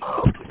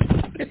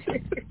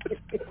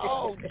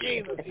 Oh,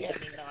 Jesus. Help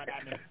me, Lord.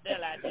 I done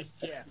fell out this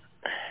chair.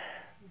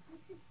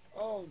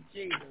 Oh,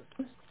 Jesus.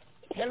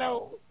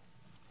 Hello?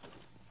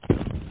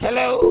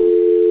 Hello?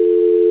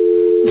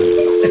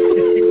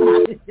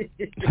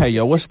 Hey,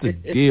 yo, what's the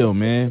deal,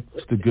 man?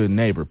 It's the good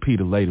neighbor,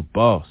 Peter Lady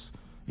Boss.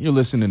 You're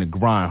listening to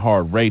Grind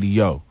Hard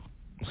Radio.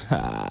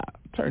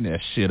 Turn that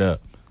shit up.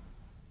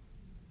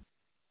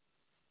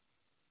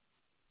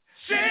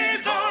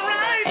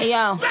 Hey,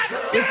 yo,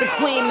 it's the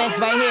Queen Mix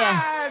right here.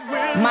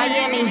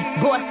 Miami,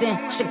 Boston,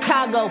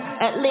 Chicago,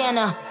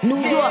 Atlanta, New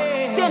York,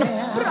 send the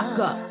fuck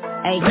up.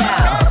 Hey, yo,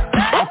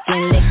 I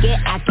can lick it,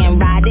 I can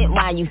ride it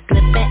while you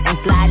slipping and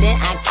sliding.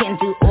 I can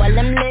do all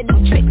them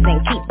little tricks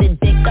and keep the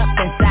dick up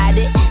inside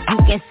it. You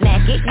can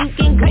smack it, you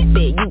can grip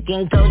it, you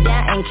can go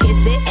down and kiss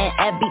it. And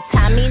every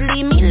time he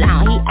leave me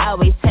alone, he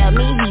always tell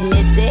me he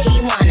miss it. He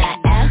wanna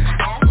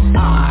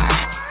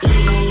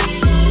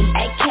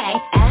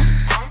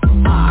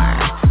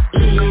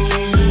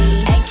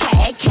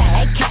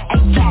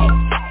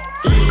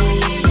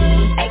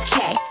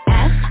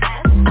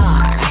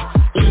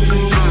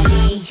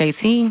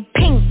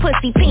Pink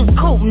pussy, pink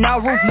coupe, no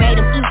roof, made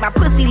him eat my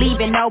pussy,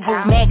 leaving no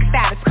roof. Maxed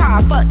out his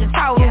car, fucked his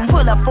total.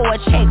 pull up for a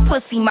check,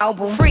 pussy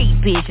mobile. Free,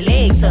 bitch,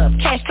 legs up,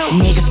 cash through.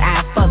 Niggas,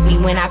 I fuck me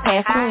when I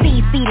pass through.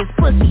 See this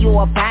pussy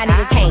or buy,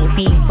 nigga can't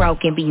be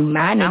broke and be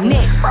my nigga.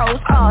 Neck froze,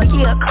 oh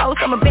yeah, close,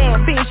 I'm a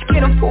bad bitch,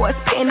 get him for a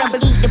spin number.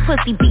 Eat the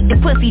pussy, beat the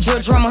pussy,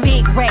 drill drummer.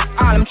 Big rack,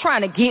 all I'm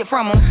trying to get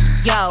from him.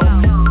 Yo,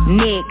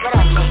 Nick,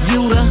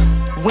 you the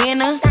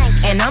winner,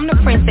 and I'm the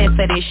princess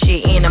of this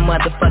shit and a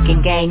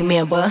motherfucking gang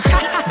member.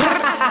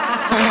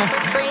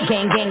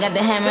 Gang got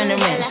the hammer and the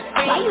wrench.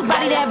 Why you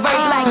body that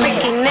verse like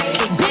Ricky Nicky?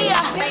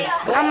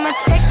 I'ma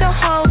take the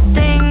whole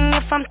thing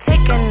if I'm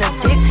taking a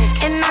dick.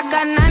 And I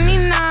got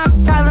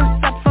 99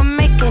 problems up for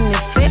making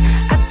it fit.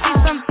 I see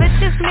some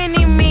bitches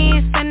mini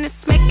me's and it's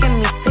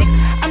making me sick.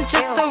 I'm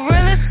just the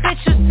realest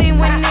bitch you see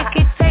when they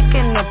keep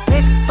taking a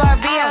pic.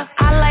 Barbie,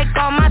 I like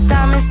all my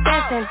diamonds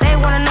dancing. They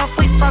wanna know if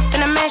we fucked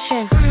in a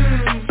mansion.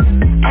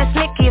 Ask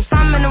Nikki if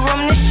I'm in the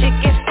room, this shit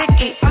gets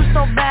sticky. I'm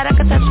so bad I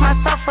can touch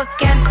myself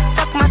again.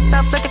 Fuck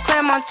myself like the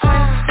Claremont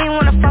twins. They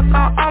wanna fuck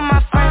on all my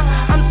friends.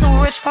 I'm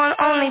too rich for an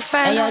OnlyFans.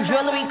 Hey, yo,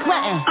 Jewelry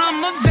Clinton.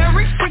 I'm a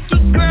very freaky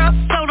girl,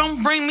 so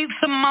don't bring me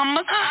to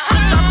mama.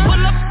 I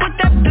pull up with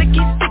that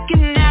blicky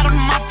sticking out of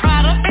my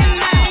product.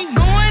 And I ain't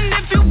going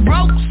if you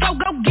broke, so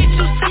go get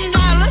you some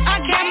dollars. I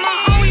got my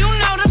own, you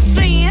know the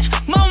scene.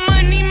 More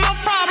money, more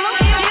problems.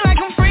 You like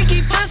I'm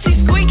freaky, pussy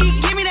squeaky.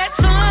 Give me that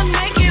tongue,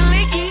 make it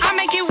leaky. I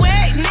make it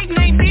wet,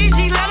 nickname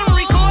PG. Let him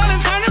record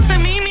and turn it to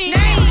Mimi.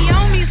 Now he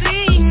on me,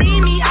 see he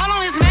need me. All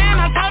on his man,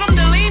 I told him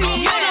delete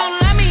me. You don't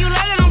love me, you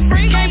let it on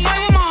free. Can't play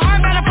with my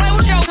heart, better play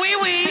with your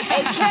wee-wee.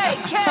 Hey,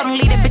 Tell him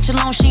leave that bitch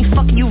alone, she ain't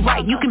fucking you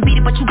right. You can beat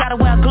it, but you gotta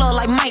wear a glove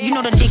like Mike. You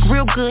know the dick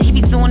real good, he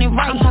be doing it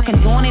right. I'm talking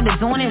doing it.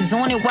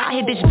 Why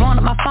his bitch blowing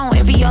up my phone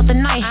every other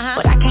night?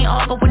 But I can't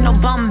argue with no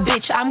bum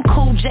bitch. I'm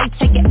cool J,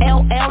 take an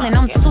LL, and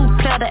I'm too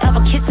player to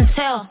ever kiss and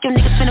tell. Your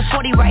nigga spend a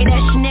 40 right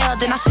at Chanel,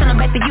 then I send him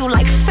back to you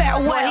like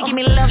farewell. He give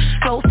me left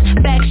strokes,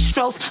 back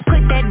strokes,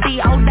 put that D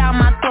all down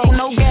my throat.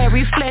 No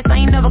Gary Flex, I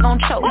ain't never gon'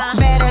 choke.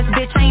 Badass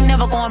bitch, I ain't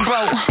never gon'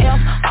 broke.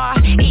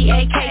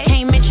 F-R-E-A-K,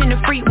 can't mention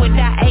the freak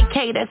without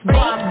AK, that's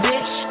Bob,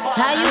 bitch.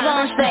 How you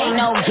gon' say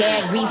no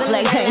gag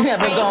reflex ain't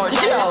never gon'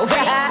 show?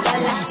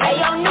 Hey,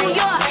 yo, New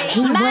York.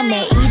 He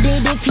wanna eat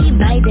it if he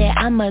bite it.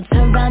 I'ma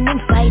turn around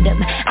and fight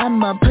him.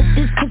 I'ma put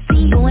this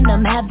pussy on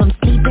him, have him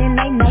sleeping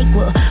like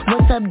NyQuil.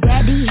 What's up,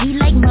 daddy? He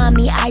like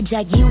mommy. I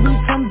jack you with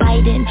some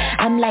Biden.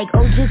 I'm like,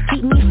 oh, just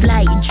keep me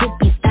flying.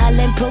 Trippy style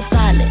and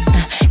profiling.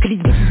 Cause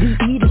these bitches be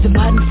eaters and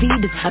bottom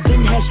feeders. I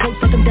been had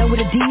strokes like I'm down with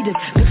Adidas.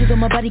 Bitches on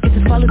my body cause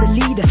it's follow the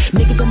leader.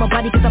 Niggas on my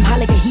body cause I'm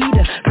high like a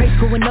heater. Price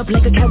going up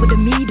like a cat with a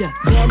meter.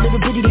 Bad little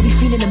bitty, they be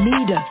feeling a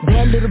meter.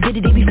 Bad little bitty,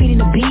 they be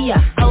feeling a beer.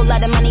 Whole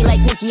lot of money like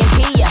Nicki and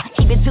Tia.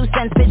 Keep it 2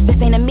 cents, bitch, this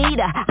ain't a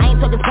meter. I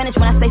ain't talking Spanish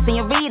when I say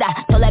senorita.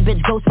 Tell that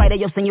bitch Ghost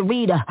Rider, yo,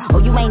 senorita. Oh,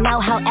 you ain't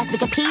know how ask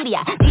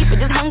Wikipedia. These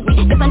bitches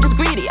hungry, guess I'm just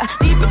greedier.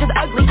 These bitches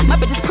ugly, my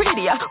bitch is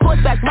prettier.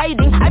 Horseback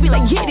riding, I be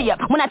like giddy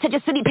up. When I touch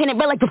your city, paint it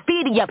red like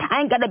graffiti up.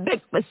 I ain't got a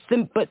big for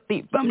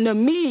sympathy from the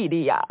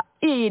media.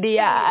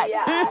 Idiot.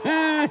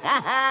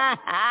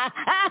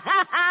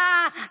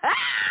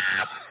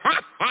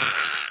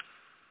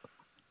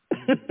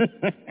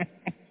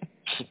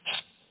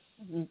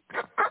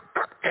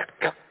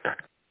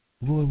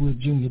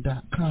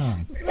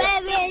 RoyWoodJr.com.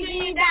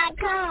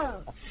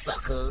 RoyWoodJr.com.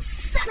 Suckers.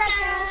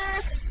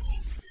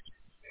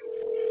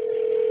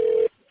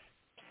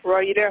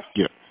 Roy, you there?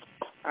 Yeah.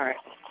 All right.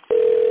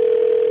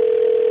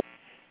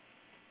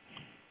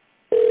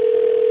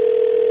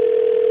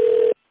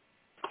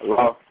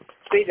 Hello?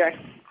 DJ.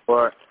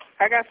 What?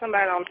 I got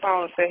somebody on the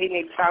phone that said he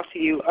needs to talk to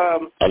you.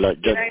 Hello,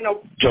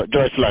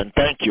 Joycelyn,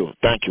 thank you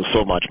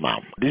so much,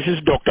 ma'am. This is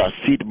Dr.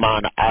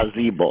 Sidman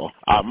Azibo.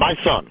 My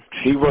son,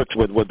 he works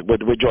with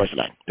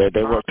Joycelyn.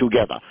 They work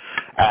together,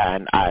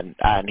 and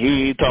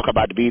he talk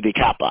about be the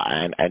Kappa,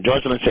 and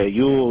Joycelyn say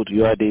you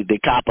are the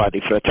Kappa,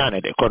 the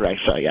fraternity,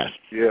 correct, sir? Yes.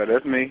 Yeah,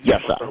 that's me.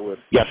 Yes, sir.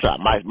 Yes, sir.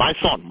 My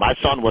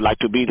son would like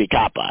to be the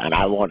Kappa, and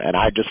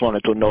I just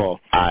wanted to know.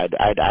 I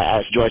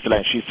asked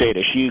Joycelyn. She said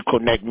that she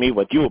connect me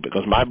with you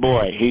because my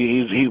boy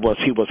he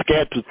was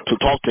scared to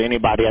talk to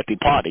anybody at the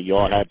party. You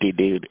all had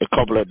a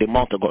couple of the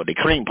months ago, the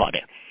cream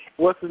party.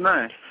 What's his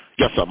name?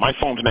 Yes, sir. My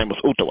son's name was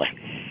Utawe.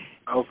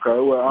 Okay,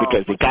 well.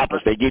 Because the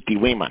Kappas, they get the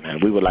women,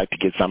 and we would like to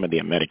get some of the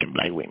American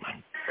black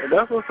women.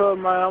 That's what's up,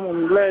 man.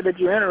 I'm glad that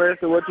you're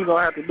interested. What you're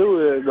gonna have to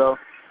do is though.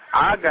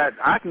 I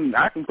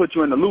can put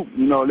you in the loop,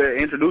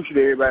 introduce you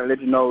to everybody,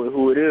 let you know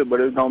who it is, but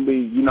it's gonna be,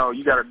 you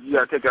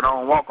gotta take that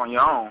own walk on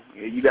your own.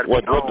 You gotta.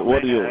 What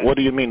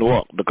do you mean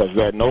walk? Because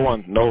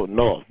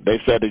no. They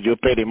said that you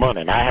pay the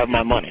money, and I have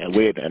my money,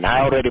 and I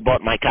already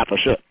bought my Kappa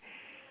shirt.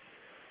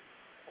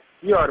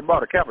 You already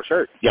bought a Kappa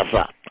shirt? Yes,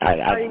 sir. How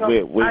you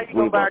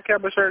gonna buy a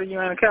Kappa shirt if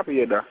you ain't a Kappa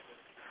yet, though?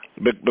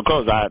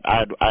 Because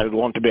I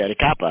want to be a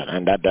Kappa,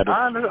 and that is...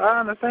 I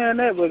understand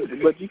that,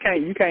 but you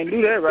can't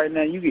do that right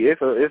now.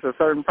 It's a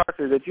certain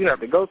process that you have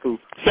to go through.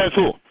 Says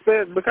who?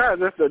 Because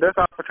that's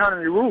our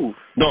fraternity rules.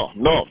 No,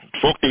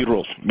 fuck the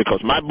rules.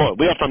 Because my boy,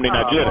 we are from the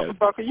Nigeria.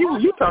 Motherfucker,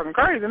 you talking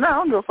crazy now. I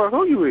don't give a fuck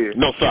who you is.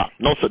 No sir,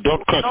 don't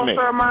cuss me. Don't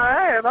stir my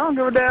ass. I don't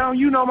give a damn.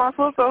 You know my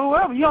sister or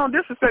whoever. You don't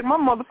disrespect my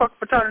motherfucking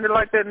fraternity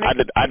like that,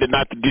 nigga. I did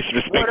not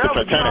disrespect the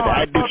fraternity.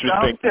 I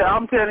disrespect.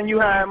 I'm telling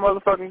you how it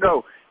motherfucking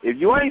go. If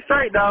you ain't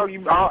straight, dog,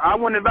 I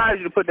wouldn't advise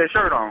you to put that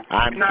shirt on.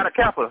 You're not a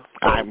Kappa.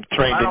 I'm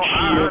trained in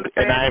shield,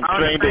 and I'm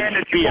trained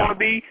in spear.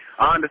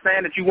 I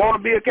understand that you want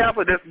to be a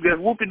Kappa. That's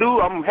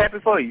whoop-de-doo. I'm happy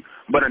for you.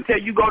 But until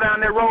you go down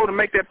that road and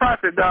make that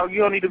process, dog, you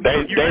don't need to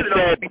don't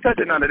be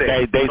touching none of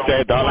that. They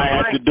said all I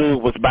had to do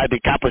was buy the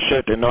Kappa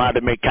shirt and know how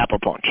to make Kappa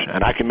punch.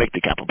 And I can make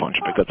the Kappa punch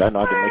because I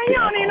know how to make it. You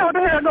don't even know what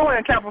the hell going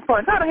in Kappa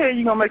punch. How the hell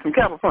you going to make some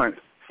Kappa punch?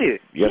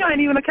 Shit, yes. You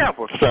ain't even a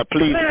Kappa. Sir,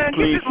 please. Get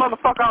this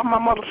motherfucker off my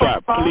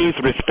motherfucker. Sir, please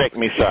respect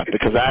me, sir,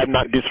 because I have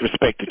not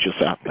disrespected you,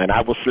 sir, and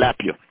I will slap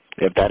you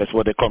if that is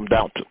what it comes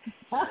down to.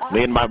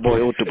 Me and my boy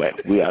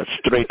Utube, we are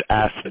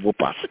straight-ass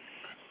whoopers.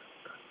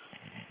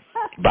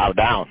 Bow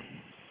down.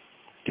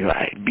 You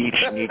right,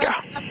 beach nigga.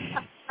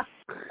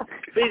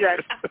 BJ,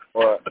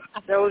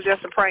 that was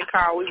just a prank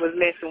call. We was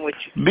messing with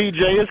you.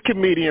 BJ, it's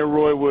comedian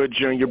Roy Wood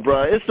Jr.,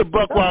 bro. It's the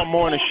Buckwild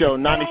Morning Show,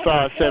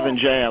 95.7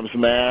 Jams,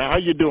 man. How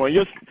you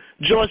doing?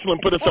 Joycelyn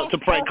put us up to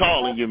prank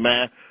calling you,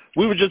 man.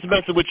 We were just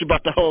messing with you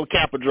about the whole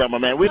Kappa drama,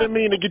 man. We didn't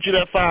mean to get you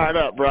that fired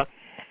up, bro.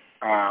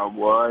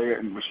 Boy,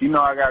 she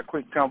know I got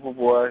quick temper,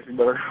 boy. She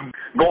better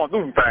going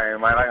through the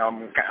thing, man.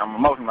 I'm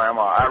emotional, man. I'm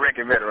an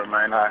Iraqi veteran,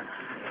 man. I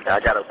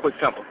got a quick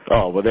temper.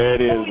 Oh, well, there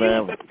it is, man.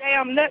 You was a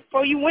damn nut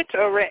before you went to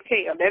Iraq.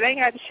 Hell, that ain't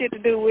got shit to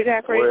do with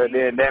that crazy. Well,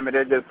 then, damn it,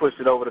 they just pushed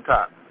it over the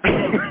top.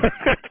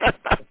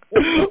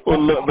 Well,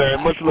 look,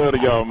 man, much love to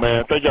y'all,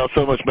 man. Thank y'all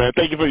so much, man.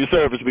 Thank you for your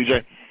service,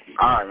 BJ.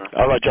 All right, man.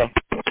 All right, y'all.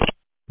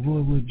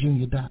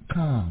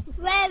 RoyWoodJr.com.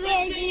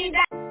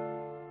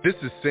 This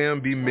is Sam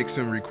B.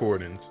 Mixon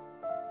Recordings,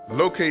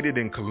 located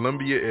in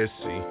Columbia,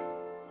 SC.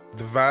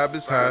 The vibe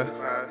is high,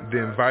 the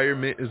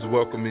environment is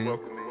welcoming,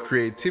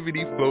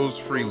 creativity flows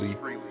freely,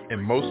 and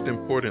most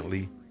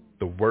importantly,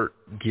 the work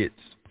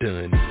gets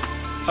done.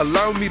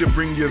 Allow me to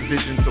bring your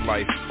vision to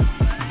life.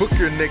 Book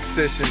your next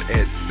session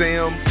at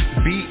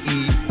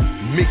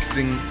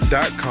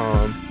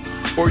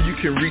sambemixing.com, or you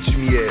can reach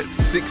me at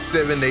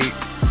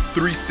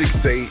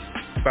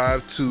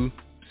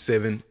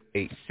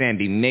 678-368-5278.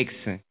 Sandy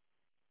Mixon.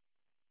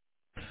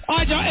 All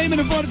right, y'all, aiming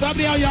for the top of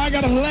the hour. Y'all, I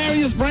got a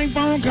hilarious prank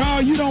phone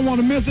call. You don't want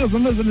to miss this,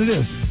 and listen to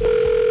this.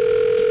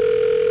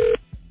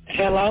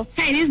 Hello?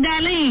 Hey, this is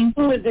Darlene.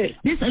 Who is this?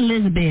 This is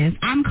Elizabeth.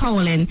 I'm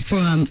calling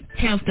from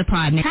Health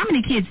Department. How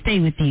many kids stay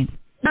with you?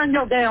 None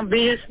of your damn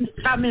business.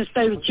 How many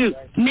stay with you?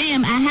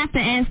 Ma'am, I have to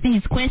ask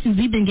these questions.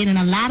 We've been getting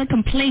a lot of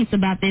complaints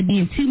about there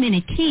being too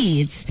many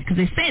kids, because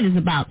they said there's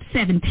about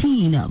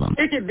 17 of them.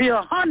 It could be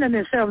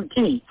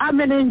 117. I've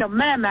been in the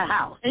mammy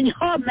house, in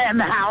her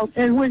mammy house,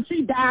 and when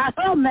she died,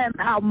 her mammy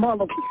house,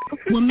 motherfucker.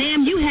 Well,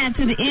 ma'am, you have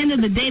to the end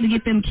of the day to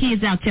get them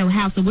kids out your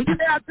house. So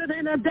Yeah, to the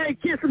end of the day,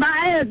 kiss my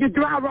ass, you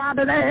drive around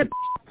that ass.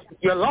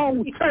 You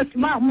long touch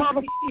my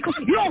motherfucker.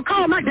 You don't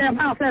call my damn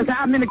house and say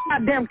how many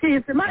goddamn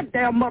kids in my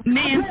damn motherfucker.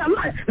 Ma'am.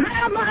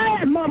 Lay my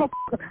ass,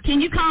 motherfucker.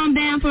 Can you calm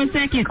down for a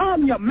second?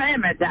 Calm your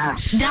mammy down.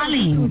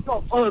 Darlene.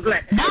 So ugly.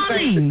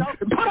 Darlene.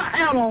 Put a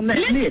hell on that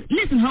list.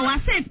 Listen, ho, I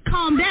said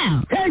calm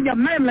down. Tell your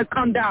mammy to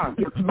come down.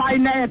 You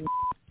biting ass.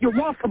 You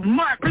want some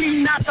mud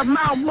clean out the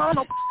mouth,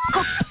 motherfucker.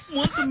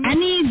 I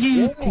need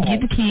you to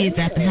get the kids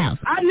out the house.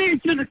 I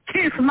need you to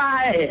kiss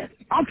my ass.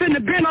 I'm finna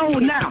bend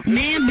over now.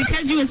 Ma'am,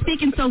 because you were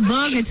speaking so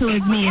vulgar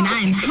towards me and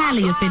I am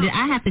highly offended,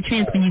 I have to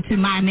transfer you to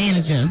my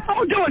manager.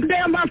 Don't do a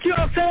damn about you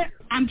upset.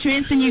 I'm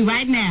transferring you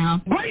right now.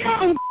 Bring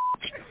on,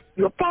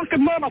 you fucking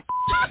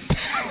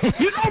motherfucker.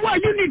 You know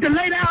what? You need to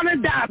lay down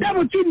and die. That's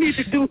what you need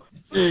to do.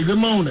 Hey, good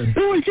morning.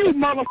 Who is you,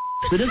 motherfucker?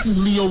 So this is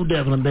Leo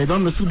Devlin, baby.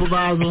 I'm the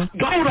supervisor.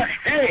 Go to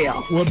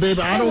hell. Well,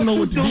 baby, I don't know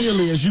what the deal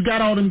is. You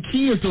got all them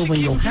kids over in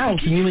your house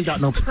and you ain't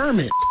got no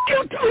permit.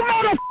 You two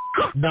motherfucker.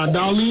 Now,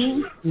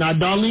 Darlene,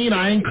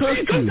 I ain't cussed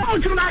you.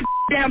 Don't you my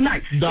damn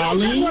night.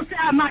 Darlene. What's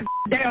out my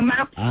damn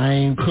mouth? I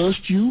ain't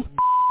cussed you.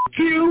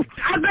 You.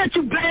 I bet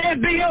you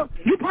bad, Bill.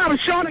 You probably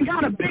short and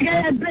got a big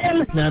ass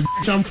belly. Now,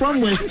 bitch, I'm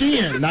from West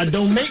End. Now,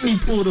 don't make me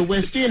pull the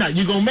West End out.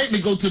 You gonna make me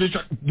go to the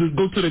trunk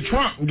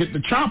and get the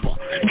chopper.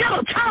 Get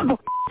a chopper.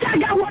 I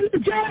got one of the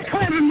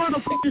jack-clapping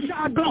motherfucking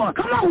shotgun.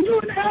 Come on, you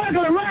in the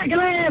ugly, ragged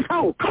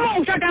asshole. Come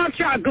on, check out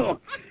shotgun.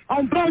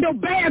 I'll blow your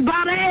bad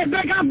body ass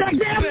back out that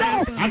damn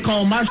door. I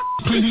call my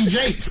T.D.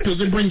 Jakes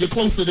because it brings you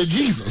closer to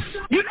Jesus.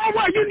 You know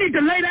what? You need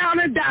to lay down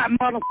and die,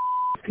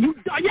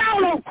 motherfucker. Y'all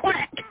don't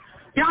crack.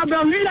 Y'all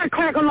better leave that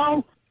crack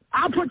alone.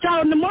 I'll put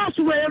y'all in the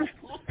mortuary.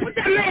 Put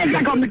that man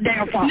back on the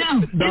damn phone.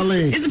 No,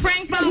 Darlene. It's a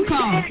prank phone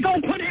call. You ain't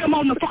gonna put him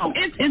on the phone.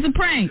 It's a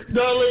prank.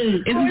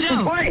 Darlene. It's a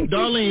joke.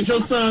 Darlene,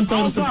 your son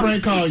told us to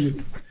prank call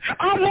you.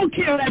 I'm gonna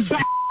kill that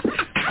back.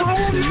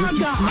 Oh, my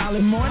God.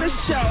 Smiley Morning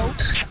Show.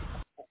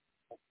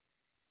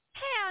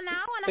 Hell no,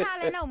 I wanna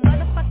holler at no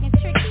motherfucking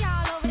trick.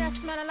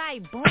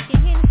 like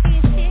bunking Hennessy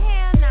and shit.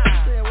 Hell no.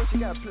 Yeah, what you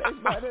got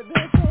placed by that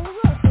damn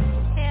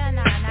Hell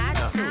no, I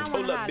don't want to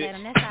holler at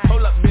him. That's all right.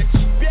 Hold up,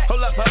 bitch.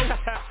 Hold up, ho.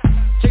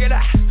 Check it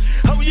out.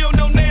 Hope you don't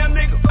know damn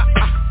nigga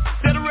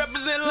that'll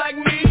represent like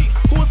me.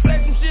 Who'll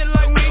say some shit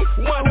like me?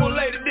 One who'll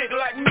lay the dick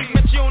like me.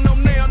 Bitch, you don't know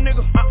damn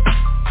nigga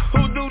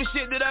who'll do the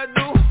shit that I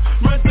do.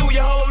 Run through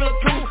your whole little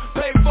crew.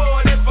 Pay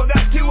for it if I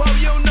got to. Hope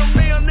you don't know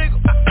damn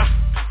nigga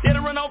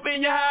that'll run off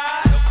in your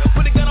eye.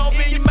 Put a gun off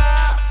in your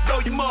mouth. Blow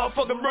your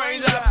motherfucking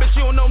brains out. Bitch,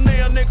 you don't know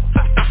damn nigga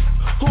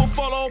who'll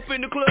fall off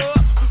in the club.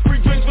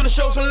 Free drinks for the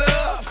show some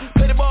love.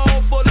 Pay the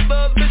ball for the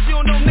buzz. Bitch, you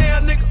don't know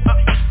damn nigga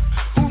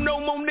who know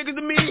more niggas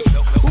than me.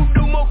 Who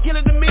do more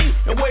killers than me.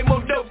 And way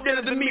more dope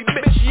dealers than me.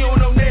 Bitch, you don't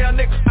know damn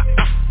nigga.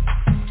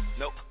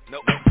 No.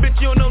 Bitch,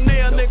 you don't know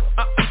damn nigga.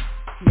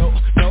 No.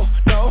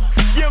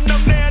 You don't know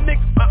damn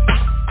nigga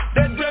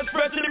that dress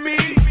fresher than me.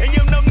 And you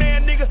don't know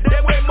damn nigga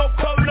that way more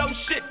polo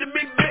shit than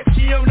me. Bitch,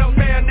 you don't know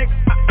damn nigga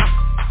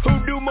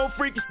who do more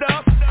freaky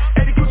stuff.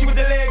 And the coochie with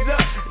the legs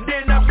up.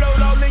 Then I blow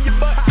it all in your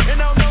butt.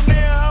 And I don't know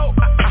damn hoe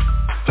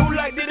who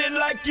like it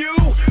like you.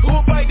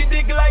 Who'll bite the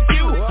dick like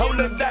you. Who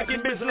look like a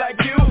bitch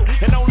like you.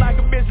 And don't like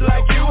a bitch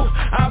like you.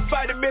 I'll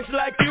fight a bitch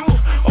like you.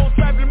 On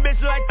type of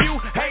bitch like you.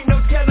 Ain't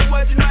no telling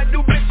what you might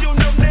do. Bitch, you don't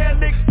know damn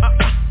nigga.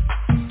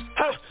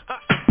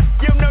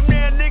 You don't know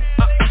damn nigga.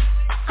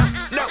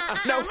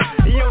 No.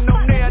 You don't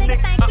know damn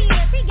nigga.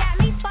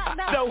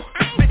 No,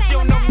 bitch, you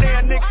don't know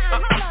damn nigga.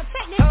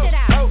 Check this shit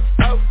out.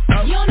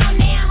 You don't know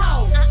damn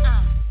hoe.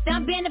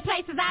 Done been to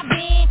places I've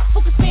been.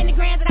 Who can spend the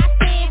grand that I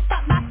spend?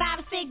 Fuck my 5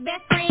 or 6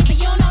 best friends. But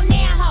you don't know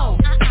damn hoe.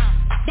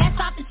 That's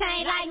off the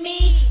chain like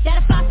me.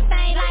 That'll floss the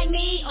thing like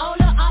me. Oh,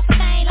 look off the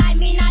thing like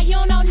me. Now you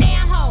don't know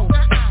damn hoe.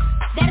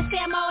 That'll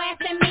sell more ass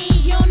than me.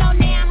 You don't know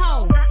damn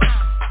hoe.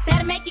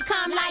 That'll make you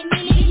come like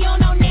me. Nigga, you don't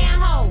know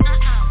damn hoe.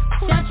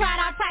 Done tried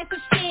all types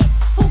of shit.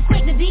 Who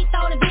quick to deep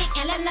throw the dick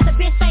and let another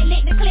bitch say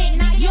lick the click.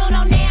 Now you don't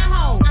know damn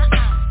hoe.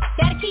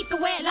 That'll keep it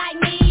wet like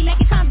me.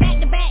 Make it come back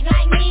to back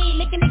like me.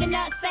 Lick a nigga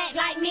nutsack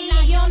like me.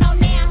 Now you don't know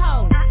damn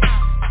hoe.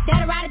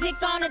 That'll ride a dick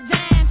on a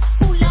dime.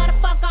 Who love to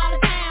fuck all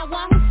the time.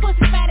 One who's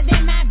pussy fatter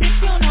than mine. Bitch,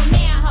 you don't know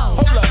damn hoe.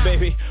 Hold up,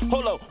 baby.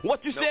 Hold up.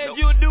 What you said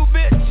you would do,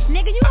 bitch?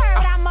 Nigga, you heard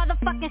what I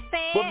motherfucking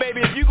said. Well,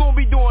 baby, if you gonna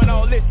be doing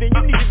all this, then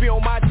you need to be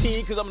on my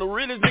team, cause I'm the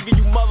realest nigga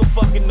you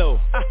motherfucking know.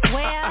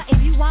 Well,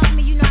 if you want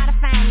me, you know how to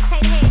find me.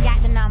 Tater Head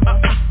got the number.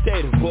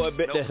 Tater boy,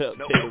 bet that up,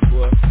 Tater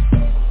boy.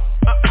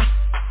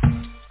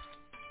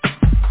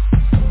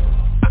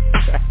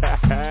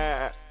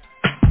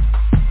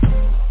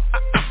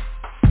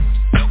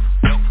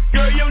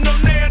 Girl, you know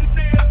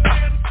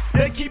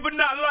they keep it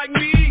not like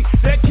me.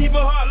 They keep it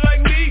hot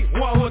like me.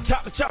 One who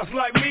top the chops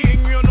like me.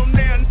 And you know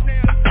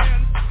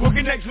we're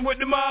connection with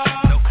the mob.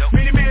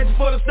 Many mansions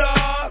for the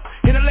stars.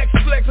 In a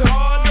Lexus flexing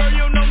hard. Girl,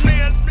 you know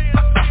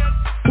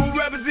who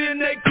represent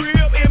that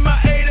crib. In my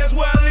A, that's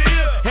where I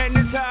live. And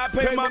this how I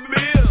pay my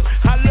bills.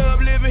 I love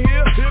living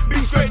here.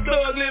 Be straight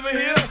thugs living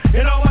here.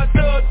 And all my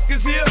thugs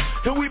is here.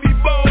 And we be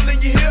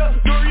ballin' you here.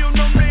 Girl, you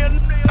know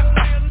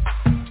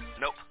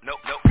No.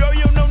 Girl,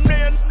 you know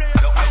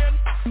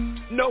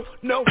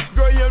No.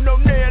 Girl, you know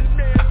No.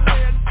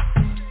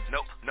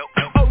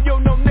 Oh, you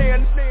know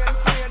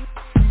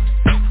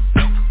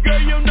Girl,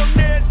 you know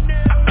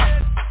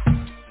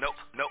No.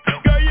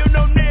 Girl, you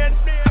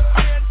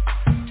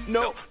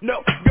know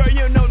No. Girl,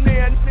 you know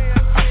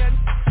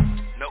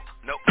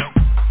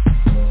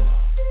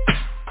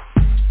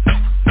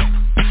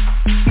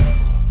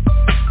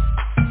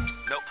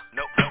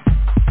No.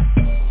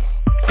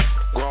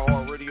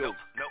 GRINDHARD Radio.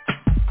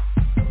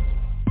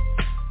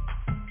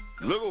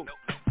 Look.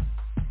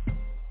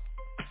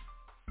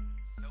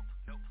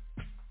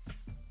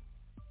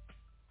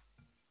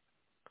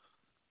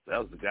 That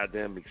was the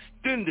goddamn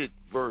extended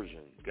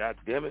version. God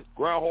damn it.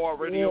 GRINDHARD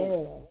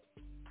Radio.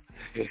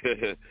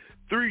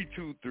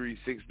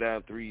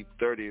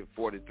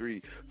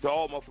 323-693-3043. To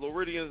all my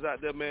Floridians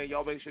out there, man,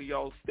 y'all make sure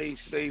y'all stay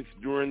safe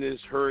during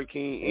this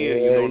hurricane.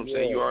 You know what I'm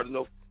saying? You already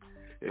know.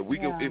 If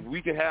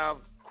we can have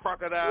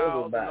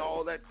crocodiles and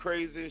all that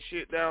crazy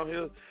shit down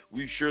here,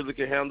 we surely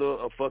can handle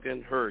a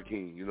fucking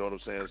hurricane. You know what I'm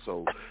saying?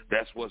 So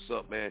that's what's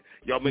up, man.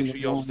 Y'all make sure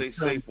y'all stay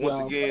safe.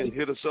 Once again,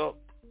 hit us up.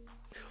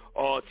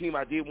 Team,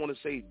 I did want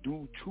to say,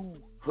 due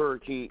to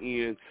Hurricane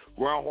Ian,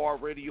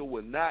 GRINDHARD Radio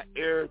will not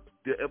air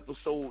the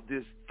episode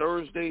this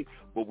Thursday,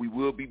 but we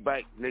will be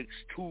back next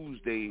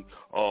Tuesday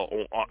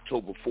on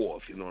October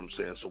 4th. You know what I'm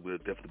saying? So we'll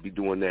definitely be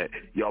doing that.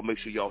 Y'all make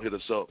sure y'all hit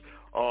us up.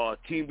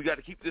 Team, we got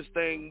to keep this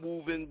thing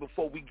moving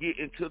before we get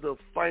into the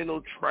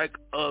final track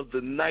of the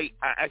night.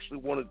 I actually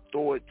want to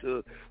throw it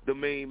to the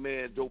main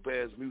man,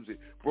 Dopeazzmuzik.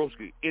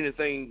 Broski,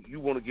 anything you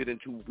want to get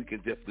into, we can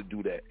definitely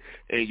do that.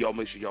 And y'all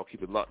make sure y'all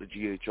keep it locked to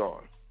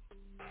GHR.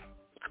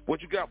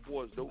 What you got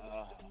for us, Dope?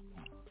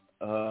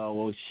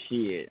 Well,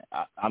 shit.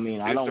 I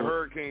mean, it's I don't. It's the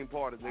hurricane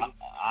part, nigga.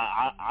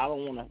 I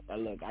don't want to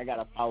look. I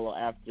gotta follow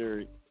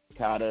after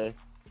Cata,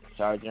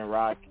 Sgt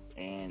Rock,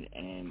 and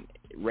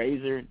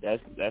Razor.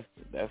 That's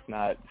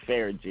not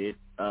fair, Jit.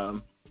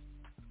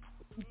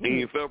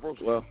 Ain't fair, bro.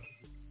 Well,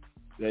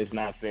 that's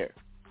not fair.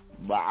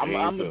 But I'm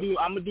gonna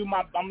do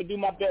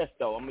my best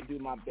though. I'm gonna do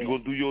my best. You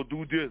gonna do your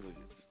due diligence.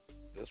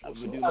 That's what's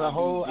up. Got a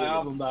whole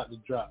album about to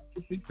drop.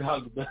 What you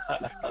talking about?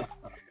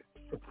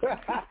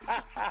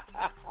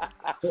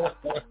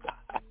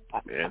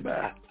 Man,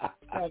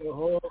 got a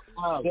whole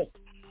album.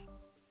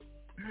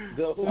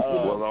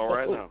 Well, all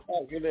right now.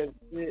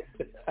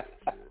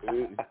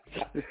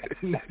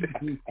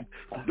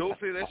 Don't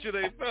say that shit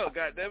ain't felt,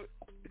 goddammit.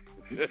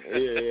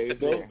 Yeah,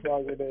 don't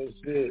talk that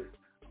shit.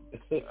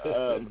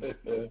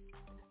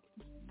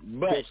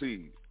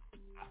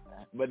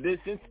 But this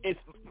since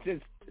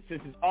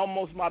it's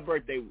almost my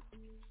birthday,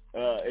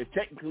 it's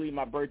technically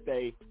my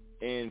birthday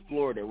in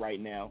Florida right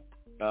now.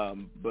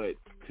 But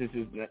this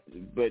is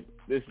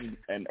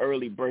an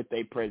early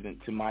birthday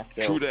present to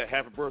myself. True that.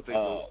 Happy birthday,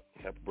 bro.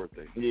 Happy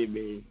birthday. Yeah,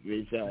 man.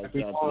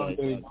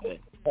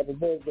 Happy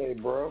birthday,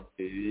 bro.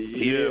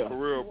 Yeah, for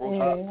real,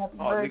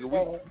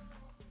 bro.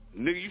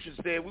 Nigga, you should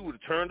say we would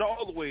have turned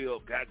all the way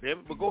up,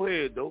 goddammit. But go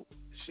ahead, though.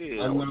 Shit,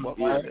 I would have bought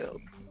the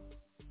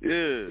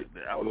Yeah,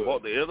 I would have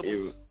bought the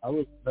edibles. I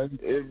was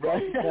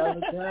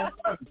right.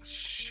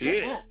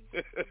 Shit.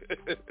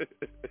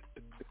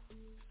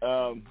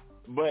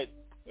 But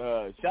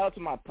shout out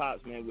to my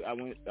pops, man. I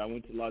went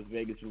to Las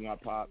Vegas with my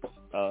pops.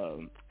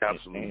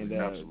 Absolutely,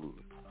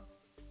 absolutely.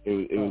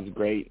 It was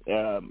great.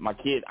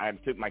 I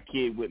took my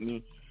kid with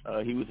me.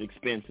 He was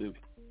expensive.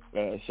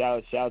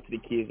 Shout out to the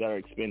kids that are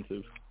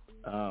expensive.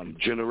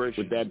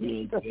 Generation. With that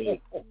being said,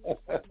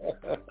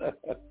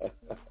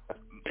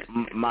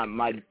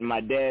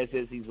 my dad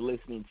says he's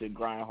listening to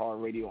Grind Hard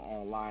Radio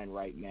online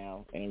right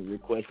now and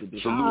requested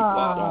this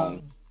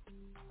song.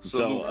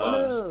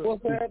 So,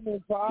 what's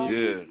happening, Pop?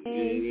 Yeah.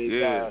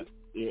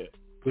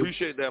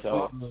 Appreciate that,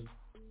 Pop.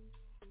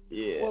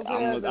 Yeah,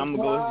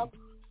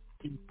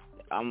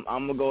 I'm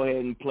gonna go ahead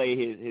and play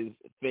his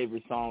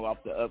favorite song off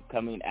the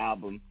upcoming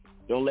album.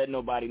 Don't let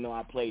nobody know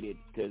I played it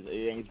because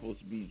it ain't supposed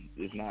to be.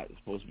 It's not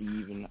supposed to be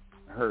even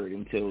heard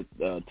until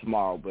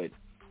tomorrow. But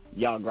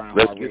y'all Grind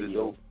Hard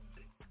Radio.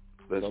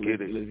 Let's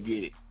get it. Let's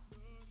get it.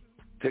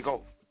 Take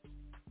off.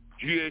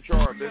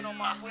 GHR, baby.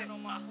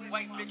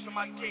 White bitch on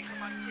my dick.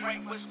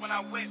 Right wrist when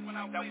I whip.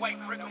 That white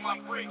brick on my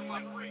brick.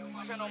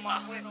 Turn on my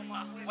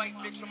white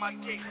bitch on my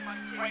dick.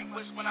 Right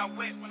wrist when I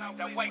whip.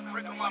 That white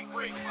brick on my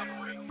brick.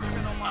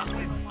 Turn on my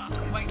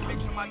white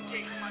bitch on my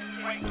dick.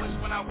 Right wrist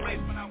when I whip.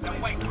 That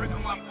white brick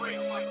on my brick.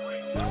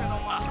 Turn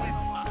on my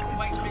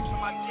white bitch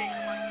on my dick.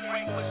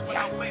 Right wrist when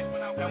I whip.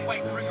 That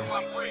white brick on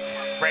my brick.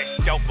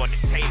 Fresh dope on the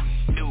table.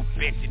 New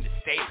bitch in the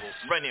stable.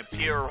 Running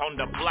pure on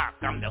the block.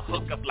 I'm the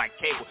hookup like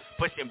cable.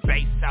 Pushing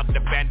bass out the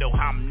bando.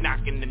 I'm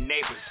knocking the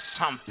neighbors.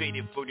 I'm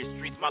fitted for the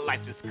streets. My life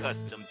is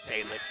custom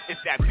tailored.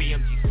 It's that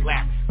BMG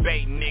slap.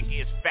 Bay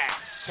nigga is fat.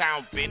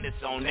 Town business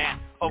on that.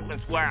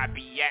 Oakland's where I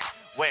be at.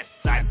 West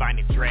side buying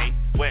a tray.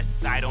 West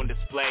side on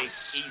display.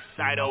 East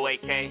side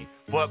OAK.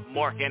 What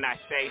more can I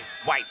say?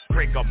 White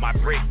prick on my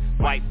brick.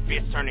 White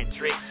bitch turning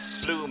tricks.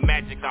 Blue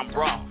magic I'm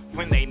raw.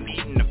 When they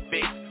needin' a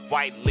fix.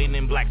 White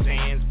linen, black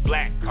sands,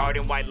 black card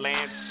in white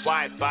lands,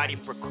 wide body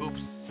for coops,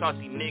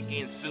 saucy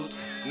nigga in suits,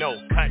 no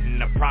cutting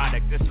the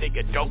product, this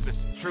nigga dope is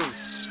the truth.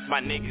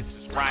 My niggas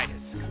is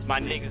riders, my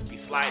niggas be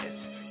sliders,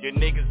 your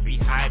niggas be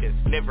hiders,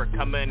 never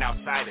coming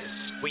outsiders.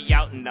 We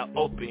out in the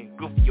open,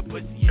 goofy your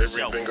pussy is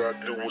everything I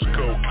do was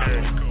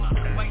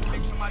cocaine. White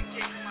bitch on my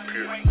dick,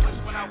 right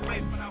wrist when I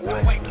whip,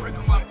 white brick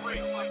on my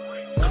brick.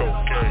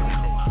 Cocaine.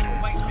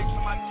 White bitch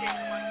on my dick,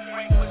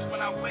 right wrist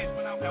when I whip,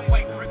 that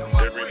white brick on my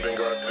brick. Everything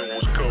I do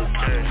was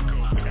cocaine.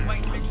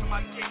 White bitch on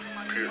my dick,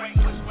 right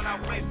wrist when I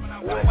whip,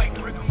 that white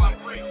brick on my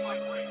brick.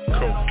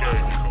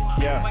 Cocaine.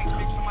 Yeah. White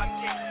bitch on my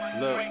dick,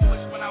 right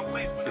wrist when I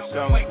whip,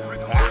 that white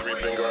brick on my brick.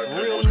 Everything I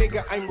do Real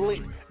nigga, I'm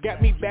lit.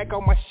 Got me back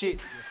on my shit.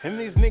 And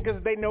these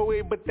niggas, they know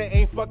it, but they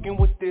ain't fucking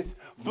with this.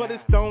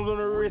 Flooded stones on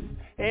the wrist,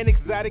 and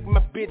exotic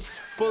my bitch.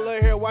 Full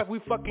of hair, why we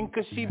fucking,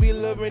 cause she be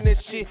loving this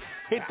shit.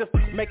 Hit the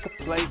make a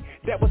play,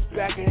 that was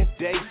back in the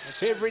day.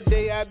 Every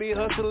day I be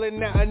hustling,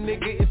 now a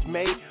nigga is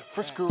made.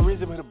 Fresh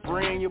charisma, the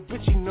brand, your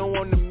bitch, you know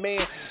I'm the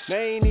man.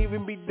 They ain't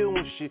even be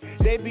doing shit,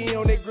 they be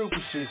on their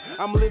groupie shit.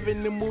 I'm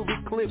living the movie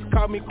clips,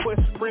 call me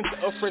Quest Prince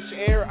of Fresh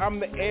Air. I'm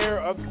the heir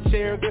of the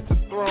chair, that's the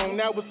throne.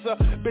 Now what's up,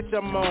 bitch,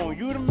 I'm on.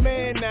 You the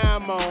man, now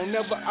I'm on.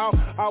 Never out,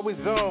 always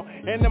on.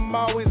 And I'm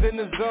always in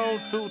the zone,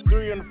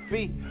 2-3 on the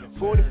feet.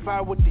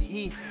 45 with the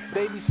E.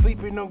 They be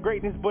sleeping on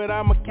greatness, but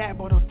I'm a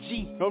capital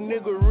G. No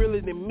nigga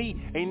realer than me,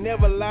 ain't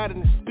never lied in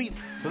the speech.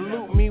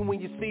 Salute me when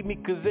you see me,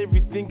 cause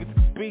everything is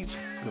a speech.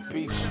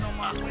 Capiche.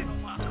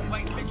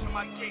 White bitch on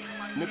my dick,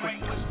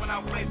 right wrist when I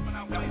whip,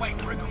 that white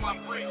brick on my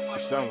brick.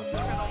 White bitch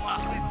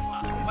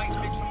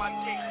on my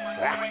dick,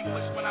 right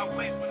wrist when I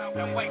whip,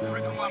 that white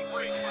brick on my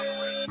brick.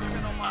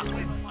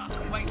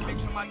 White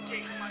bitch on my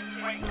dick,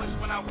 right wrist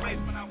when I whip,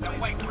 that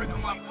white brick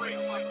on my brick.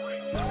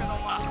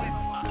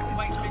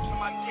 White bitch on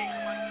my dick,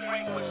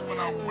 right wrist when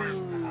I whip.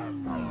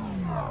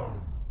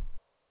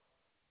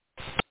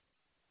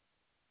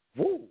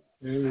 Woo.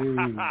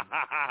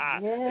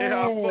 Yeah,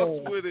 I fuck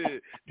with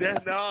it.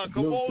 That's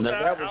come on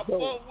now. I fuck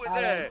with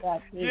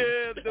that.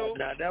 Yeah, dude.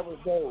 Now that was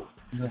dope.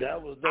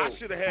 That was dope. I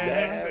should have had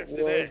access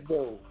to that.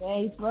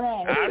 Thanks for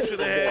that. I should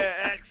have had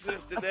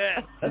access to that.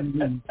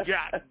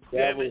 God damn it.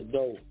 That was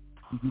dope.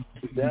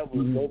 That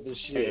was dope as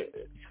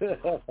shit.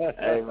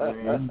 Hey,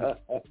 man.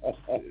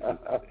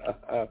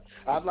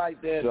 I like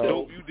that.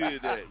 Dope, you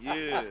did that.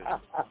 Yeah.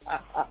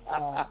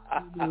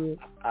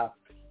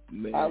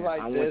 Man, I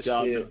like that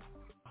shit.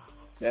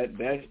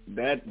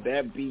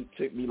 That beat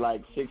took me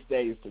like 6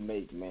 days to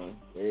make, man.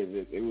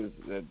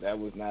 That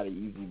was not an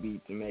easy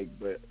beat to make,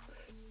 but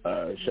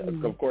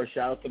of course,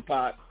 shout out to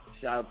Pac.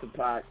 Shout out to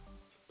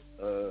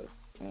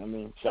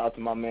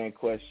my man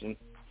Question.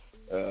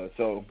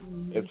 So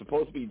it's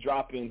supposed to be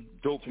dropping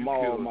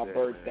tomorrow on my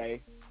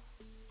birthday.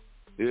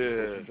 Man.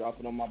 Yeah, it's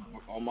dropping on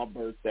my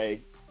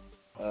birthday.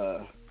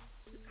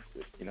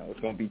 It's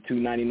gonna be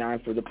 $2.99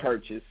 for the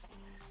purchase.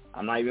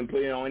 I'm not even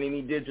putting it on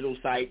any digital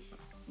sites.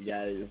 You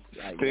gotta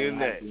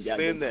spend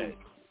that.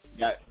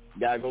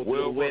 Gotta go to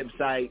the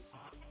website,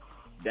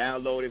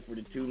 download it for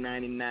the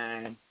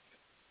 $2.99,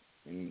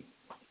 and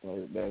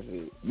that's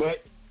it.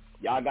 But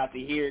y'all got to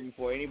hear it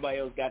before anybody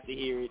else got to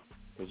hear it,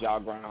 because y'all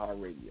GRINDHARD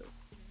Radio.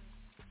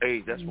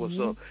 Hey, that's what's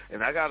up.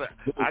 And I gotta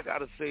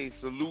say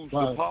salute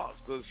to Pops,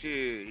 because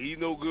shit, he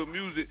know good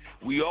music.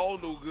 We all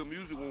know good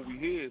music when we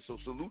hear it, so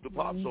salute to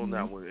Pops on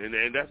that one. And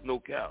that's no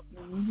cap.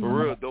 For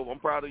real, dope. I'm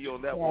proud of you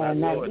on that one.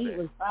 Yeah, that beat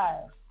was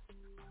fire.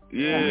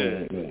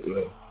 Yeah.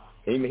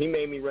 He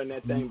made me run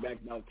that thing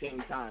back about 10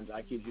 times.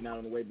 I kid you not,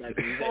 on the way back.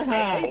 He's like,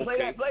 hey, play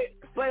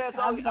that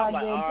song. I'm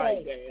like, all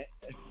right, man.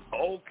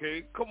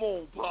 Okay, come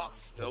on, Pops.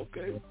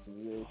 Okay.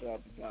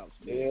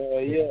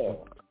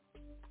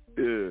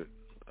 Yeah.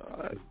 All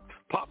right.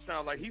 Pop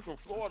sounds like he from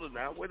Florida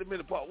now. Wait a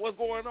minute, Pop. What's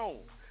going on?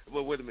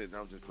 Well, wait a minute.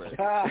 I'm just playing.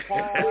 I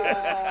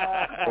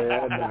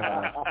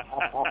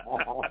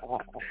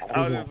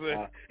was just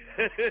playing.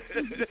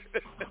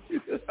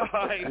 All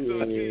right,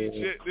 so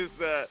check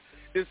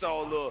this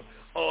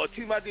all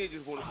team, I did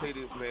just want to say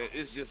this, man.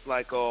 It's just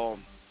like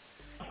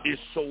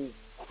it's so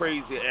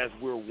crazy as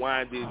we're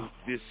winding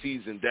this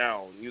season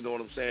down, you know what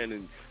I'm saying,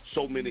 and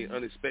so many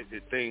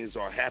unexpected things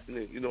are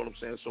happening, you know what I'm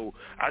saying. So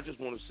I just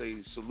want to say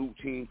salute,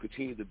 team,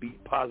 continue to be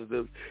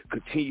positive,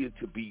 continue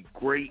to be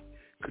great,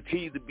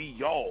 continue to be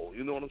y'all,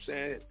 you know what I'm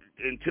saying,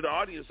 and to the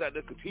audience out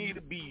there, continue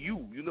to be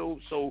you, you know.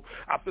 So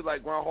I feel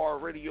like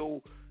GRINDHARD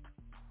Radio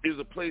is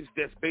a place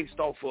that's based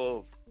off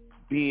of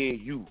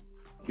being you,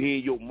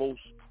 being your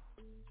most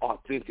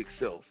authentic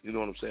self, you know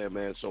what I'm saying,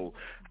 man. So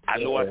I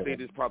know I say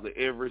this probably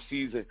every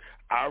season.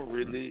 I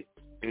really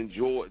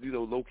enjoyed,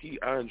 low key,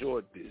 I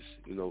enjoyed this,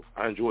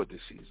 I enjoyed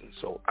this season.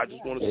 So I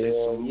just want to say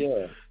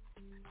salute.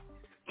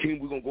 Team,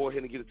 we're going to go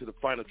ahead and get into the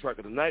final track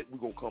of the night. We're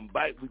going to come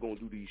back. We're going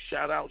to do these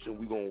shout-outs, and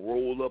we're going to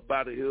roll up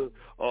out of here.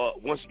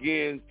 Once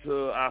again,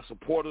 to our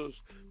supporters,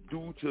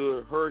 due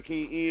to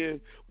Hurricane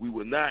Ian, we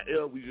will not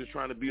air. We're just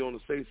trying to be on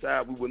the safe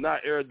side. We will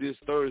not air this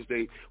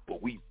Thursday,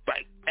 but we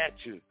back at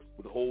you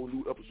with a whole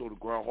new episode of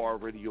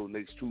GRINDHARD Radio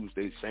next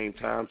Tuesday, same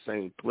time,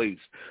 same place.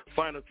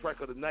 Final track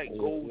of the night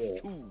goes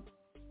to,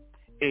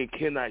 and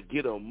can I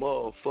get a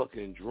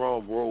motherfucking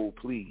drum roll,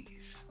 please?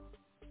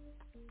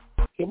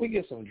 Can we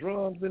get some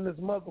drums in this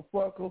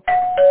motherfucker?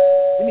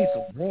 We need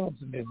some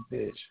drums in this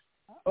bitch.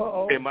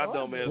 Uh-oh. And my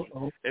dumb ass.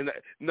 And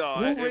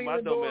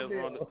my dumb ass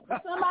run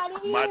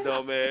my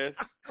dumb ass.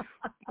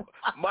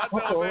 My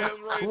dumb ass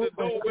rang the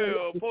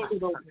doorbell.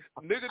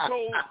 Nigga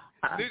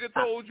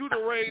told you to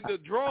ring the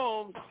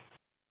drums,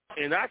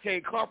 and I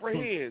can't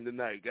comprehend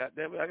tonight. God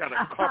damn it, I got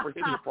a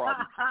comprehension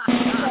problem.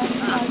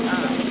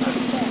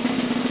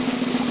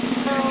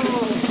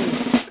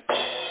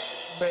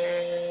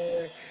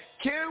 Man,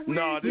 can we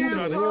get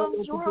some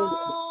drums?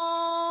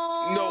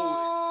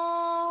 No.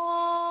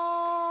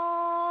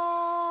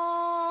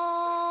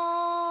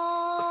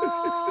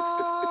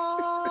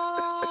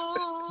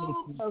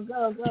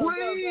 Go.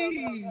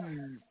 Please.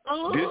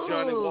 This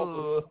Johnny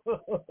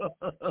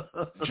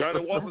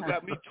Walker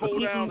got me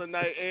towed down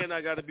tonight, and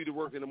I got to be to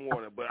work in the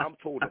morning. But I'm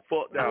told the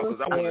fuck down because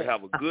I want to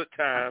have a good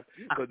time.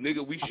 Because,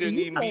 nigga, we shouldn't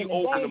even be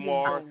open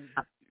tomorrow.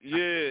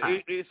 Yeah,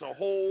 it's a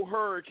whole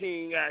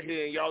hurricane out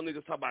here, and y'all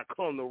niggas talk about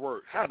come to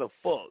work. How the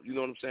fuck? You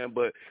know what I'm saying?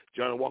 But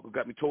Johnny Walker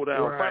got me towed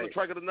down. Right. Final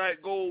track of the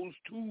night goes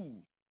to,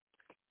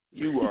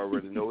 you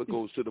already know, it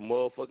goes to the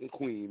motherfucking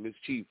queen, Miss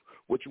Chief.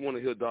 What you want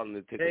to hear, darling,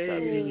 to take us out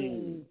of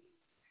here?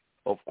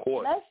 Of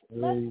course.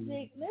 Let's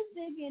dig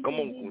into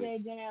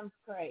DJ Jam's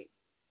crate,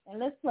 and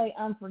let's play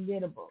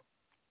Unforgettable.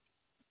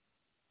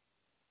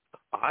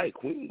 All right,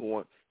 Queen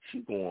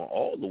she's going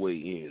all the way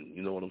in,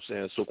 you know what I'm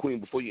saying? So, Queen,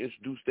 before you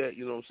introduce that,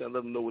 you know what I'm saying,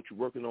 let them know what you're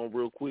working on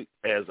real quick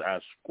as I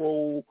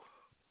scroll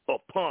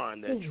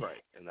upon that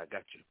track, and I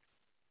got you.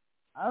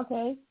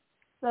 Okay.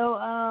 So,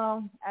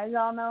 as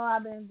y'all know,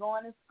 I've been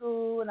going to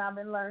school, and I've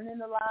been learning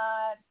a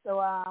lot. So,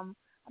 I've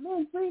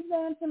been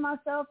presenting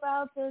myself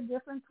out to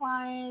different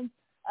clients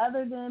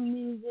other than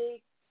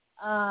music.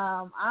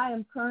 I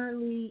am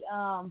currently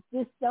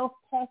just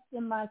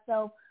self-testing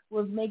myself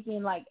with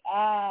making, like,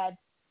 ads,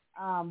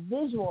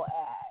 visual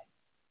ads.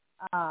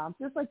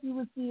 just like you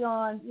would see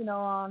on,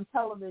 on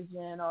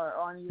television or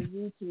on your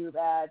YouTube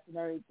ads and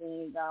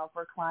everything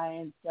for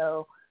clients.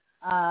 So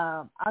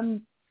I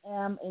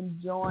am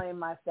enjoying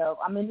myself.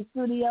 I'm in the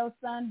studio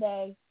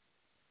Sunday,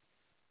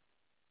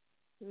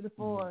 2 to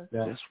 4.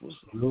 That's what's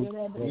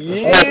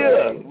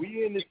Yeah,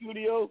 we in the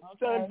studio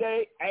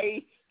Sunday.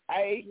 Hey,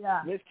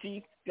 Miss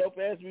Chief,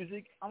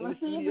 Dopeazzmuzik. I'm gonna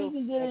see if we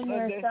can get in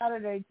there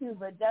Saturday too,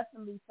 but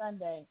definitely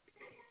Sunday.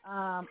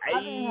 I've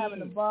been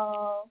having a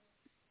ball,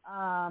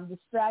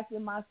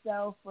 distracting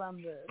myself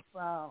from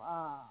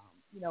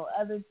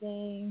other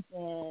things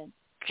and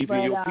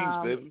keeping your peace,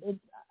 baby.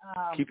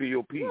 Keeping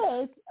your peace.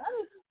 Yeah, it's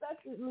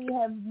unexpectedly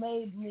have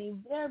made me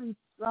very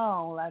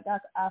strong. Like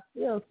I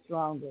feel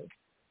stronger.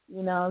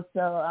 So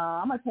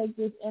I'm going to take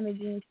this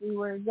energy and see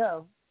where it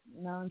goes,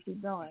 and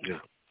keep going. Yeah,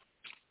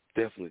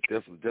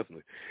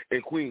 definitely.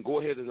 And Queen, go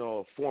ahead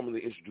and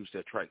formally introduce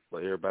that track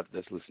for everybody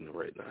that's listening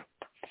right now.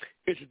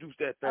 Introduce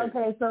that thing.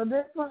 Okay, so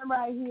this one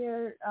right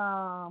here,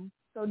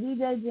 so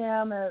DJ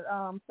Jam,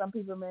 some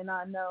people may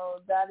not know,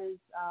 that is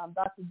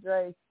Dr.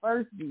 Dre's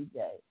first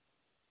DJ.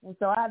 And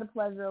so I had the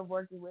pleasure of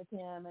working with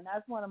him, and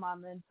that's one of my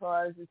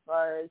mentors as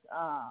far as,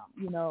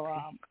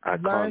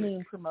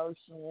 learning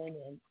promotion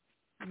and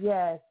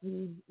yes,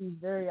 he's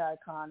very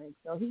iconic.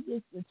 So he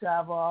gets to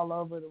travel all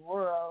over the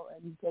world,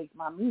 and he takes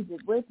my music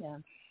with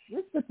him.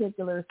 This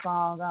particular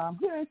song,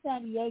 here in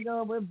San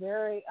Diego, we're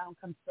very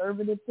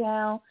conservative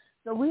town,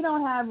 so we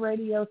don't have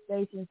radio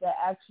stations that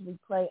actually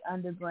play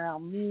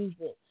underground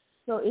music.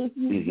 So if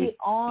you get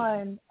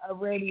on a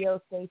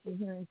radio station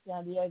here in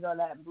San Diego,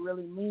 that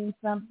really means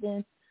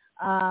something.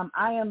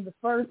 I am the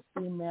first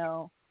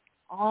female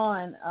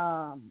on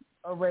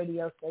a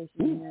radio station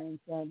here in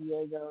San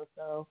Diego,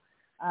 so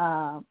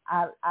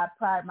I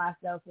pride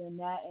myself in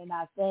that, and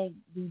I thank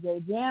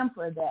DJ Jam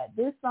for that.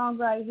 This song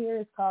right here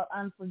is called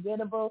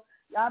Unforgettable.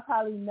 Y'all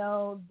probably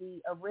know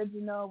the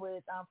original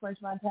with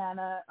French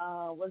Montana,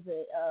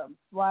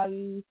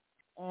 Swahili,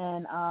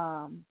 and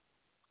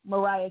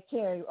Mariah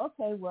Carey.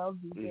 Okay, well,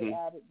 DJ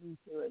added me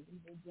to it.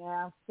 DJ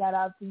Jam, shout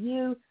out to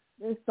you.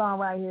 This song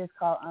right here is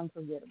called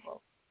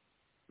Unforgettable.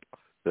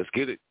 Let's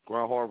get it.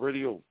 GRINDHARD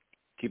Radio.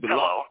 Keep it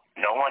Hello, locked.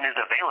 no one is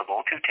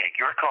available to take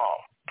your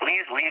call.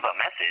 Please leave a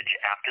message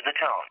after the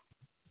tone.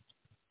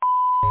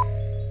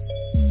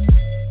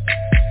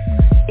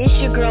 It's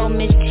your girl,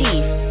 Miss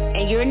Chief,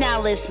 and you're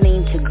now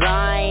listening to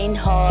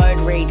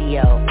GRINDHARD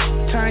Radio.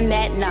 Turn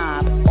that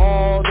knob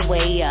all the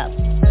way up.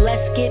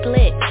 Let's get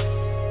lit.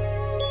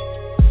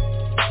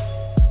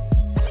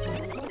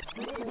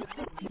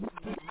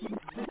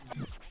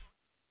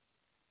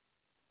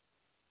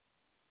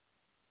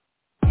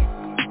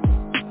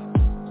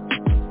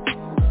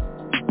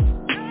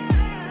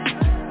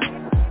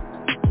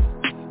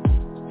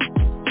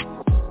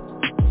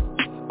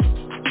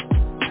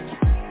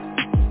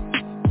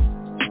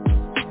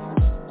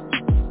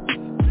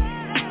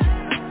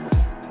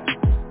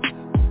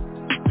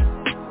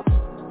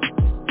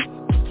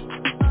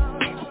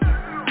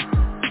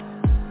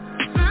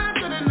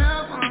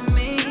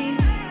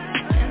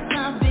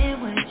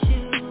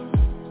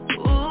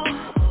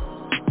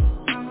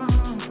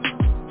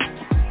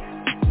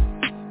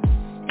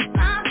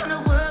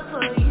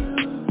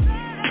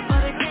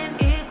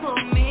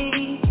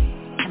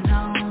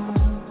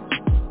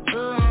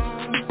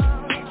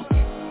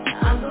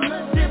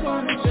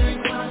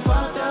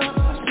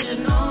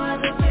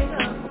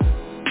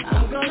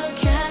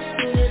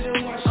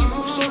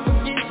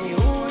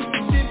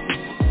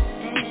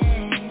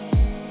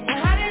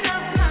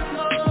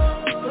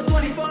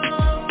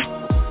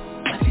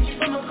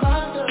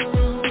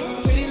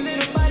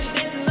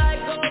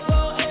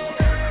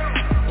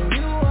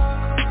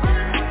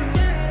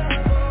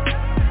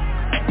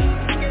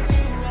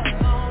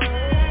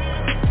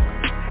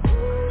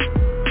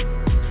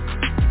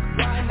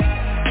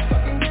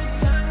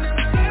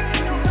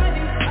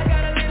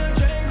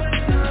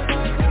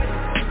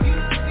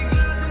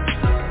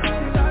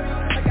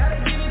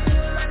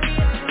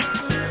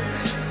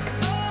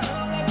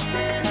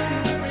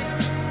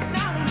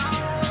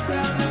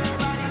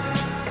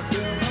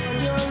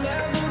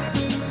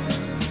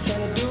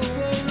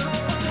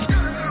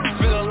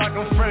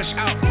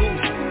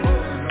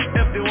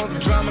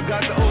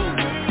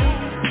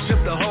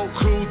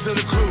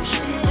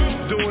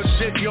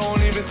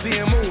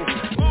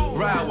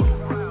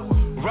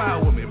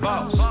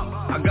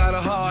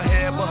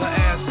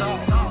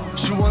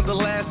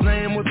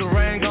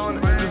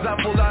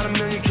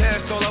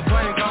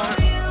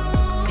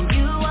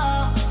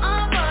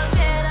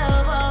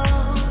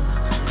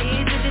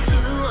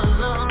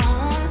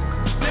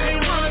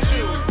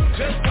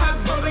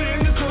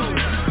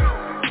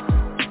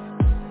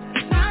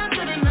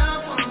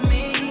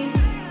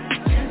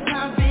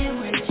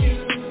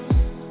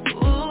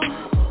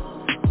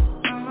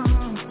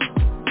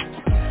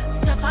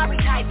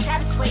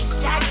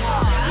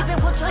 Even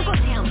with Twinkle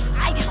Tim,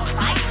 I give a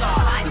 5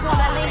 star. You want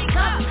that lady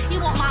come? You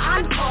want my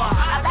encore?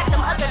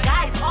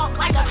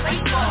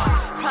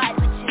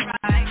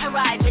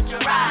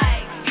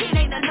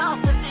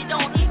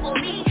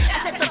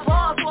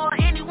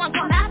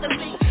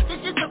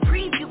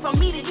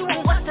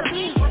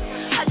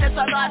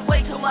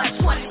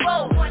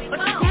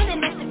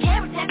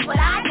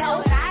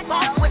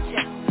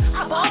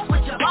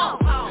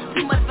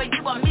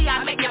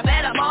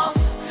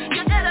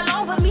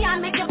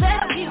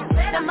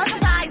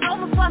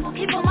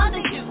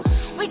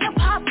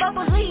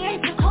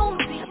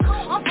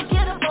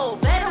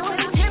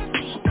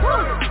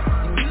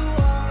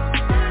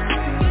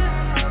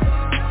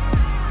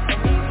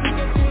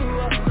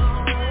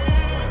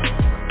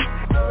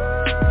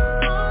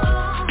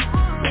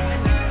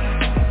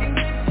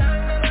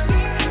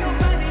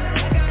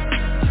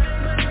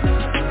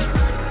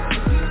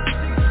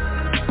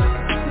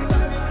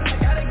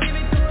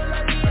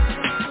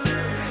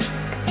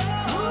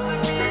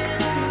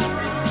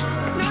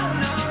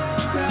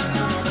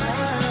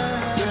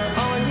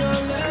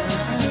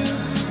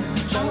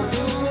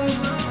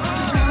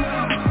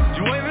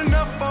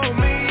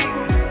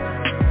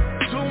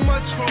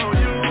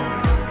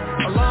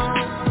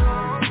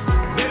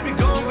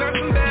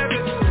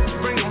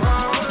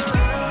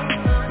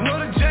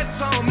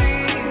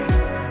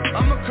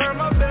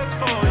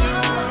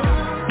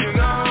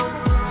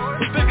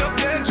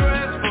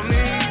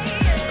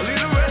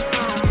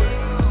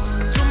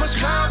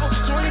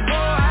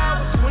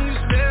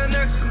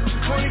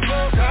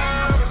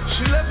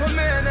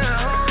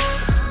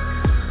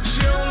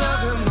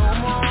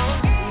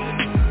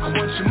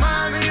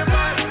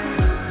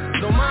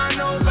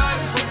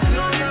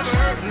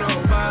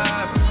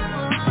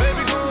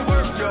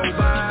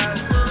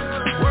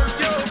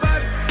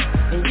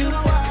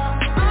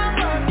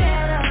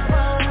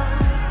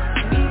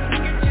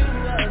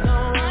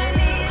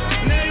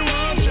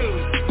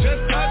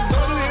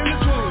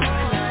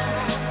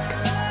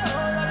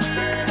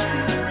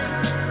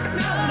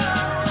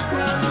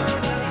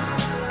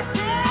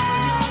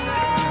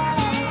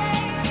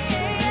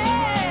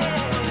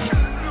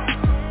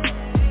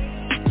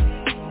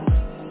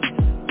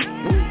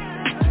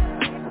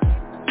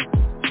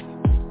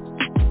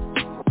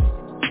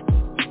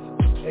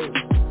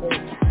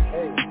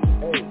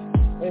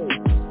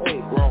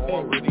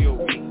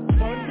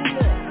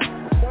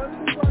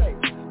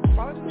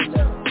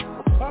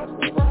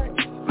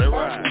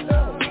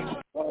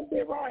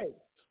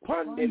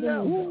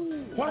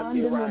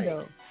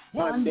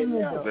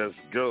 Fundamental. Let's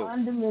go.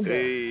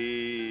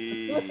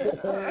 Hey.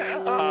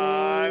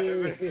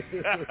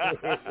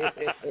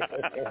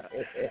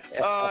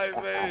 All right,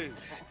 man.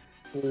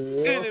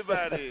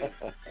 Anybody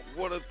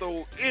want to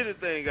throw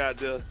anything out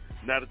there?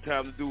 Now the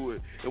time to do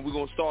it. And we're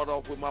going to start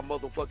off with my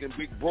motherfucking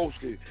big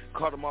broski,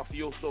 Cata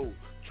Mafioso.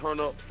 Turn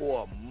up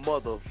for a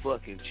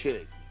motherfucking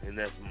check. And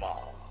that's Ma.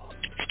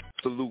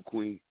 Salute,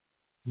 Queen.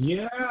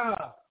 Yeah.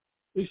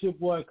 It's your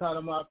boy, Cata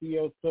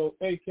Mafioso,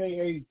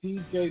 a.k.a.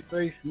 DJ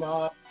Face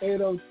Mob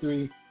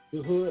 803,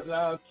 the Hood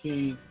Loud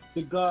King,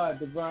 the God,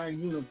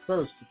 Divine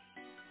Universal.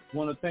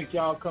 Want to thank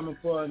y'all coming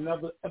for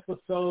another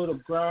episode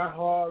of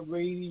GRINDHARD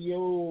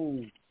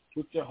Radio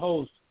with your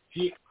host,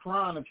 Jit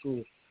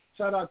Chronicles.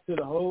 Shout out to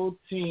the whole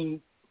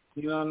team,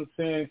 you know what I'm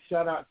saying?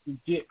 Shout out to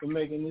Jit for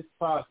making this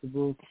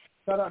possible.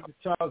 Shout out to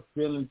Charles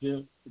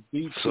Billinger, the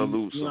beat,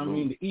 salute. What I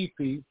mean, the EP,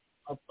 you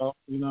know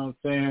what I'm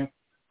saying?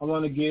 I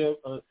want to give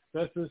a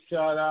special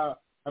shout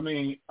out. I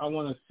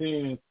want to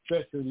send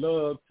special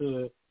love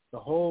to the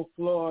whole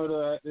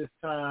Florida at this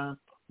time.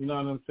 You know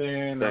what I'm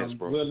saying? Thanks, I'm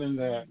bro. willing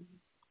that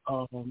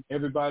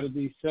everybody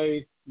be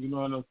safe. You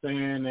know what I'm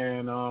saying?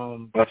 And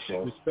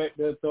respect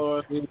the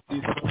authorities.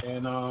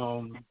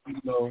 And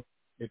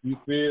if you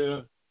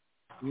feel,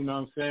 you know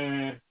what I'm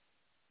saying,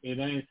 it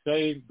ain't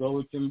safe, go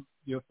with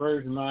your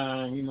first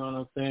mind. You know what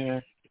I'm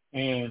saying?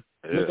 And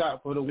look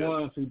out for the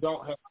ones who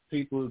don't have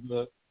people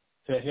to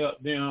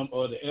help them,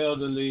 or the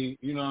elderly,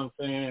 you know what I'm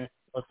saying,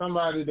 or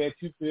somebody that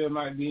you feel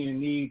might be in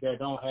need that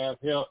don't have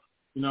help,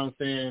 you know what I'm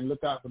saying.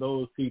 Look out for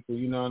those people,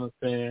 you know what I'm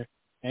saying.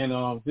 And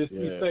just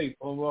be safe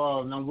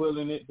overall, and I'm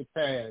willing it to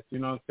pass, you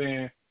know what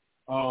I'm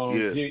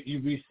saying. You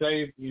be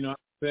safe, you know what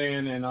I'm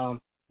saying, and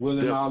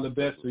willing all the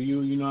best for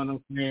you, you know what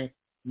I'm saying.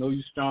 Know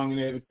you strong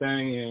and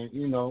everything, and,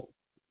 you know,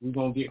 we're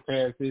going to get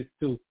past this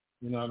too,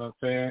 you know what I'm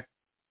saying.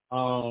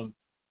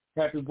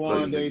 Happy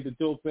born day to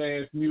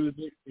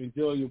Dopeazzmuzik.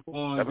 Enjoy your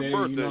born day,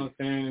 birthday. You know what I'm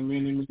saying, and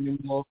many, many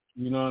more,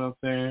 you know what I'm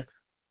saying.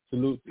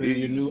 Salute to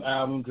your new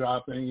album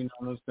dropping, you know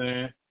what I'm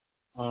saying.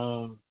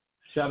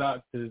 Shout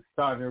out to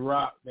Sgt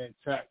Rock, that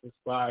track was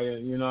fire,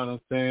 you know what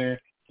I'm saying.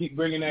 Keep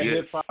bringing that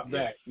hip-hop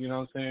back, you know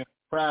what I'm saying.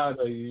 Proud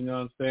of you know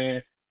what I'm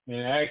saying.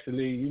 And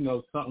actually, you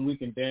know, something we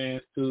can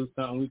dance to,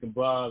 something we can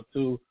bob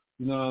to,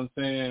 you know what I'm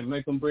saying.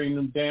 Make them bring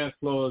them dance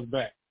floors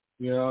back,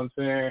 you know what I'm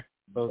saying.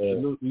 So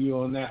salute to you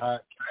on that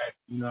hot track,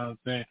 you know what I'm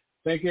saying.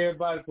 Thank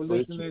everybody for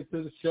listening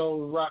to the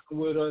show, rocking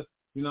with us,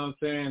 you know what I'm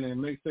saying.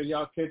 And make sure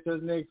y'all catch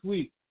us next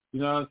week, you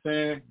know what I'm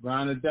saying.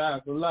 Grind or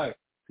die for life.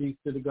 Peace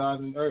to the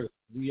gods and earth.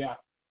 We out.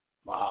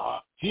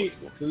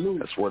 Salute.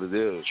 That's what it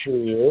is.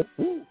 Yeah.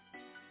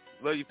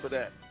 Love you for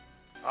that.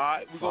 All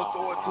right, we're going to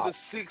throw it to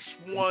the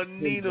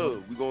 6-1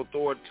 Nina. We're going to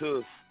throw it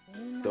to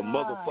the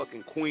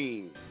motherfucking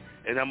queen.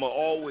 And I'm going to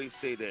always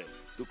say that.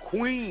 The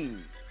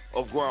queen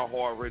of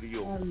GRINDHARD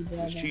Radio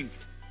is Chief.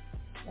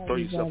 Throw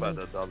yourself out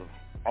there, dollar.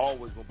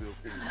 Always going to be a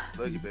queen.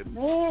 Love you, baby.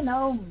 Man,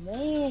 oh,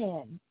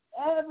 man.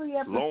 Every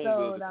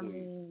episode, how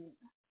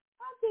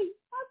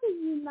could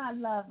you not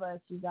love us,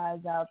 you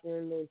guys out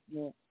there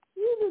listening?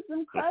 You are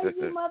some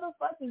crazy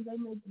motherfuckers. They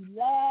make you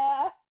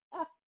laugh.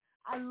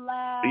 I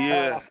laugh.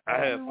 Yeah, I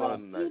have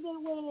fun tonight.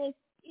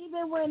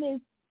 Even when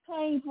it's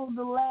painful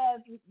to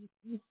laugh, you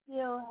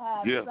still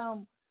have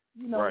some,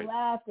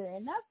 laughter.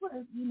 And that's what,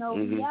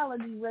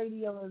 reality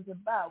radio is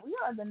about. We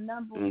are the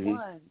number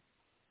one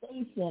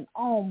station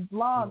on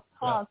Blog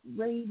Talk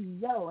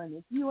Radio. And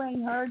if you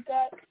ain't heard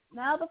that,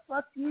 now the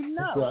fuck you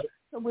know. Right.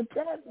 So with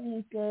that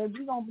being said,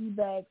 we're going to be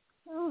back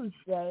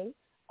Tuesday,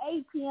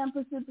 8 p.m.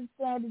 Pacific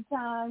Standard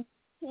Time,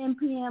 10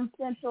 p.m.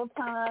 Central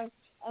Time,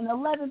 and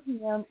 11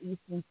 p.m.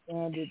 Eastern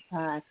Standard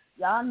Time.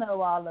 Y'all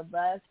know all of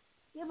us.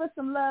 Give us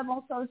some love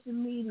on social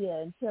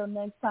media. Until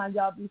next time,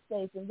 y'all be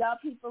safe. And y'all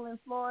people in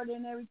Florida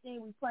and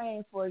everything, we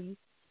praying for you.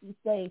 Be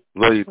safe.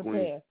 Love you,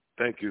 Queen.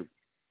 Thank you.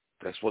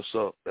 That's what's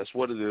up. That's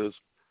what it is.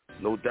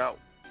 No doubt.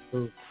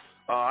 All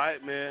right,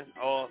 man.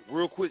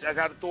 Real quick, I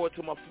got to throw it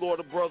to my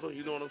Florida brother.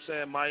 You know what I'm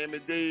saying?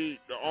 Miami-Dade,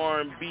 the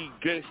R&B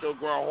gangster of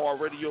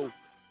GRINDHARD Radio.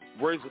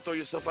 Razor, throw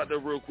yourself out there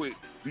real quick.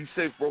 Be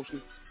safe, broski.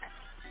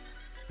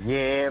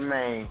 Yeah,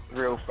 man.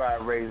 Real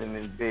fire raising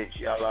this bitch.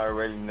 Y'all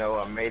already know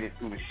I made it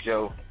through the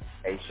show.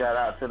 Hey, shout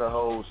out to the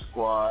whole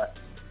squad.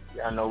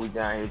 Y'all know we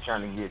down here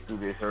trying to get through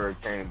this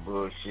hurricane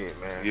bullshit,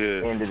 man.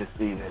 Yeah. End of the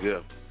season.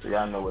 Yeah. So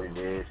y'all know what it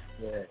is.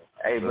 Yeah.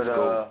 Hey,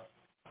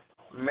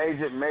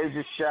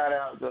 major shout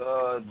out to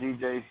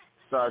DJ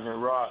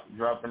Sgt Rock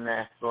dropping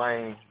that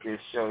flame this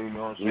show, you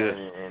know what I'm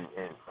saying?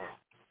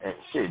 And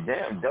shit,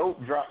 damn,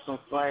 Dope dropped some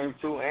flame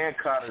too, and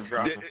Cata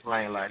dropped some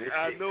flame. Like, this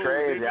shit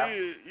crazy. I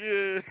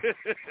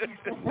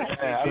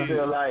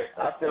feel like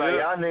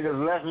y'all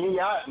niggas left me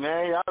out,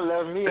 man. Y'all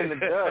left me in the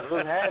dust.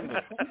 What's happening?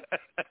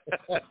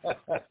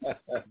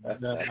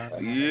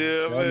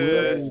 Yeah,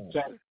 man.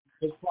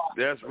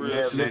 That's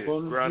real shit.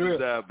 Grind or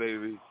die,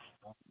 baby.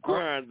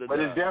 Grind or die. But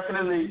it's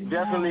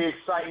definitely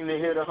exciting to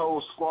hear the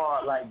whole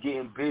squad like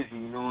getting busy,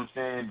 you know what I'm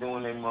saying,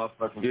 doing their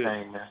motherfucking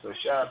thing, man. So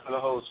shout out to the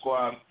whole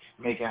squad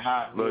making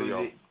hot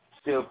music,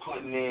 still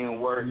putting in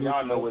work.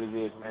 Y'all know what it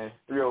is, man.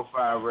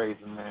 305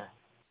 Razor, man.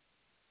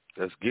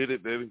 Let's get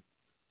it, baby.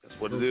 That's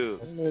what it is.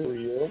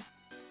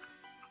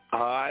 All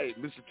right,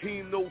 Mr.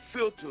 Team No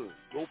Filter,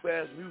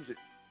 Dopeazzmuzik.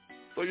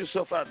 Throw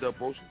yourself out there,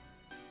 bro.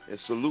 And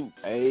salute.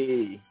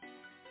 Hey.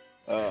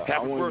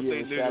 Happy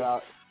birthday, nigga. Shout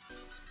out.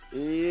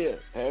 Yeah,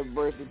 happy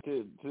birthday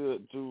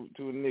to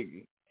a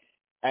nigga.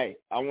 Hey,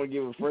 I want to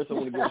give a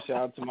shout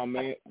out to my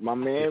man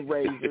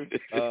Razor.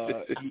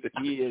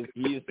 He is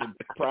the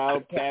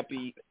proud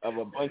pappy of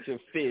a bunch of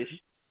fish.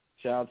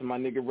 Shout out to my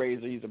nigga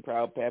Razor. He's a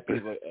proud pappy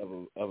of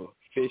a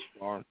fish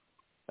farm.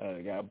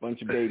 Got a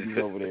bunch of babies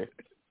over there.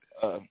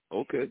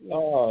 Okay.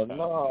 Oh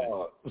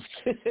no!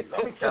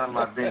 Don't be telling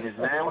my business,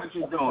 man. What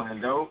you doing,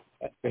 dope?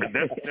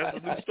 That's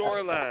the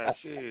storyline.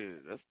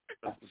 Shit,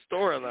 that's the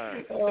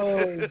storyline.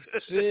 Oh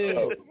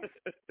shit!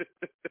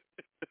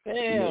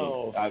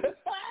 Damn.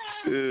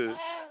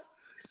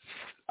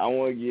 I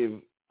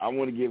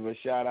want to give a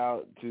shout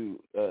out to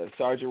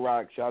Sgt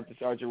Rock. Shout out to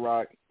Sgt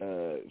Rock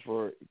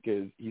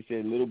because he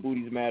said little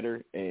booties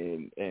matter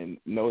and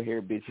no hair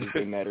bitches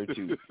they matter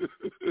too.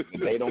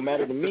 They don't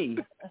matter to me,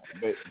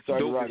 but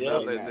Sgt Rock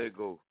not letting that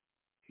go.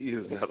 He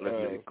is not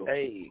letting that go.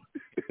 Hey.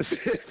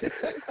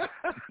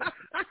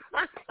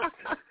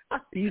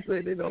 He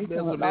said they don't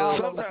mess with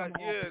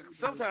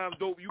sometimes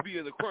dope you be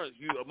in the crunch.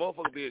 A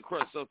motherfucker be in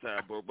crunch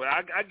sometimes, bro. But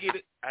I get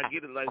it. I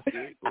get it like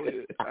shit. Go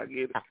ahead. I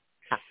get it.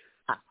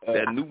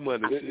 That new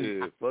money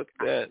shit. Fuck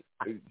that.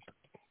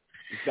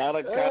 Shout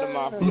out Cata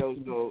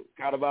Mafioso.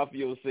 Cata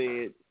Mafioso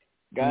said,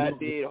 God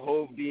did,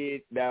 Hope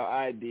did, now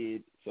I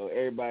did. So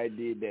everybody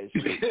did that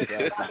shit.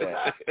 Shout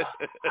out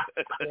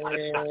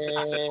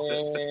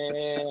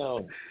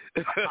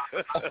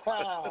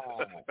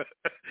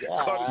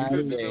to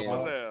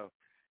that.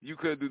 You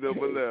couldn't do nothing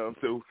but laugh,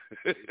 too.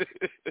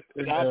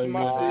 Shout out to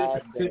my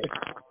sis.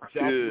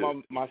 Shout out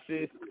to my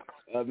sis,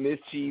 Miss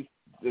Chief.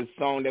 The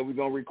song that we're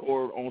going to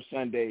record on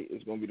Sunday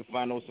is going to be the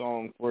final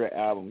song for the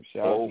album.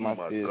 Shout out to my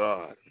sis.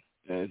 God.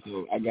 And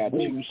so I got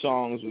 2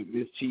 songs with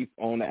Miss Chief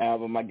on the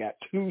album. I got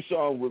 2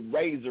 songs with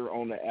Razor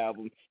on the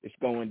album. It's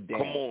going down.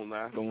 Come on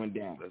now. It's going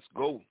down. Let's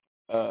go.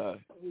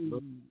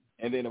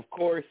 And then, of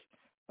course,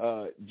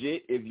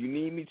 Jit, if you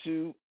need me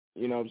to,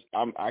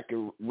 I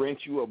can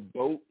rent you a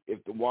boat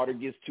if the water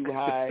gets too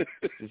high.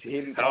 Just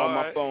hit me on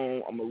my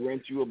phone. I'm gonna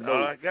rent you a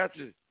boat. I got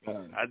you.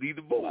 I need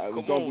a boat.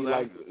 It's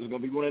gonna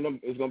be one of them.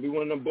 It's gonna be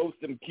one of them boats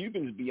them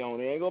Cubans be on.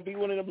 It ain't gonna be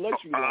one of them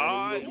luxury ones.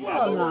 I can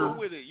work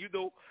with it.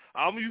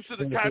 I'm used to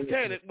the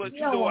Titanic, but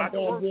I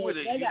can work with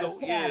it.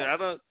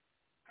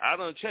 I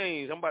done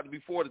changed. I'm about to be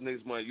 40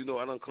 next month.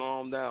 I done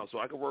calmed down, so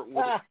I can work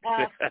with it.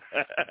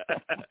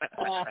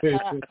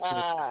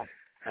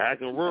 I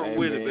can work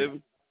with it,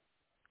 baby.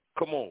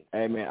 Come on.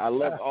 Hey, man, I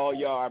love all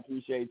y'all. I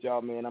appreciate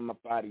y'all, man. I'm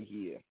up out of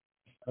here.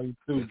 You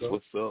too, bro.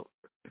 What's up?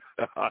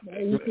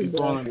 Keep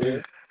going,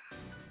 man.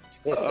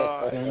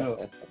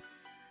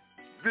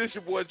 This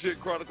your boy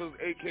Jit Chronicles,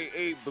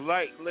 a.k.a.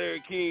 Black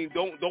Larry King.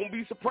 Don't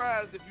be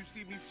surprised if you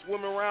see me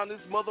swimming around this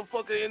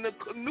motherfucker in the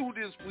canoe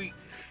this week.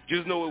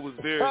 Just know it was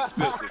very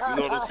expensive. You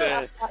know what I'm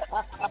saying?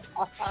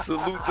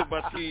 Salute to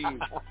my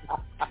team.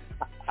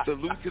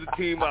 Salute to the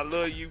team. I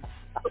love you.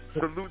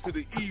 Salute to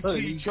the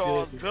EP,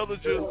 Charles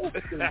Villager.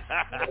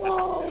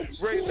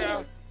 Right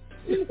now,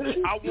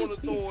 I want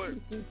to throw it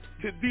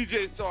to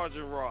DJ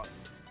Sgt Rock.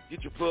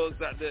 Get your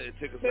plugs out there and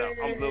take us out.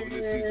 I'm loving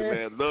this season,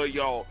 man. Love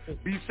y'all.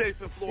 Be safe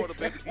in Florida,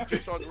 baby.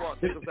 DJ Sgt Rock,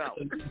 take us out.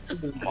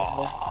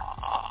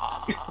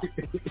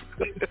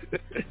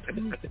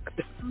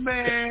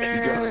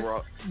 Man,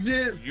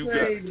 just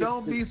say,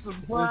 don't be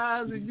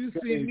surprised if you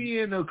see me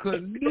in a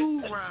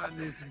canoe around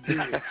this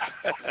bitch.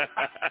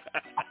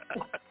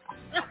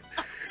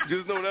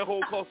 Just know that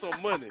hole costs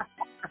some money.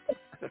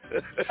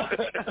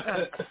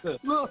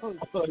 Look.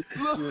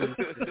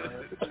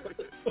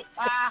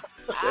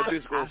 That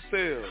bitch gonna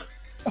sell.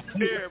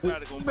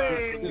 Everybody gonna buy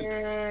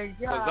it.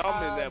 Because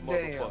I'm in that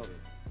motherfucker.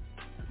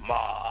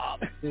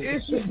 Mob.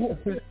 It's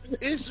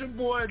your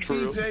boy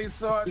True. DJ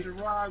Sgt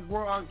Rock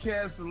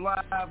broadcast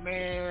live,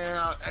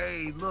 man.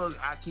 Hey, look,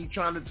 I keep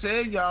trying to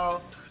tell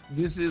y'all,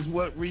 this is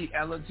what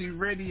reality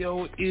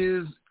radio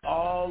is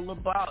all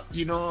about.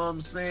 You know what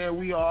I'm saying?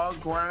 We are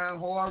Grind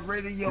Hard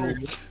Radio.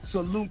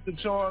 Salute to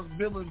Charles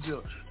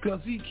Villager,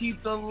 because he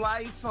keep the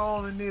lights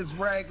on in this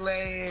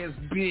ragla ass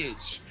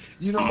bitch.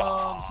 You know what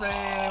I'm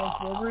saying?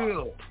 For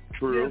real.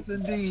 True. Yes,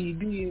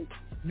 indeed.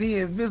 The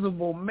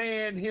invisible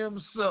man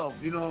himself.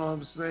 You know what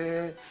I'm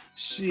saying?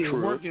 Shit,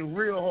 True. working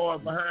real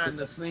hard behind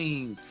the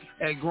scenes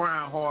at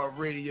Grind Hard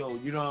Radio.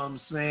 You know what I'm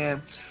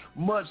saying?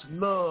 Much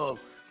love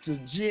to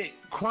Jit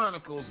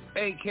Chronicles,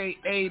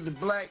 a.k.a. the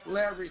Black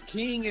Larry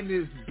King in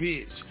this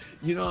bitch.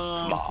 You know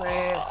what I'm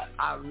saying?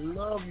 I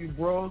love you,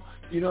 bro.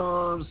 You know what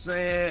I'm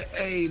saying?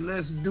 Hey,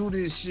 let's do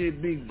this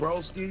shit, big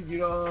broski. You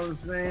know what I'm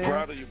saying?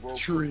 Proud of you, bro.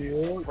 Trill.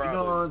 You know what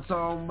I'm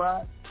talking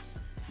about?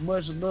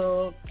 Much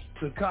love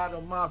to Cata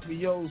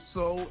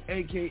Mafioso,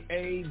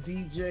 a.k.a.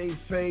 DJ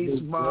Face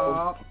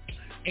Mob.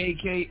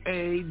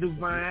 a.k.a.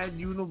 Divine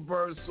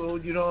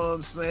Universal, you know what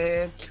I'm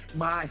saying?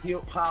 My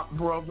hip-hop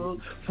brother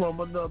from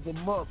another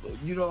mother,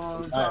 you know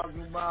what I'm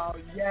talking about?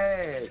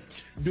 Yeah,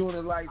 doing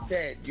it like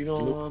that, you know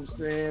what I'm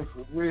saying?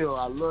 For real,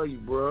 I love you,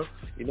 bro.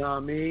 You know what I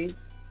mean?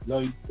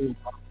 Love you too.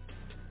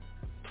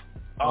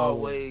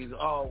 Always,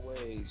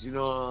 you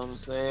know what I'm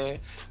saying?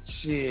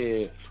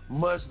 Shit,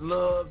 much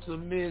love to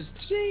Miss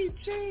G.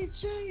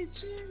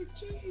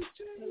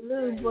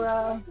 Hello,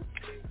 bro.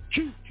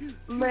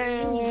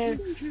 Man,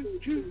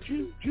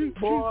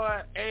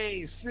 boy,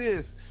 hey,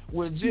 sis,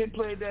 when Jit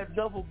played that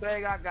double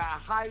bag, I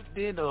got hyped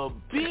in a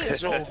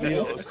bitch over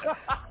here.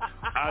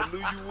 I knew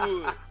you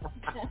would.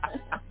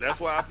 That's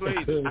why I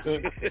played it.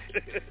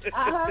 I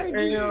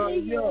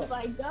heard you was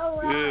like, go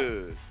right.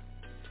 Yeah.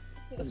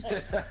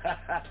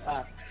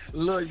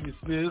 Love you,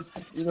 sis.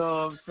 You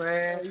know what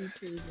I'm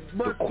saying?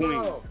 Much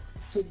love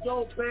to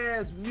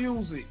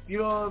Dopeazzmuzik. You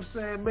know what I'm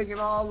saying?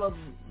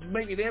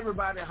 Making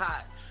everybody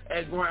hot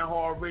at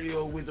GRINDHARD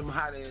Radio with them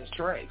hot ass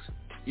tracks.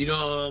 You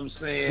know what I'm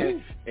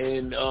saying?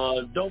 And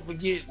don't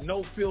forget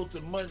No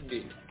Filter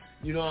Monday.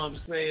 You know what I'm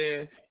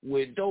saying?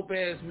 With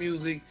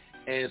Dopeazzmuzik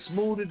and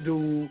Smooth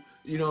Dude.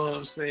 You know what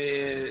I'm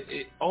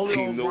saying? Only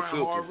on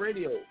GRINDHARD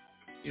Radio.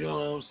 You know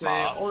what I'm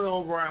saying? Only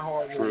on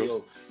GRINDHARD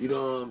Radio. You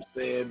know what I'm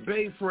saying?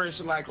 Bay fresh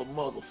like a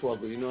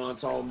motherfucker. You know what I'm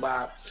talking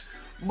about?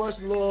 Much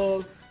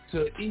love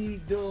to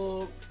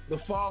E-Dub, the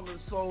fallen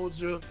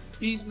soldier.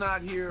 He's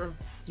not here.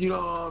 You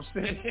know what I'm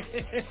saying?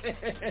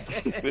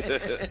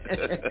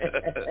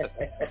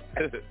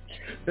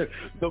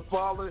 The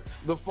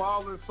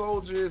fallen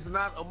soldier is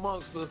not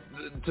amongst us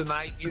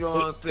tonight. You know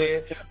what I'm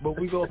saying? But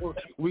we gonna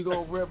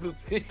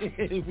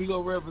represent. We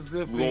gonna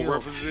represent.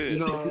 You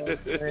know what I'm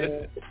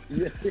saying?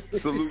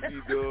 Salute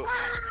you, dog.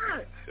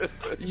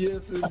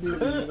 Yes, indeed.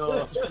 You know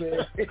what I'm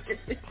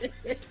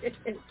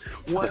saying?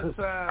 One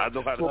time I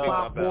know how to for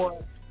my boy.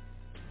 balance.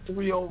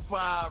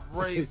 305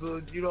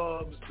 Razor, you know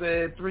what I'm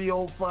saying?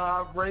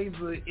 305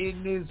 Razor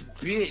in this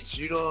bitch,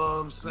 you know what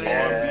I'm saying?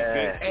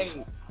 Yeah.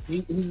 Hey,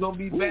 he's gonna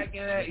be back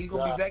in that. He's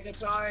gonna be back at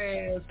your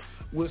ass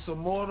with some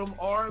more of them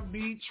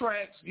R&B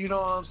tracks, you know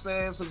what I'm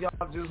saying? So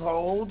y'all just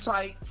hold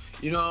tight,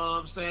 you know what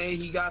I'm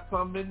saying? He got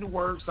something in the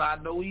works. I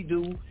know he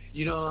do,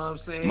 you know what I'm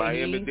saying?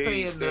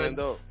 Miami-Dade, stand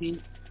up. He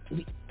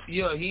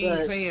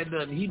ain't saying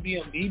nothing. He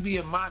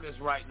being modest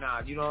right now,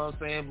 you know what I'm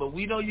saying? But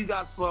we know you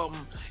got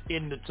something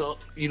in the tuck,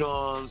 you know what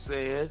I'm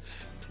saying?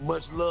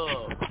 Much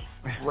love,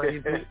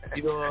 Razor,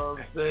 you know what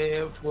I'm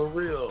saying? For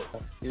real,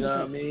 you know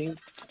what I mean?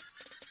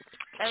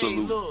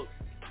 Salute.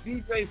 Hey,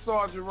 look, DJ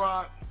Sgt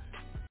Rock,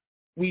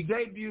 we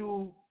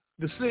debuted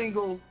the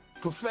single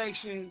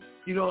Perfection,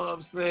 you know what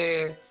I'm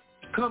saying?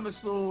 Coming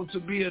soon to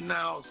be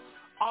announced.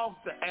 Off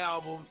the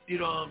album, you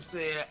know what I'm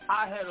saying?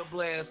 I had a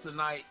blast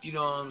tonight, you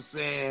know what I'm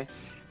saying?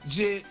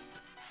 Jit,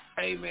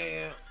 hey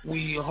man,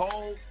 we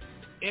hope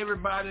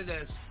everybody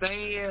that's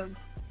staying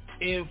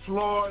in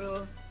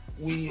Florida,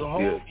 we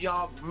hope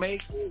y'all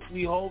make it.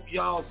 We hope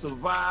y'all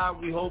survive.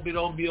 We hope it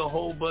don't be a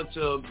whole bunch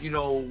of, you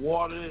know,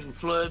 water and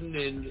flooding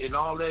and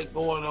all that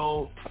going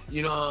on,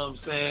 you know what I'm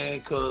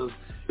saying? Because,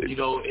 you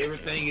know,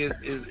 everything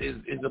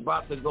is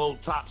about to go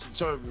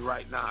topsy-turvy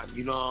right now,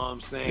 you know what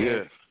I'm saying?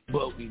 Yeah.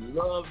 But we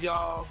love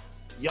y'all.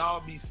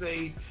 Y'all be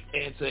safe.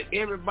 And to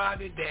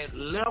everybody that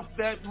left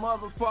that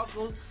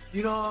motherfucker,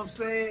 you know what I'm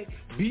saying?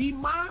 Be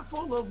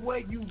mindful of where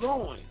you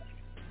going.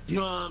 You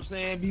know what I'm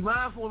saying? Be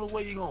mindful of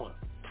where you going.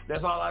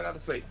 That's all I got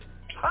to say.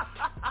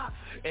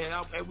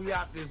 and we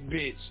out this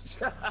bitch.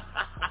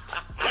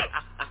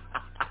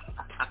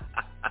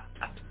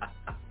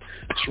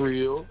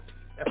 Trill.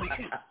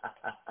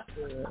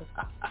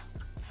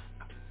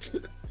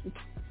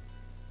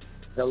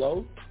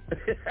 Hello?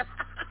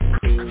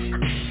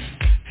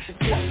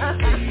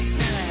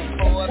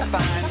 4,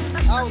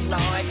 5. Oh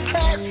Lord,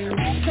 cut.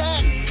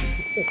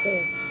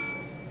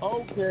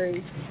 Okay.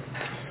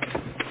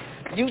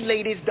 You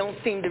ladies don't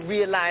seem to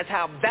realize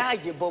how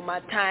valuable my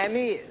time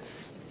is.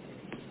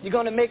 You're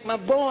gonna make my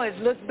boys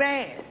look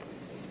bad.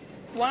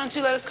 Why don't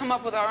you let us come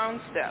up with our own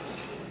stuff?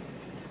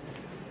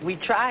 We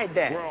tried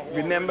that,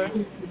 remember?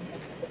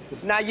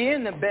 Now you're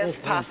in the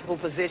best possible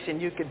position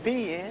you could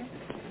be in.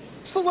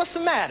 So what's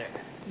the matter?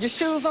 Your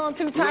shoes on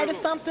too tight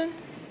or something?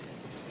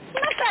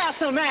 Let's have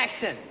some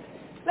action.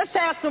 Let's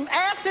have some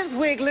asses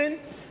wiggling.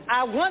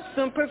 I want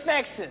some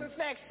perfection.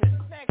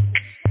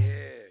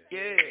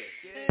 Yeah.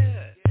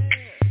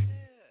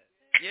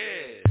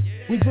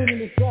 We bringing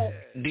this back.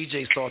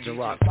 DJ Sgt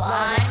Rock.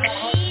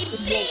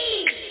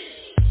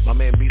 My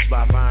man Beats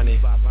by Bonnie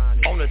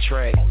on the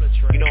track.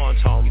 You know what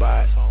I'm talking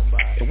about.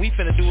 And we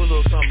finna do a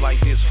little something like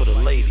this for the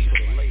ladies.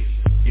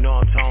 You know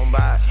what I'm talking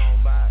about.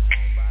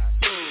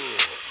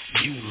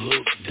 You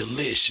look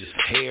delicious,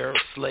 hair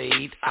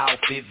slayed,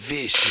 outfit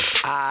vicious,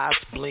 eyes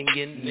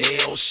blinging,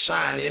 nails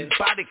shining,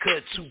 body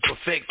cut to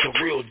perfect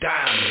a real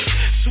diamond.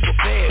 Super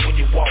bad when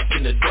you walk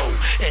in the door,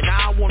 and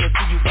I wanna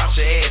see you bounce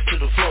your ass to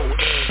the floor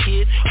and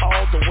hit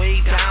all the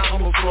way down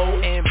on the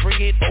floor and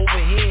bring it over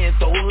here and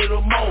throw a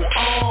little more.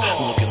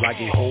 Looking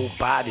like a whole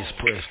bodies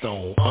pressed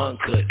on,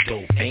 uncut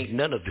dope, ain't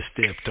none of it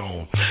stepped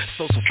on.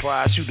 So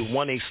surprised you the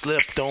one they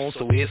slept on,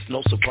 so it's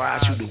no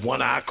surprise you the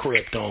one I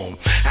crept on.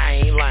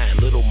 I ain't lying,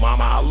 little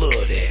mama, I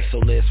love that. So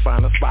let's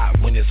find a spot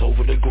when it's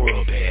over the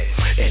grub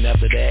at. And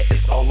after that,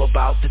 it's all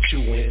about the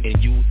chewing,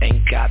 and you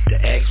ain't got to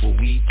ask what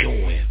we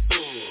doing.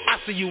 I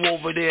see you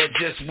over there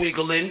just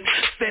wiggling,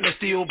 standing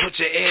still but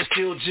your ass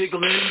still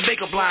jiggling.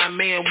 Make a blind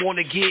man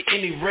wanna get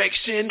an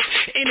erection.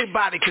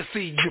 Anybody can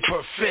see your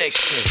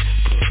perfection.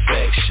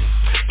 Perfection,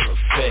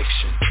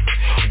 perfection.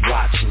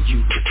 Watching you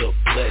with a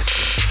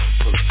blessing.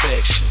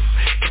 Perfection,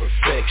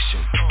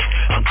 perfection.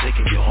 I'm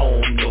taking you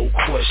home, no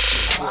question.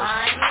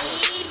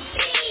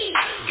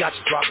 Got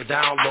you drop it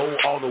down low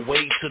all the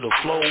way to the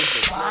floor.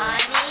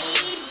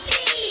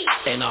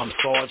 And I'm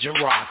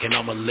Sgt Rock, and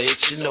I'ma let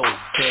you know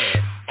that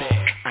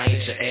I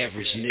ain't your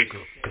average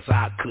nigga, cause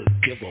I could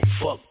give a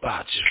fuck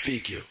about your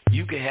figure.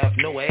 You can have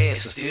no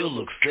ass and still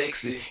look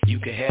sexy. You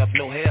can have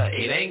no hair,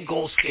 it ain't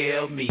gon'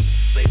 scare me.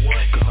 Say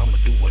what? Cause I'ma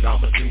do what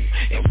I'ma do.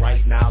 And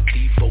right now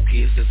the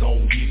focus is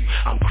on you.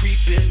 I'm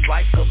creeping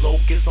like a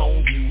locust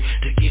on you,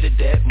 to get at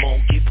that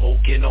monkey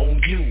poking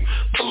on you.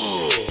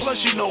 Plus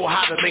you know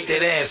how to make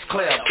that ass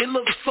clap. It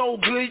looks so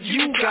good,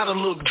 you gotta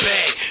look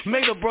back.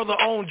 Made a brother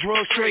on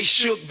drugs, straight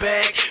shook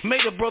back.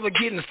 Made a brother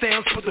get in the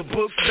stamps, put the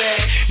books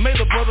back. Made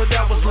a brother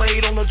that was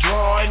laid on the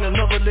drawer in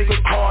another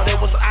nigga car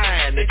that was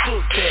iron. They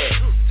took that.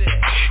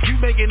 You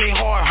making it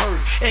hard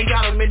hurt, ain't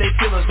got them in their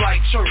feelings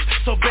like church.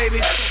 So baby,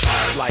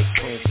 like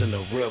Prince in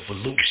the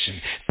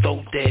revolution,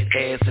 throw that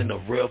ass in the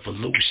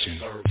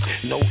revolution.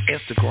 No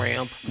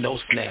Instagram, no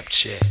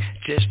Snapchat,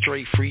 just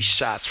straight free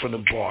shots from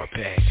the bar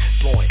pack.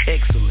 Blowing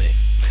excellent,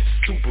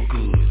 super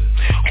good.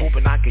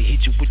 Hoping I can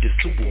hit you with the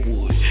super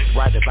wood.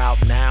 Right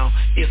about now,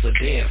 it's a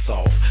dance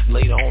off.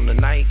 Later on the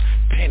night,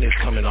 panties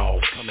coming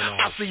off.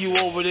 I see you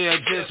over there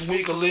just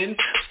wiggling,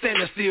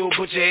 standing still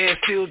but your ass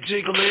still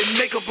jiggling.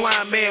 Make a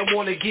blind man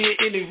wanna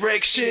get an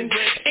erection.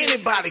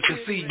 Anybody can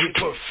see your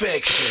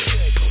perfection.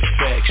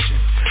 Perfection,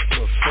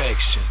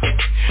 perfection.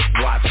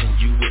 Watching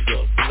you with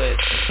a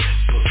blessing.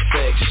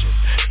 Perfection,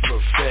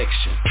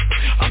 perfection.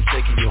 I'm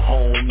taking you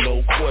home,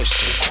 no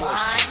question.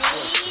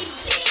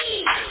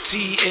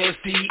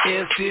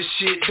 TSDS, this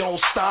shit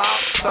don't stop.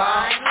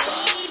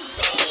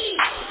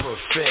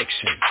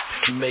 Perfection,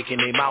 making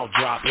their mouth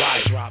drop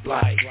like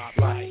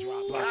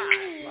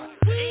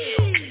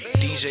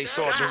DJ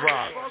Sgt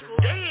Rock.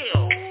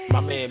 My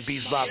man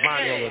Beats by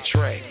Bonnie on the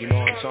track, you know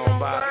what I'm talking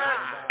about?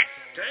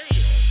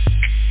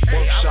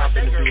 Workshop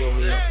in the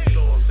building,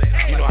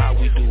 you know how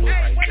we do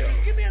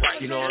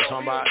it. You know what I'm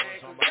talking about?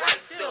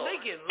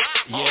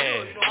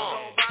 Yeah,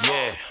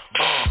 yeah,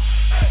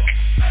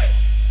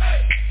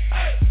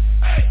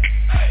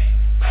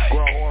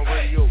 GRINDHARD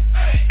Radio.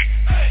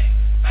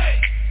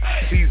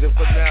 Season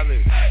finale,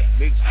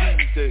 next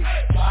Tuesday.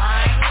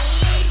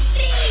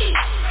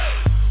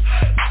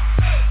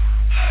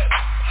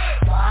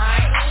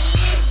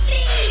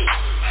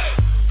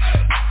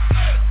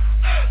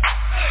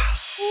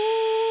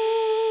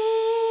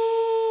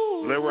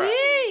 Let rock.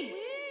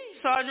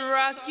 Sgt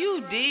Rock, you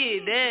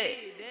did that.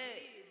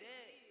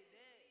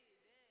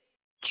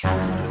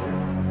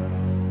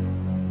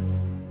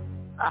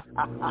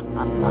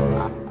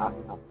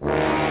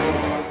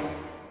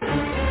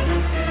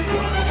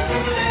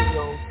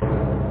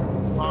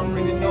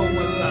 Already know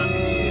what time it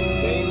is,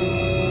 baby.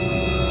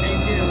 And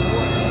guess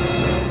what?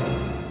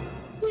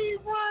 We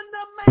run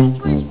the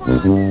Matrix,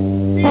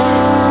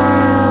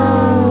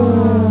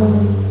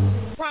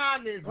 run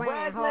this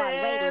GRINDHARD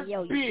Radio,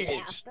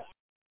 bitch.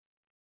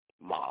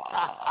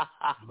 Mama.